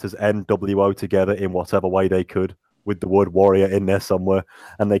fit the letters NWO together in whatever way they could, with the word Warrior in there somewhere,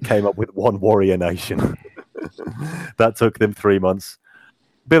 and they came up with One Warrior Nation. That took them 3 months.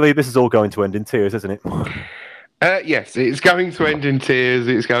 Billy, this is all going to end in tears, isn't it? Yes, it's going to end in tears.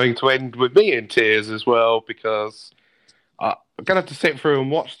 It's going to end with me in tears as well, because I'm going to have to sit through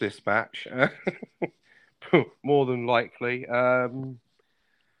and watch this match. More than likely.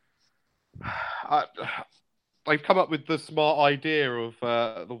 They've come up with the smart idea of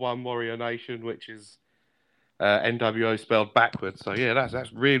the One Warrior Nation, which is NWO spelled backwards. So yeah,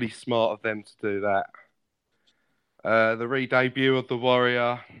 that's really smart of them to do that. The re-debut of the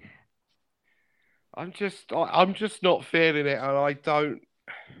Warrior. I'm just not feeling it, and I don't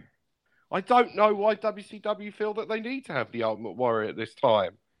know why WCW feel that they need to have the Ultimate Warrior at this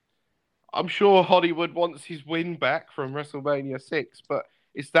time. I'm sure Hollywood wants his win back from WrestleMania 6, but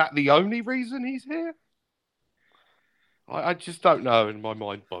is that the only reason he's here? I just don't know, and my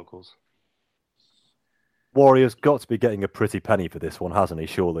mind boggles. Warrior's got to be getting a pretty penny for this one, hasn't he,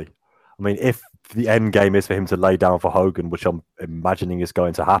 surely? I mean, if the end game is for him to lay down for Hogan, which I'm imagining is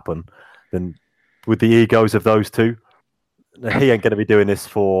going to happen, then with the egos of those two, he ain't going to be doing this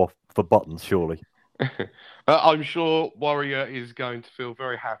for buttons, surely. I'm sure Warrior is going to feel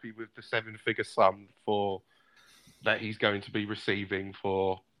very happy with the 7-figure sum that he's going to be receiving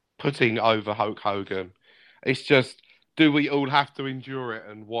for putting over Hulk Hogan. It's just, do we all have to endure it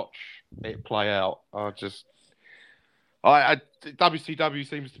and watch it play out? WCW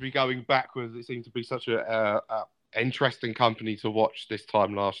seems to be going backwards. It seems to be such a interesting company to watch this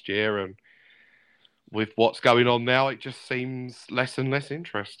time last year, and with what's going on now, it just seems less and less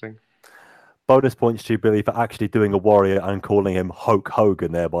interesting. Bonus points to you, Billy, for actually doing a Warrior and calling him Hulk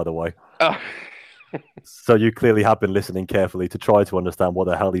Hogan there, by the way. So you clearly have been listening carefully to try to understand what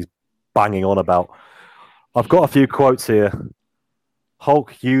the hell he's banging on about. I've got a few quotes here.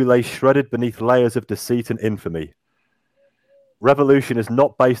 Hulk, you lay shredded beneath layers of deceit and infamy. Revolution is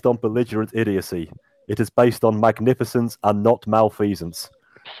not based on belligerent idiocy. It is based on magnificence and not malfeasance.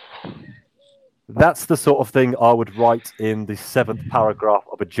 That's the sort of thing I would write in the 7th paragraph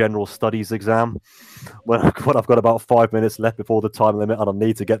of a general studies exam when I've got about 5 minutes left before the time limit and I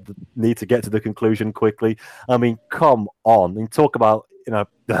need to get to the conclusion quickly. I mean, come on. I mean, talk about,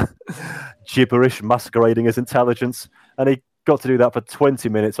 gibberish masquerading as intelligence. And he got to do that for 20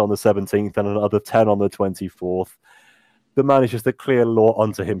 minutes on the 17th and another 10 on the 24th. The man is just a clear law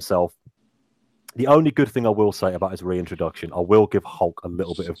unto himself. The only good thing I will say about his reintroduction, I will give Hulk a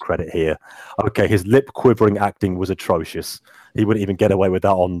little bit of credit here. Okay, his lip-quivering acting was atrocious. He wouldn't even get away with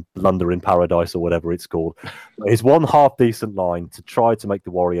that on Blunder in Paradise or whatever it's called. But his one half-decent line to try to make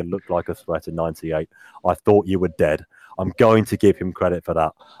the Warrior look like a threat in 98, I thought you were dead. I'm going to give him credit for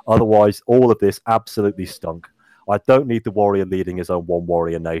that. Otherwise, all of this absolutely stunk. I don't need the Warrior leading his own One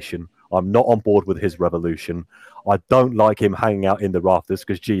Warrior Nation. I'm not on board with his revolution. I don't like him hanging out in the rafters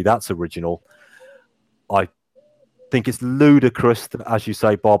because, gee, that's original. I think it's ludicrous that, as you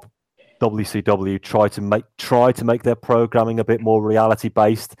say, Bob, WCW try to make their programming a bit more reality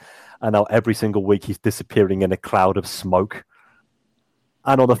based, and now every single week he's disappearing in a cloud of smoke.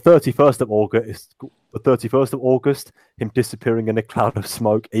 And on the 31st of August, him disappearing in a cloud of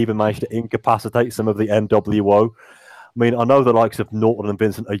smoke even managed to incapacitate some of the NWO. I mean, I know the likes of Norton and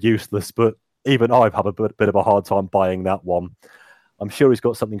Vincent are useless, but even I've had a bit of a hard time buying that one. I'm sure he's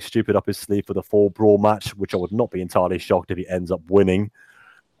got something stupid up his sleeve for the Fall Brawl match, which I would not be entirely shocked if he ends up winning.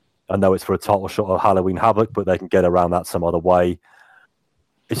 I know it's for a title shot of Halloween Havoc, but they can get around that some other way.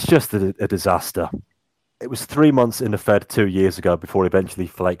 It's just a disaster. It was 3 months in the Fed 2 years ago before he eventually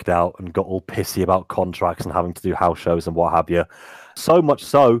flaked out and got all pissy about contracts and having to do house shows and what have you. So much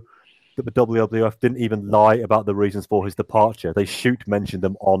so that the WWF didn't even lie about the reasons for his departure. They mentioned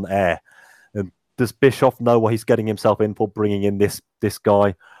them on air. And does Bischoff know what he's getting himself in for bringing in this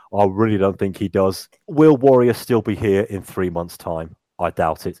guy? I really don't think he does. Will Warrior still be here in 3 months' time? I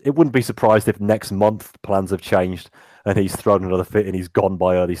doubt it. It wouldn't be surprised if next month plans have changed and he's thrown another fit and he's gone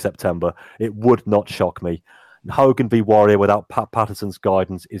by early September. It would not shock me. Hogan v Warrior without Pat Patterson's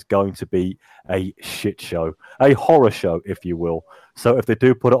guidance is going to be a shit show. A horror show, if you will. So if they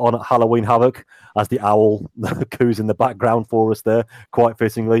do put it on at Halloween Havoc, as the owl coos in the background for us there, quite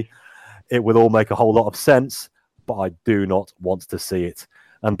fittingly, it will all make a whole lot of sense, but I do not want to see it.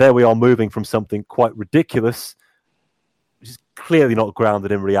 And there we are, moving from something quite ridiculous, which is clearly not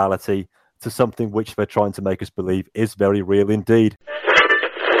grounded in reality, to something which they're trying to make us believe is very real indeed.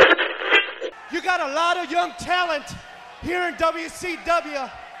 You got a lot of young talent here in WCW,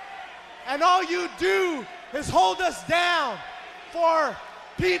 and all you do is hold us down for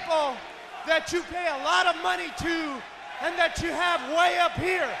people that you pay a lot of money to and that you have way up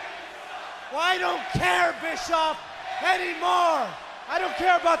here. Well, I don't care, Bischoff, anymore. I don't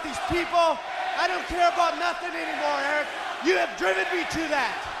care about these people. I don't care about nothing anymore, Eric. You have driven me to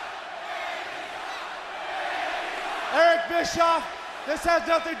that. Eric Bischoff, this has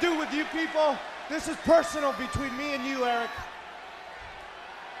nothing to do with you people. This is personal between me and you, Eric.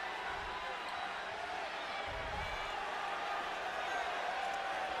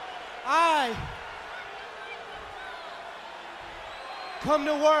 I come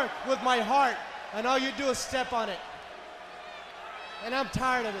to work with my heart, and all you do is step on it. And I'm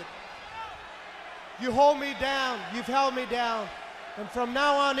tired of it. You hold me down. You've held me down. And from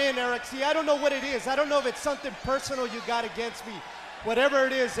now on in, Eric, see, I don't know what it is. I don't know if it's something personal you got against me. Whatever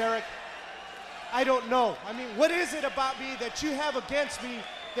it is, Eric, I don't know. I mean, what is it about me that you have against me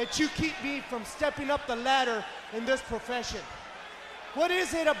that you keep me from stepping up the ladder in this profession? What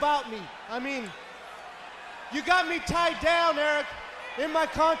is it about me? I mean, you got me tied down, Eric, in my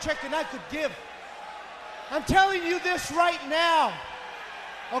contract, and I could give. I'm telling you this right now,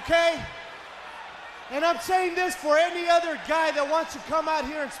 okay? And I'm saying this for any other guy that wants to come out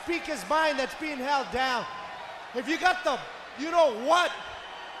here and speak his mind that's being held down. If you got the, you know what,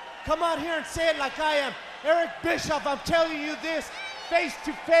 come out here and say it like I am. Eric Bischoff, I'm telling you this face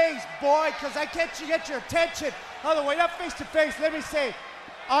to face, boy, because I can't get your attention. Other way, not face to face, let me say,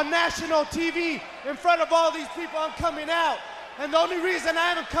 on national TV, in front of all these people, I'm coming out. And the only reason I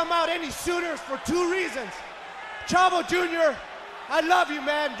haven't come out any sooner is for two reasons. Chavo Jr., I love you,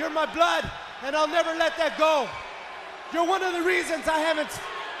 man. You're my blood, and I'll never let that go. You're one of the reasons I haven't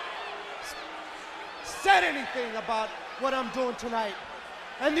said anything about what I'm doing tonight.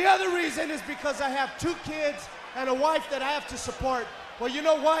 And the other reason is because I have 2 kids and a wife that I have to support. Well, you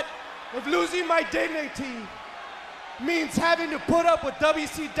know what? If losing my dignity means having to put up with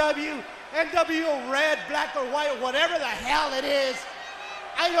WCW, NWO red, black or white, or whatever the hell it is,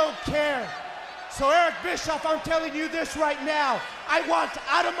 I don't care. So Eric Bischoff, I'm telling you this right now. I want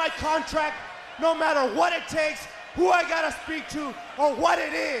out of my contract, no matter what it takes, who I gotta speak to, or what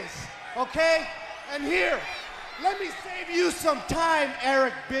it is, okay? And here, let me save you some time,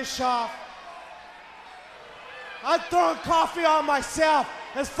 Eric Bischoff. I'm throwing coffee on myself.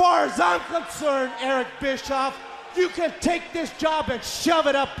 As far as I'm concerned, Eric Bischoff, you can take this job and shove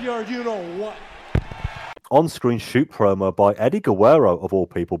it up your you-know-what. On-screen shoot promo by Eddie Guerrero, of all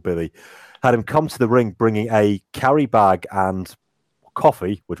people, Billy, had him come to the ring bringing a carry bag and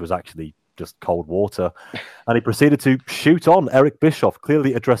coffee, which was actually just cold water, and he proceeded to shoot on Eric Bischoff,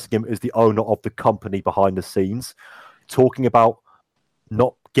 clearly addressing him as the owner of the company behind the scenes, talking about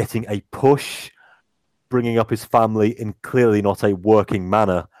not getting a push, bringing up his family in clearly not a working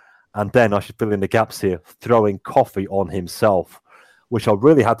manner, and then, I should fill in the gaps here, throwing coffee on himself, which I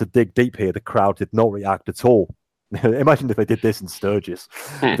really had to dig deep here. The crowd did not react at all. Imagine if they did this in Sturgis.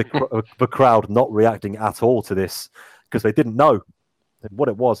 The crowd not reacting at all to this because they didn't know. And what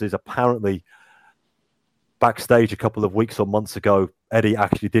it was is apparently backstage a couple of weeks or months ago, Eddie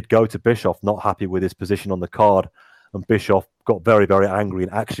actually did go to Bischoff, not happy with his position on the card, and Bischoff got very, very angry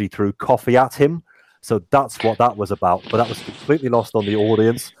and actually threw coffee at him. So that's what that was about. But that was completely lost on the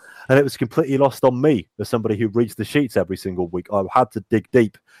audience. And it was completely lost on me as somebody who reads the sheets every single week. I had to dig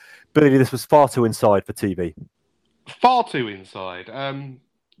deep. Billy, this was far too inside for TV. Far too inside.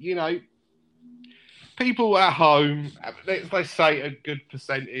 You know, people at home, they say a good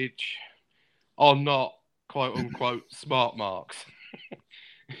percentage are not quote-unquote smart marks.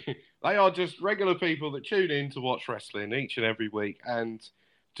 They are just regular people that tune in to watch wrestling each and every week and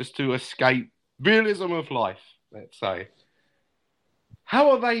just to escape realism of life, let's say.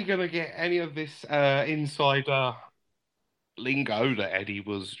 How are they going to get any of this insider lingo that Eddie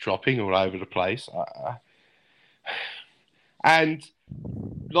was dropping all over the place? And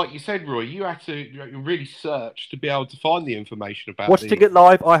like you said, Roy, you had to really search to be able to find the information about. Watching it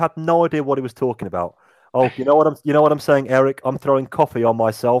live, I had no idea what he was talking about. Oh, you know what I'm saying, Eric? I'm throwing coffee on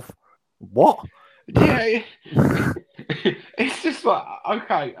myself. What? Yeah, it's just like,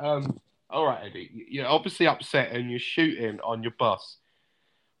 okay, all right, Eddie, you're obviously upset and you're shooting on your bus.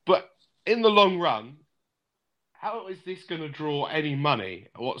 But in the long run, how is this going to draw any money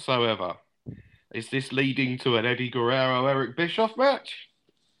whatsoever? Is this leading to an Eddie Guerrero, Eric Bischoff match?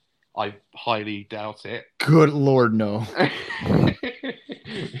 I highly doubt it. Good Lord, no.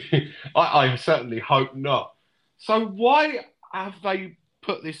 I certainly hope not. So why have they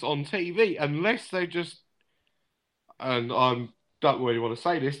put this on TV? Unless they just, and I don't really want to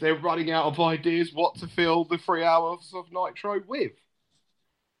say this, they're running out of ideas what to fill the 3 hours of Nitro with.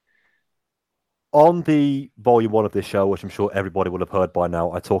 On the volume 1 of this show, which I'm sure everybody will have heard by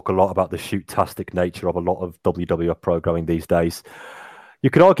now, I talk a lot about the shoot-tastic nature of a lot of WWF programming these days. You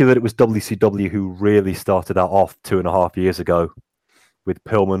could argue that it was WCW who really started that off 2.5 years ago, with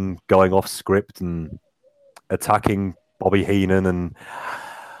Pillman going off script and attacking Bobby Heenan and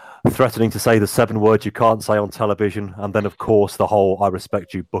threatening to say the 7 words you can't say on television. And then, of course, the whole I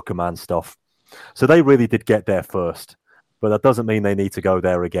respect you Booker Man stuff. So they really did get there first, but that doesn't mean they need to go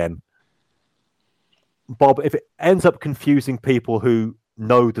there again. Bob, if it ends up confusing people who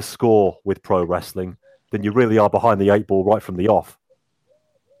know the score with pro wrestling, then you really are behind the 8 ball right from the off.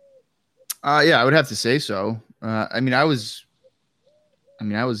 Yeah, I would have to say so. I was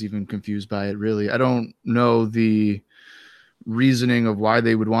even confused by it, really. I don't know the reasoning of why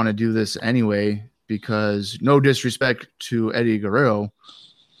they would want to do this anyway, because no disrespect to Eddie Guerrero,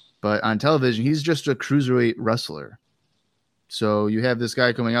 but on television, he's just a cruiserweight wrestler. So you have this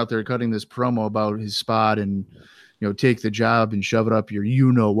guy coming out there cutting this promo about his spot and, take the job and shove it up your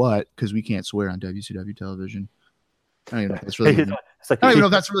you-know-what, because we can't swear on WCW television. I don't even know if that's really... I don't even know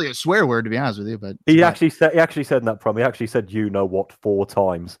if that's really a swear word, to be honest with you. But he actually said in that promo, he actually said "you know what" 4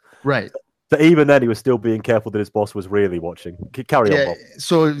 times. Right. So even then, he was still being careful that his boss was really watching. Carry on, Bob.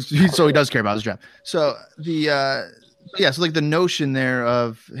 So he does care about his job. So so like the notion there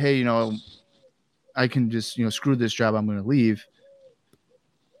of, hey, I can just screw this job, I'm going to leave.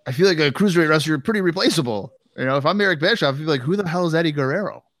 I feel like a cruiserweight wrestler pretty replaceable. If I'm Eric Bischoff, I'd be like, who the hell is Eddie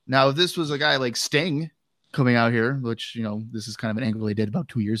Guerrero? Now, if this was a guy like Sting coming out here, which, this is kind of an angle they did about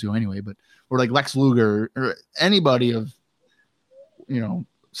 2 years ago anyway, or like Lex Luger or anybody of,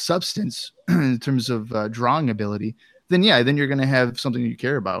 substance in terms of drawing ability, then you're going to have something you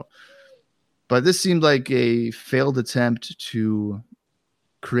care about. But this seemed like a failed attempt to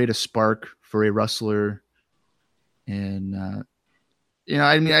create a spark for a wrestler. And,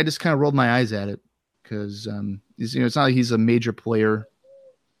 I just kind of rolled my eyes at it because, it's not like he's a major player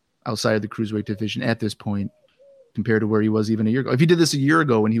outside of the cruiserweight division at this point compared to where he was even a year ago. If he did this a year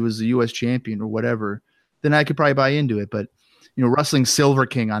ago when he was the U.S. champion or whatever, then I could probably buy into it. But, wrestling Silver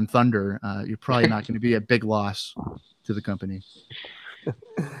King on Thunder, you're probably not going to be a big loss to the company.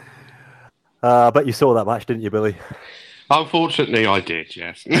 I bet you saw that match, didn't you, Billy? Unfortunately, I did,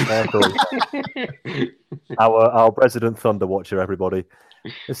 yes. Our resident Thunder watcher, everybody.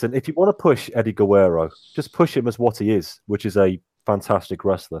 Listen, if you want to push Eddie Guerrero, just push him as what he is, which is a fantastic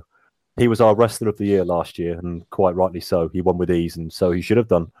wrestler. He was our wrestler of the year last year, and quite rightly so. He won with ease, and so he should have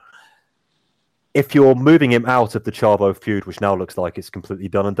done. If you're moving him out of the Chavo feud, which now looks like it's completely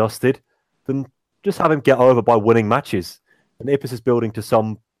done and dusted, then just have him get over by winning matches. And if this is building to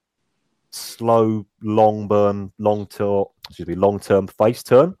some slow, long-term face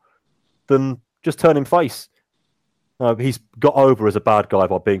turn, then just turn him face. He's got over as a bad guy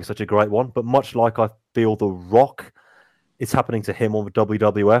by being such a great one, but much like I feel The Rock, it's happening to him on the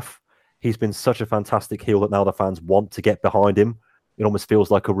WWF. He's been such a fantastic heel that now the fans want to get behind him. It almost feels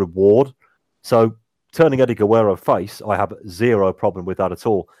like a reward. So turning Eddie Guerrero face, I have zero problem with that at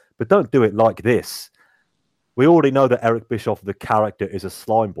all. But don't do it like this. We already know that Eric Bischoff, the character, is a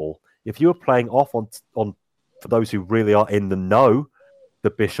slime ball. If you were playing off on for those who really are in the know,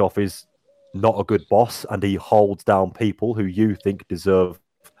 that Bischoff is not a good boss and he holds down people who you think deserve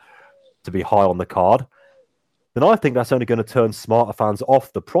to be high on the card, then I think that's only going to turn smarter fans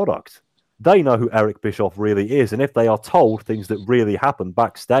off the product. They know who Eric Bischoff really is, and if they are told things that really happened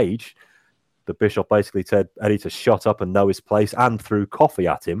backstage, that Bischoff basically said Eddie to shut up and know his place and threw coffee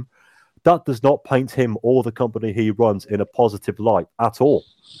at him, that does not paint him or the company he runs in a positive light at all.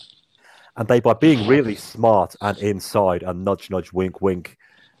 And they, by being really smart and inside and nudge, nudge, wink, wink,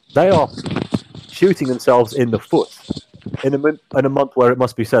 they are shooting themselves in the foot in a month where it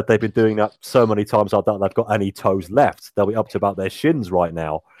must be said they've been doing that so many times. I doubt they've got any toes left. They'll be up to about their shins right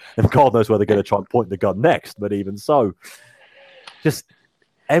now. And God knows where they're going to try and point the gun next. But even so, just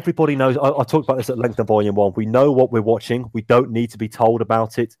everybody knows. I talked about this at length in Volume 1. We know what we're watching. We don't need to be told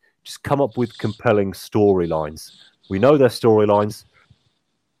about it. Just come up with compelling storylines. We know their storylines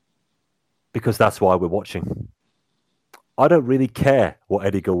because that's why we're watching. I don't really care what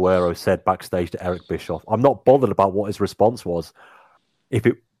Eddie Guerrero said backstage to Eric Bischoff. I'm not bothered about what his response was. I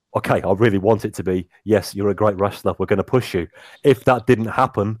really want it to be, yes, you're a great wrestler, we're going to push you. If that didn't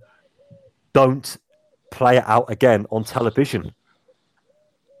happen, don't play it out again on television.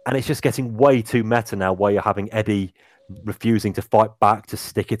 And it's just getting way too meta now, where you're having Eddie refusing to fight back to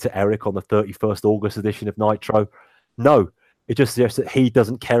stick it to Eric on the 31st August edition of Nitro. No, it just suggests that he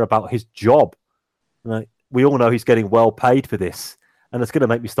doesn't care about his job. Right? We all know he's getting well paid for this. And it's going to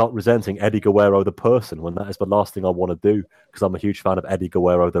make me start resenting Eddie Guerrero, the person, when that is the last thing I want to do, because I'm a huge fan of Eddie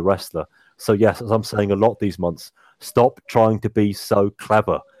Guerrero, the wrestler. So yes, as I'm saying a lot these months, stop trying to be so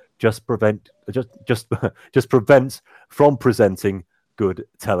clever. Just prevent from presenting good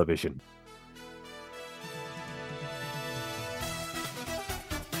television.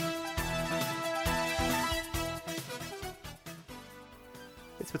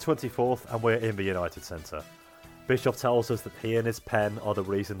 It's the 24th and we're in the United Centre. Bischoff tells us that he and his pen are the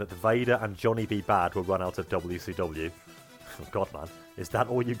reason that Vader and Johnny B. Bad were run out of WCW. Oh God, man, is that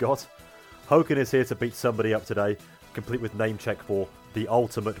all you got? Hogan is here to beat somebody up today, complete with name check for the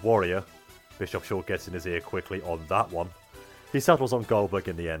Ultimate Warrior. Bischoff sure gets in his ear quickly on that one. He settles on Goldberg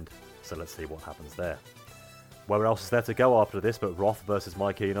in the end, so let's see what happens there. Where else is there to go after this but Roth versus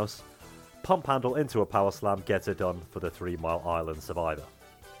Mike Enos? Pump handle into a power slam gets it done for the 3 Mile Island survivor.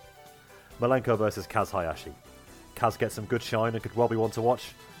 Malenko versus Kaz Hayashi. Kaz gets some good shine and could well be one to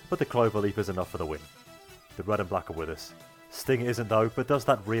watch, but the Cloverleaf is enough for the win. The red and black are with us. Sting isn't though, but does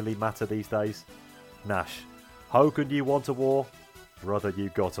that really matter these days? Nash. Hogan, you want a war? Brother, you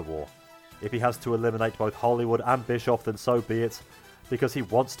got a war. If he has to eliminate both Hollywood and Bischoff, then so be it, because he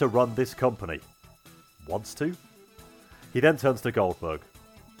wants to run this company. Wants to? He then turns to Goldberg.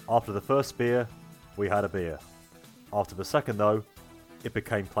 After the first spear, we had a beer. After the second though, it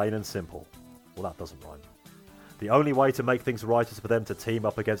became plain and simple. Well, that doesn't rhyme. The only way to make things right is for them to team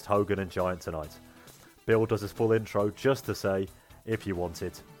up against Hogan and Giant tonight. Bill does his full intro just to say, if you want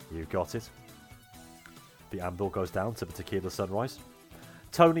it, you got it. The anvil goes down to the Tequila Sunrise.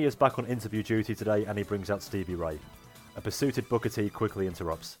 Tony is back on interview duty today and he brings out Stevie Ray. A besooted Booker T quickly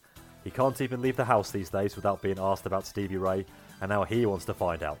interrupts. He can't even leave the house these days without being asked about Stevie Ray, and now he wants to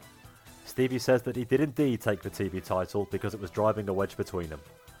find out. Stevie says that he did indeed take the TV title because it was driving a wedge between them.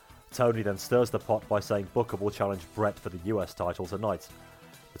 Tony then stirs the pot by saying Booker will challenge Brett for the US title tonight.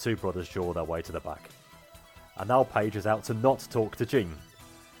 The two brothers jaw their way to the back. And now Page is out to not talk to Gene.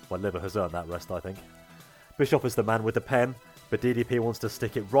 Well, Liver has earned that rest, I think. Bischoff is the man with the pen, but DDP wants to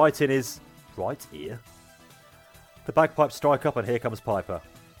stick it right in his right ear. The bagpipes strike up and here comes Piper.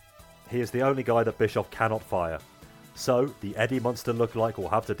 He is the only guy that Bischoff cannot fire. So, the Eddie Munster lookalike will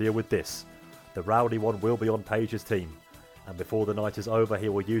have to deal with this. The rowdy one will be on Page's team. And before the night is over, he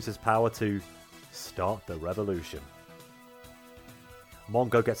will use his power to start the revolution.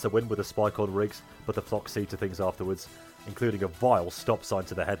 Mongo gets the win with a spike on Riggs, but the flock see to things afterwards, including a vile stop sign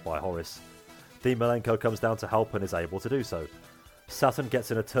to the head by Horace. Dean Malenko comes down to help and is able to do so. Saturn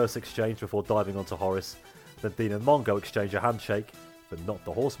gets in a terse exchange before diving onto Horace, then Dean and Mongo exchange a handshake, but not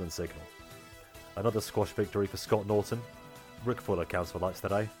the Horseman signal. Another squash victory for Scott Norton. Rick Fuller counts for lights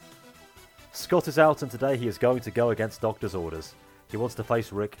today. Scott is out and today he is going to go against Doctor's orders. He wants to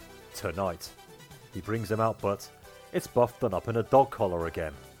face Rick tonight. He brings him out but it's Buff done up in a dog collar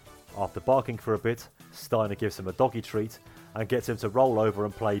again. After barking for a bit, Steiner gives him a doggy treat and gets him to roll over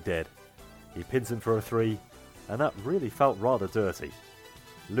and play dead. He pins him for a 3 and that really felt rather dirty.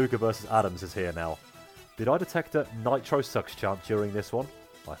 Luger vs Adams is here now. Did I detect a Nitro sucks chant during this one?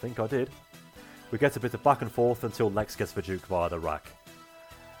 I think I did. We get a bit of back and forth until Lex gets the Duke via the rack.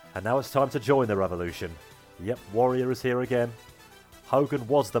 And now it's time to join the revolution. Yep, Warrior is here again. Hogan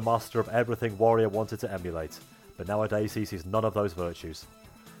was the master of everything Warrior wanted to emulate, but nowadays he sees none of those virtues.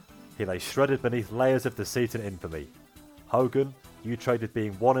 He lay shredded beneath layers of deceit and infamy. Hogan, you traded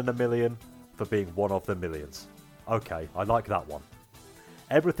being one in a million for being one of the millions. Okay, I like that one.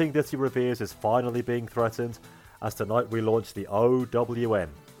 Everything that he reveres is finally being threatened, as tonight we launch the OWN,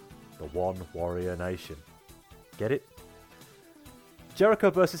 the One Warrior Nation. Get it?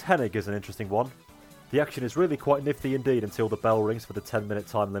 Jericho vs Hennig is an interesting one. The action is really quite nifty indeed until the bell rings for the 10-minute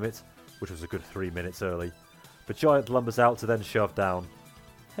time limit, which was a good 3 minutes early. But Giant lumbers out to then shove down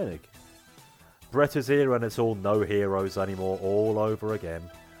Hennig. Brett is here and it's all no heroes anymore all over again.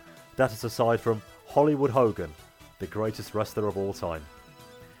 That is aside from Hollywood Hogan, the greatest wrestler of all time.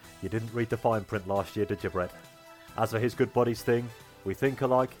 You didn't read the fine print last year, did you, Brett? As for his good buddies thing, we think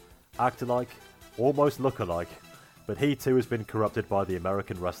alike, act alike, almost look alike, but he too has been corrupted by the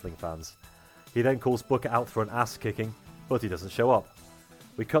American wrestling fans. He then calls Booker out for an ass kicking, but he doesn't show up.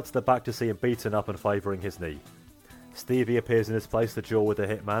 We cut to the back to see him beaten up and favouring his knee. Stevie appears in his place to duel with the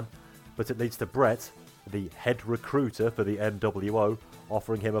Hitman, but it leads to Brett, the head recruiter for the NWO,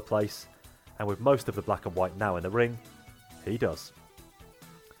 offering him a place, and with most of the black and white now in the ring, he does.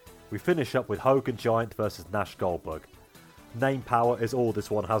 We finish up with Hogan Giant versus Nash Goldberg. Name power is all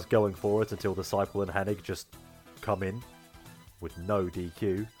this one has going for it until Disciple and Hennig just come in with no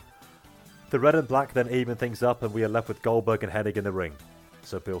DQ. The red and black then even things up and we are left with Goldberg and Hennig in the ring.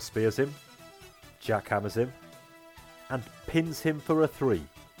 So Bill spears him, jackhammers him, and pins him for a 3.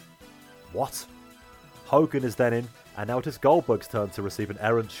 What? Hogan is then in, and now it is Goldberg's turn to receive an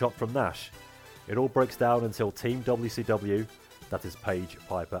errant shot from Nash. It all breaks down until Team WCW, that is Page,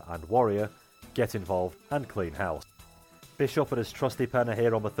 Piper and Warrior, get involved and clean house. Bischoff and his trusty pen are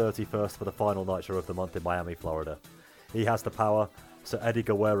here on the 31st for the final Nitro of the month in Miami, Florida. He has the power, so Eddie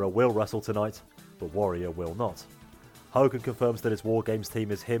Guerrero will wrestle tonight, but Warrior will not. Hogan confirms that his War Games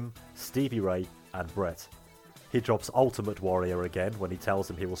team is him, Stevie Ray and Brett. He drops Ultimate Warrior again when he tells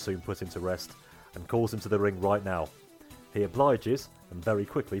him he will soon put him to rest and calls him to the ring right now. He obliges, and very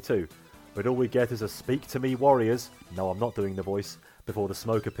quickly too, but all we get is a "Speak to me, Warriors," no, I'm not doing the voice, before the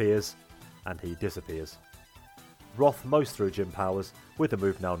smoke appears, and he disappears. Roth mows through Jim Powers with the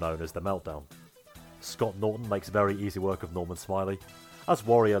move now known as the Meltdown. Scott Norton makes very easy work of Norman Smiley, as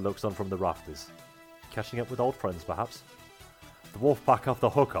Warrior looks on from the rafters. Catching up with old friends, perhaps? The Wolfpack have the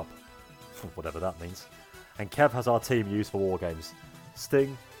hookup, whatever that means, and Kev has our team used for War Games.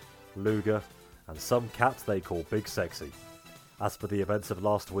 Sting, Luger, and some cat they call Big Sexy. As for the events of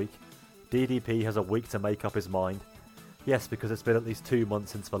last week, DDP has a week to make up his mind. Yes, because it's been at least 2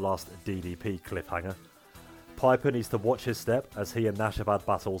 months since the last DDP cliffhanger. Piper needs to watch his step as he and Nash have had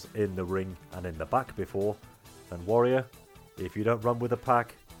battles in the ring and in the back before. And Warrior, if you don't run with the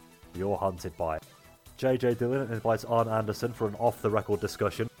pack, you're hunted by it. JJ Dillon invites Arn Anderson for an off-the-record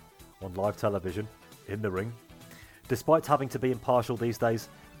discussion on live television, in the ring. Despite having to be impartial these days,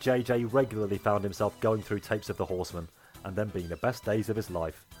 JJ regularly found himself going through tapes of the Horsemen and them being the best days of his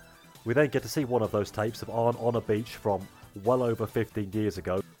life. We then get to see one of those tapes of Arn on a beach from well over 15 years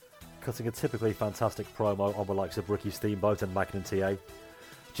ago, cutting a typically fantastic promo on the likes of Ricky Steamboat and Magnum TA.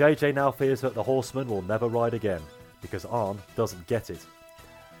 JJ now fears that the Horsemen will never ride again, because Arn doesn't get it.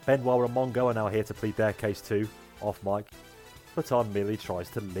 Benoit and Mongo are now here to plead their case too, off mic, but Arn merely tries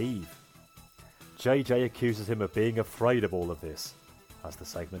to leave. JJ accuses him of being afraid of all of this, as the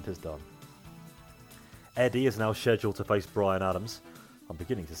segment is done. Eddie is now scheduled to face Brian Adams. I'm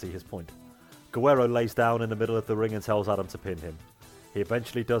beginning to see his point. Guerrero lays down in the middle of the ring and tells Adam to pin him. He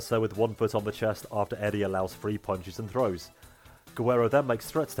eventually does so with one foot on the chest after Eddie allows 3 punches and throws. Guerrero then makes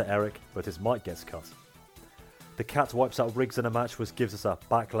threats to Eric, but his mic gets cut. The Cat wipes out Riggs in a match which gives us a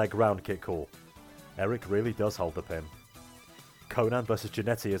back leg round kick call. Eric really does hold the pin. Conan vs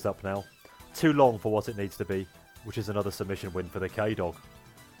Jannetty is up now. Too long for what it needs to be, which is another submission win for the K-Dog.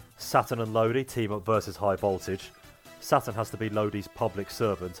 Saturn and Lodi team up versus High Voltage. Saturn has to be Lodi's public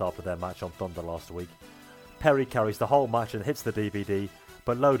servant after their match on Thunder last week. Perry carries the whole match and hits the DVD,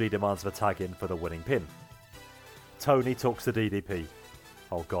 but Lodi demands the tag in for the winning pin. Tony talks to DDP.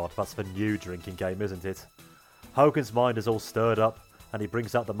 Oh god, that's the new drinking game, isn't it? Hogan's mind is all stirred up, and he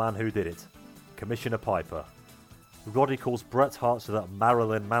brings out the man who did it, Commissioner Piper. Roddy calls Bret Hart the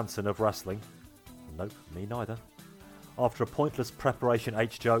Marilyn Manson of wrestling. Nope, me neither. After a pointless Preparation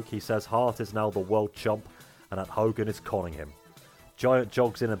H joke, he says Hart is now the world chump, and that Hogan is conning him. Giant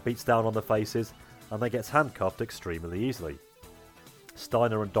jogs in and beats down on the faces, and then gets handcuffed extremely easily.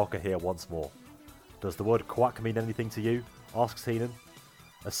 Steiner and Doc are here once more. Does the word quack mean anything to you? Asks Heenan.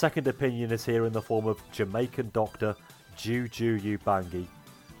 A second opinion is here in the form of Jamaican doctor Juju Ubangi,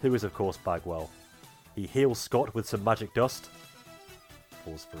 who is of course Bagwell. He heals Scott with some magic dust.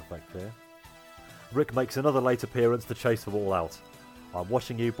 Pause for effect there. Rick makes another late appearance to chase them all out. I'm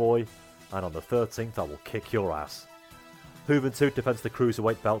watching you, boy, and on the 13th I will kick your ass. Juventud defends the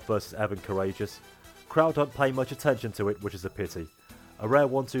Cruiserweight belt versus Evan Courageous. Crowd don't pay much attention to it, which is a pity. A rare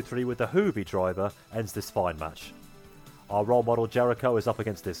 1-2-3 with the Hoovy driver ends this fine match. Our role model Jericho is up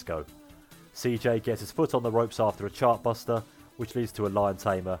against Disco. CJ gets his foot on the ropes after a chartbuster, which leads to a Lion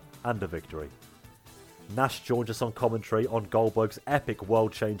Tamer and a victory. Nash joins us on commentary on Goldberg's epic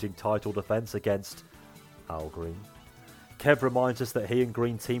world-changing title defense against Al Green. Kev reminds us that he and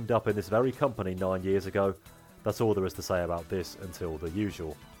Green teamed up in this very company 9 years ago. That's all there is to say about this until the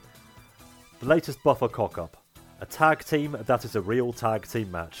usual. The latest Buffer cock-up. A tag team that is a real tag team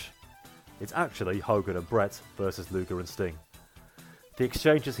match. It's actually Hogan and Bret versus Luger and Sting. The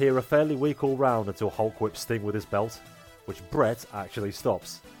exchanges here are fairly weak all round until Hulk whips Sting with his belt, which Bret actually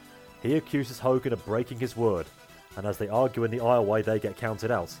stops. He accuses Hogan of breaking his word, and as they argue in the aisleway they get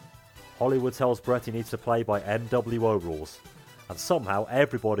counted out. Hollywood tells Bret he needs to play by NWO rules, and somehow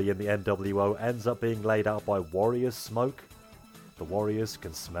everybody in the NWO ends up being laid out by Warriors smoke. The Warriors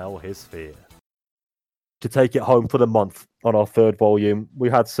can smell his fear. To take it home for the month on our third volume, we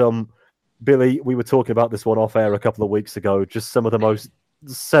had some... Billy, we were talking about this one off air a couple of weeks ago, just some of the most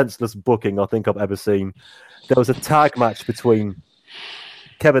senseless booking I think I've ever seen. There was a tag match between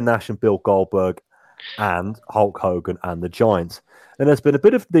Kevin Nash and Bill Goldberg and Hulk Hogan and the Giant. And there's been a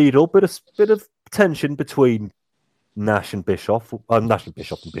bit of needle, bit of tension between Nash and Bischoff on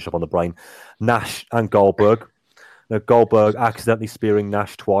the brain, Nash and Goldberg. Now, Goldberg accidentally spearing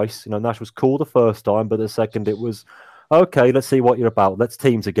Nash twice. Nash was cool the first time, but the second it was, okay, let's see what you're about. Let's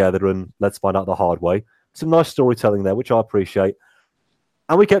team together and let's find out the hard way. Some nice storytelling there, which I appreciate.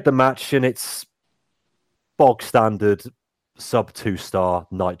 And we get the match, and it's bog standard sub 2-star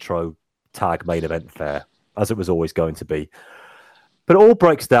Nitro tag main event fare, as it was always going to be. But it all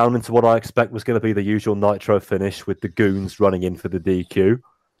breaks down into what I expect was going to be the usual Nitro finish with the goons running in for the DQ.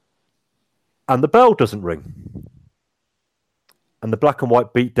 And the bell doesn't ring. And the black and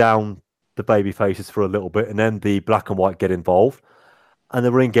white beat down the baby faces for a little bit, and then the black and white get involved, and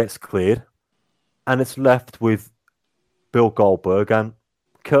the ring gets cleared, and it's left with Bill Goldberg and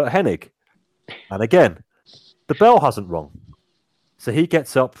Kurt Hennig. And again, the bell hasn't rung. So he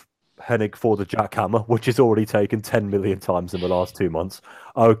gets up, Hennig, for the jackhammer, which is already taken 10 million times in the last 2 months.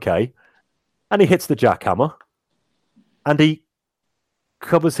 Okay. And he hits the jackhammer, and he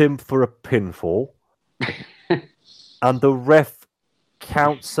covers him for a pinfall. And the ref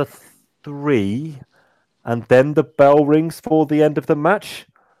counts a 3, and then the bell rings for the end of the match.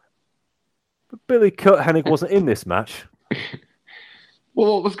 But Billy Kurt Hennig wasn't in this match.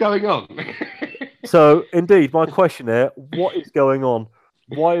 Well, what was going on? So, indeed, my question there, what is going on?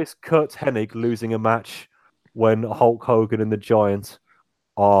 Why is Kurt Hennig losing a match when Hulk Hogan and the Giant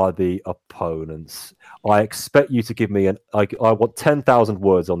are the opponents? I expect you to give me I want 10,000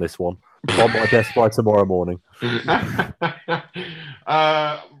 words on this one on my desk by tomorrow morning.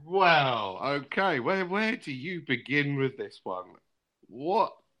 Well, okay. Where do you begin with this one?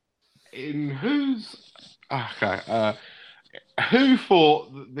 Who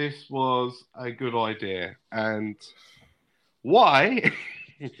thought that this was a good idea, and why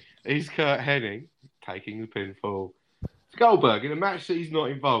is Kurt Hennig taking the pinfall to Goldberg in a match that he's not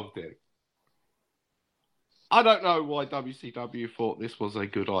involved in? I don't know why WCW thought this was a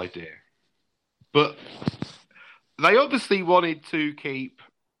good idea, but they obviously wanted to keep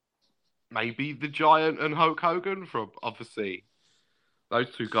maybe the Giant and Hulk Hogan from, obviously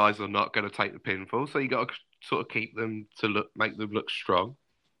those two guys are not going to take the pinfall, so you got to sort of keep them to make them look strong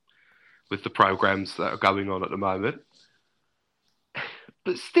with the programs that are going on at the moment.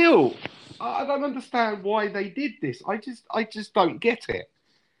 But still, I don't understand why they did this. I just don't get it.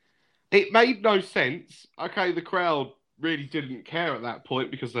 It made no sense. Okay, the crowd really didn't care at that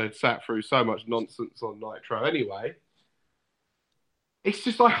point because they had sat through so much nonsense on Nitro anyway. It's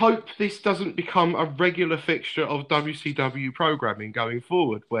just I hope this doesn't become a regular fixture of WCW programming going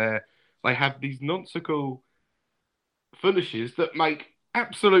forward, where they have these nonsensical finishes that make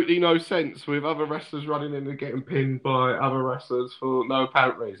absolutely no sense with other wrestlers running in and getting pinned by other wrestlers for no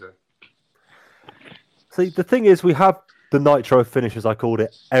apparent reason. See, the thing is, we have the Nitro finish, as I called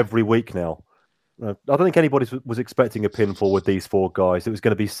it, every week now. I don't think anybody was expecting a pinfall with these 4 guys. It was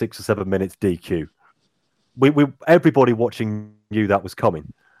going to be 6 or 7 minutes DQ. Everybody watching knew that was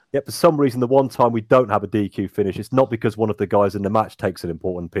coming. Yet for some reason, the one time we don't have a DQ finish, it's not because one of the guys in the match takes an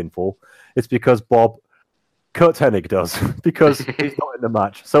important pinfall. It's because Kurt Hennig does, because he's not in the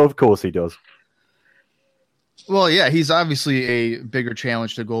match. So of course he does. Well, yeah, he's obviously a bigger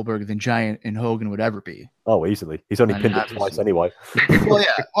challenge to Goldberg than Giant and Hogan would ever be. Oh, easily. He's only pinned it twice anyway. Well,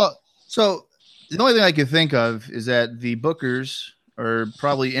 yeah. Well, so the only thing I could think of is that the bookers are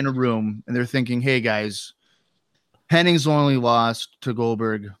probably in a room and they're thinking, hey, guys, Hennig's only lost to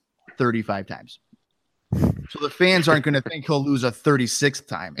Goldberg 35 times. So the fans aren't going to think he'll lose a 36th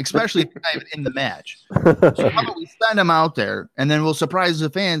time, especially if he's not even in the match. So how about we send him out there, and then we'll surprise the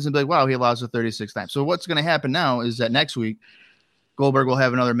fans and be like, wow, he lost a 36th time. So what's going to happen now is that next week, Goldberg will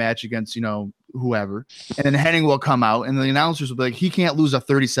have another match against, whoever, and then Hennig will come out, and the announcers will be like, he can't lose a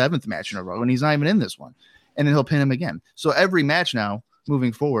 37th match in a row, and he's not even in this one. And then he'll pin him again. So every match now,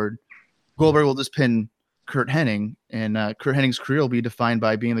 moving forward, Goldberg will just pin Kurt Hennig, and Kurt Hennig's career will be defined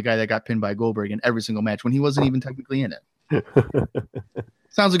by being the guy that got pinned by Goldberg in every single match when he wasn't even technically in it.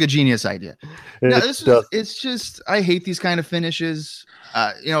 Sounds like a genius idea. No, it's just, I hate these kind of finishes.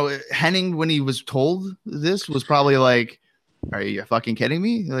 Hennig, when he was told this, was probably like, are you fucking kidding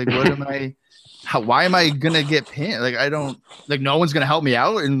me? Like, what am I, why am I going to get pinned? Like, I don't, like, no one's going to help me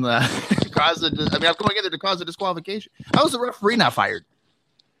out and cause I'm going in there to cause a disqualification. How is the referee not fired?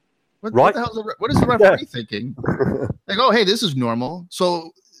 What the hell what is the referee thinking? Like, oh, hey, this is normal.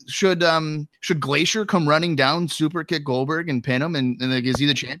 So should Glacier come running down, super kick Goldberg and pin him, and like, is he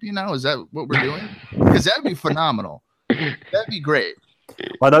the champion now? Is that what we're doing? Because that'd be phenomenal. That'd be great.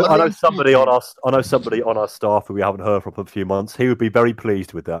 I know somebody on our staff who we haven't heard from for a few months. He would be very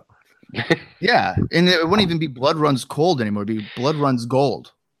pleased with that. Yeah, and it wouldn't even be Blood Runs Cold anymore. It'd be Blood Runs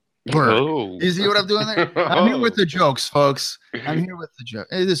Gold. Oh. You see what I'm doing there? I'm here with the jokes, folks. I'm here with the joke.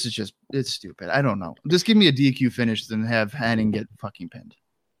 This is just, it's stupid. I don't know. Just give me a DQ finish and have Hennig get fucking pinned.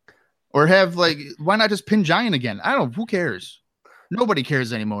 Or have, like, why not just pin Giant again? I don't know. Who cares? Nobody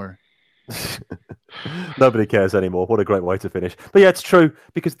cares anymore. Nobody cares anymore. What a great way to finish. But yeah, it's true,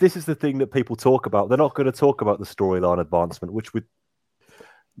 because this is the thing that people talk about. They're not going to talk about the storyline advancement, which would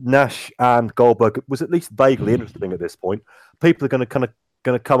Nash and Goldberg was at least vaguely interesting at this point, people are going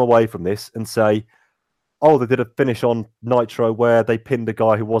to come away from this and say, oh, they did a finish on Nitro where they pinned a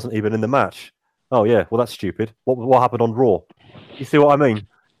guy who wasn't even in the match. Oh, yeah, well, that's stupid. What happened on Raw? You see what I mean?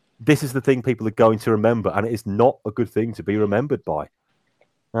 This is the thing people are going to remember, and it is not a good thing to be remembered by.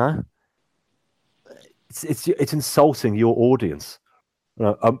 Huh? It's insulting your audience.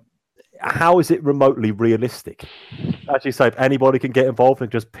 How is it remotely realistic? As you say, if anybody can get involved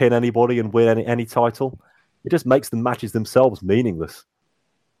and just pin anybody and win any title, it just makes the matches themselves meaningless.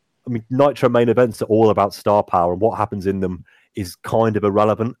 I mean, Nitro main events are all about star power, and what happens in them is kind of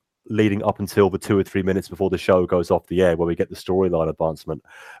irrelevant leading up until the 2 or 3 minutes before the show goes off the air where we get the storyline advancement.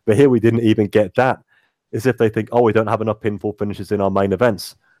 But here we didn't even get that. As if they think, oh, we don't have enough pinfall finishes in our main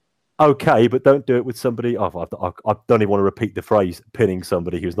events. Okay, but don't do it with somebody. I don't even want to repeat the phrase pinning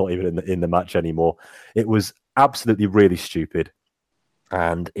somebody who's not even in the match anymore. It was absolutely really stupid.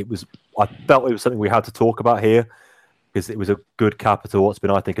 And I felt it was something we had to talk about here because it was a good capital. What's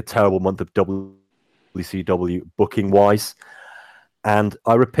been, I think, a terrible month of WCW booking wise. And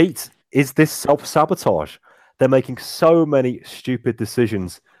I repeat, is this self-sabotage? They're making so many stupid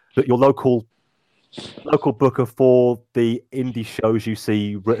decisions that your local booker for the indie shows you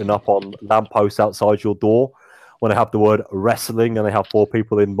see written up on lampposts outside your door when they have the word wrestling and they have 4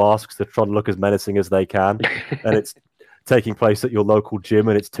 people in masks to try to look as menacing as they can, and it's taking place at your local gym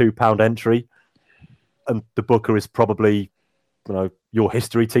and it's £2 entry, and the booker is probably, your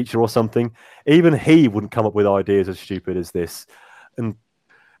history teacher or something. Even he wouldn't come up with ideas as stupid as this. And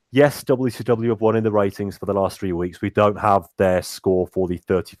yes, WCW have won in the ratings for the last 3 weeks. We don't have their score for the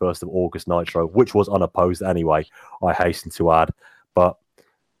 31st of August Nitro, which was unopposed anyway, I hasten to add. But,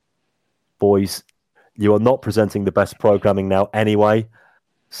 boys, you are not presenting the best programming now anyway.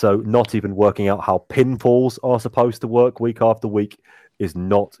 So not even working out how pinfalls are supposed to work week after week is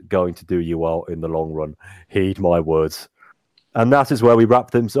not going to do you well in the long run. Heed my words. And that is where we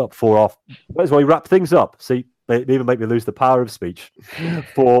wrap things up That's where we wrap things up. See, they even make me lose the power of speech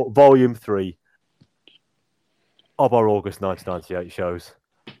for Volume 3 of our August 1998 shows.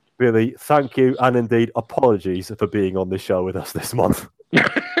 Billy, thank you, and indeed apologies for being on this show with us this month.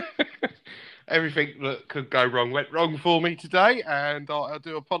 Everything that could go wrong went wrong for me today, and I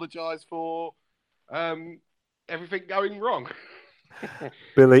do apologise for everything going wrong.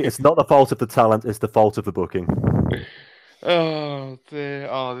 Billy, it's not the fault of the talent, it's the fault of the booking. Oh dear!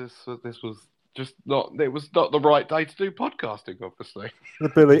 Oh, this was just not. It was not the right day to do podcasting, obviously.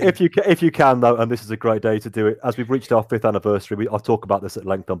 Billy, if you can though, and this is a great day to do it, as we've reached our 5th anniversary, I'll talk about this at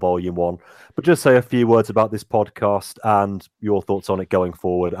length on Volume 1, but just say a few words about this podcast and your thoughts on it going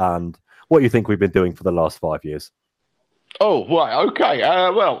forward, and what you think we've been doing for the last 5 years. Oh, right, okay.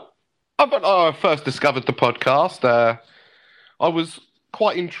 Well, when I first discovered the podcast, I was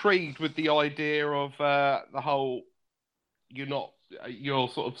quite intrigued with the idea of the whole. You're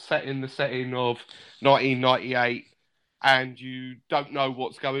sort of set in the setting of 1998 and you don't know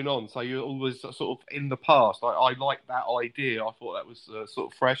what's going on. So you're always sort of in the past. I like that idea. I thought that was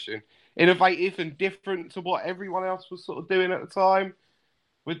sort of fresh and innovative and different to what everyone else was sort of doing at the time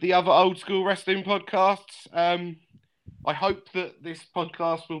with the other old school wrestling podcasts. I hope that this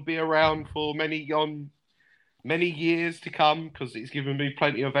podcast will be around for many years to come because it's given me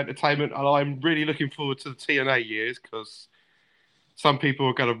plenty of entertainment, and I'm really looking forward to the TNA years because some people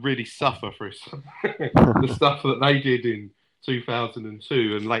are going to really suffer for the stuff that they did in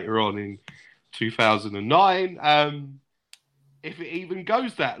 2002 and later on in 2009. If it even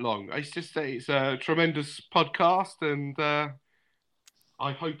goes that long, it's a tremendous podcast, and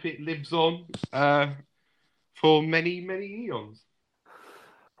I hope it lives on for many, many eons.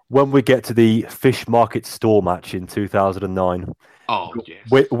 When we get to the Fish Market Store match in 2009, yes.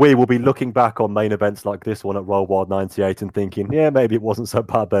 we will be looking back on main events like this one at Roll Wild 98 and thinking, yeah, maybe it wasn't so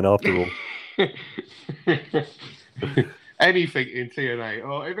bad then after all. Anything in TNA,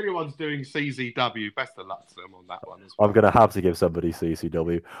 or if anyone's doing CZW, best of luck to them on that one as well. I'm going to have to give somebody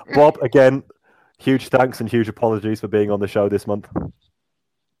CCW. Bob, again, huge thanks and huge apologies for being on the show this month.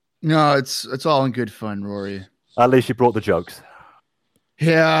 No, it's all in good fun, Rory. At least you brought the jokes.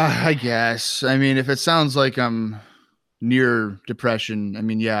 Yeah, I guess. I mean, if it sounds like I'm near depression, I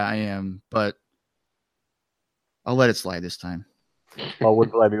mean, yeah, I am, but I'll let it slide this time. I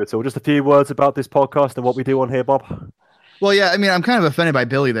wouldn't blame you at all. Just a few words about this podcast and what we do on here, Bob. Well, yeah, I mean, I'm kind of offended by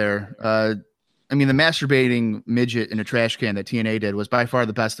Billy there. I mean, the masturbating midget in a trash can that TNA did was by far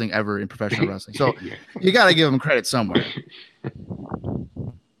the best thing ever in professional wrestling. So you got to give him credit somewhere.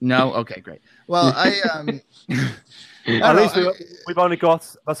 No? Okay, great. Well, At least we've only got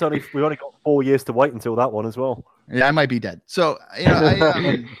 4 years to wait until that one as well. Yeah, I might be dead. So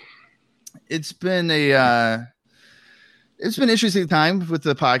it's been an interesting time with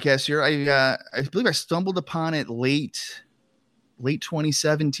the podcast here. I believe I stumbled upon it late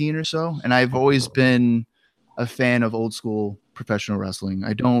 2017 or so, and I've always been a fan of old school professional wrestling.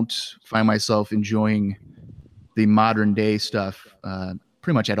 I don't find myself enjoying the modern day stuff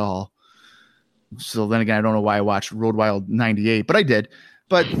pretty much at all. So then again, I don't know why I watched Road Wild 98, but I did.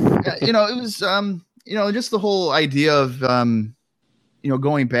 But it was just the whole idea of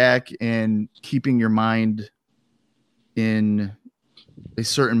going back and keeping your mind in a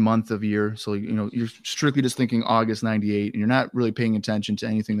certain month of year. So you're strictly just thinking August 98, and you're not really paying attention to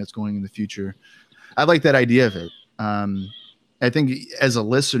anything that's going in the future. I like that idea of it. I think as a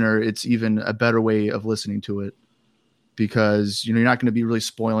listener, it's even a better way of listening to it, because you're not going to be really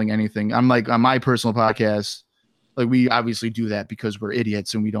spoiling anything. I'm like, on my personal podcast, like, we obviously do that because we're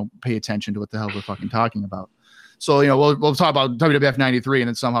idiots and we don't pay attention to what the hell we're fucking talking about. So we'll talk about WWF 93 and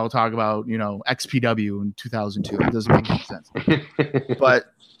then somehow we'll talk about XPW in 2002. It doesn't make any sense. But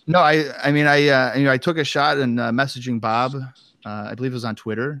no, I took a shot in messaging Bob. I believe it was on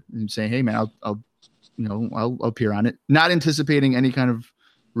Twitter, and saying, "Hey man, I'll appear on it," not anticipating any kind of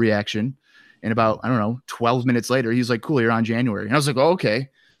reaction. And about 12 minutes later, he's like, "Cool, you're on January." And I was like, "Oh, okay."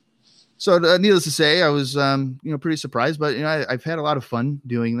 So needless to say, I was pretty surprised, but I've had a lot of fun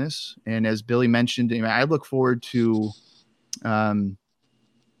doing this. And as Billy mentioned, I look forward to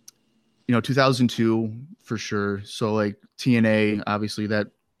 2002 for sure. So like TNA, obviously that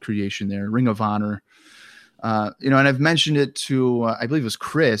creation there, Ring of Honor, and I've mentioned it to I believe it was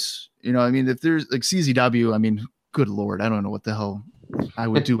Chris. If there's like CZW, good Lord, I don't know what the hell I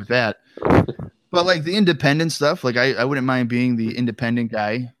would do with that. But like the independent stuff, like I wouldn't mind being the independent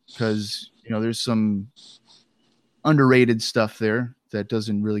guy, because there's some underrated stuff there that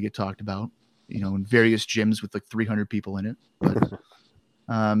doesn't really get talked about, in various gyms with like 300 people in it. But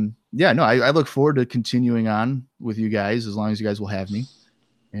I look forward to continuing on with you guys as long as you guys will have me.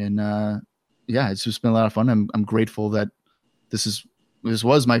 And it's just been a lot of fun. I'm grateful that this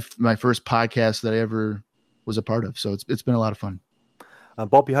was my first podcast that I ever was a part of. So it's been a lot of fun. And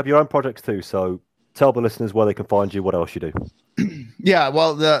Bob, you have your own projects too, so tell the listeners where they can find you, what else you do. Yeah,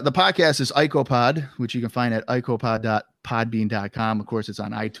 well, the podcast is IcoPod, which you can find at icopod.podbean.com. Of course, it's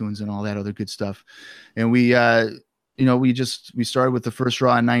on iTunes and all that other good stuff. And we started with the first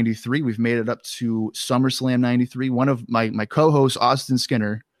Raw in 93. We've made it up to SummerSlam 93. One of my co-hosts, Austin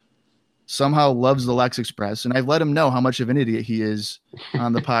Skinner, somehow loves the Lex Express, and I've let him know how much of an idiot he is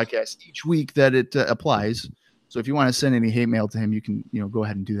on the podcast each week that it applies. So if you want to send any hate mail to him, you can, go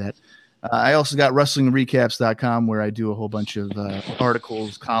ahead and do that. I also got WrestlingRecaps.com, where I do a whole bunch of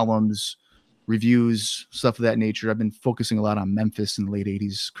articles, columns, reviews, stuff of that nature. I've been focusing a lot on Memphis in the late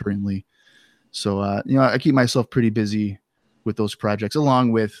 80s currently. So, I keep myself pretty busy with those projects,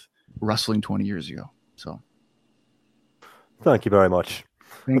 along with wrestling 20 years ago. So thank you very much.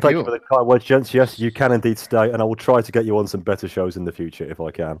 Thank you for the kind words, gents. Yes, you can indeed stay, and I will try to get you on some better shows in the future if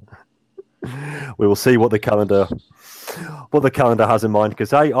I can. We will see what the calendar has in mind,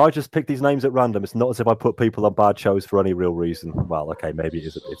 because I just picked these names at random. It's not as if I put people on bad shows for any real reason. Well, okay, maybe it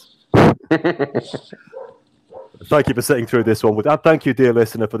is a bit. Thank you for sitting through this one. And thank you, dear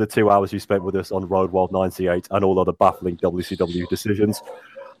listener, for the 2 hours you spent with us on Road Wild 98 and all other baffling WCW decisions.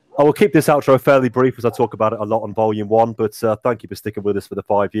 I will keep this outro fairly brief, as I talk about it a lot on Volume 1, but thank you for sticking with us for the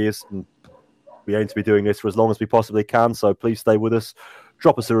 5 years. And we aim to be doing this for as long as we possibly can, so please stay with us.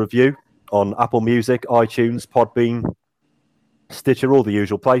 Drop us a review on Apple Music, iTunes, Podbean, Stitcher, all the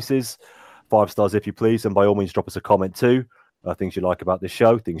usual places. 5 stars if you please, and by all means drop us a comment too. Things you like about this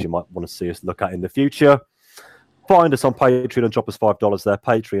show, things you might want to see us look at in the future. Find us on Patreon and drop us $5 there,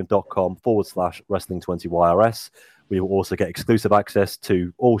 patreon.com/wrestling20YRS. We will also get exclusive access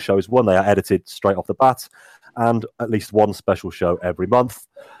to all shows when they are edited straight off the bat, and at least one special show every month.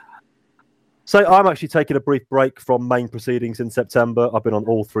 So I'm actually taking a brief break from main proceedings in September. I've been on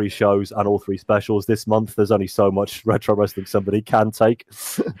all 3 shows and all 3 specials this month. There's only so much retro wrestling somebody can take.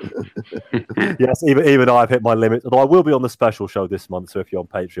 Yes, even I've hit my limit. Although I will be on the special show this month, so if you're on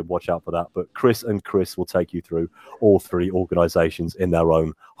Patreon, watch out for that. But Chris and Chris will take you through all 3 organizations in their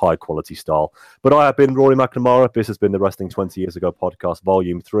own high-quality style. But I have been Rory McNamara. This has been the Wrestling 20 Years Ago podcast,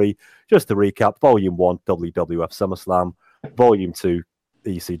 Volume 3. Just to recap, Volume 1, WWF SummerSlam. Volume 2,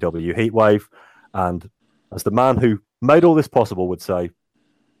 ECW Heatwave, and as the man who made all this possible would say,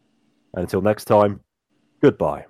 until next time, goodbye.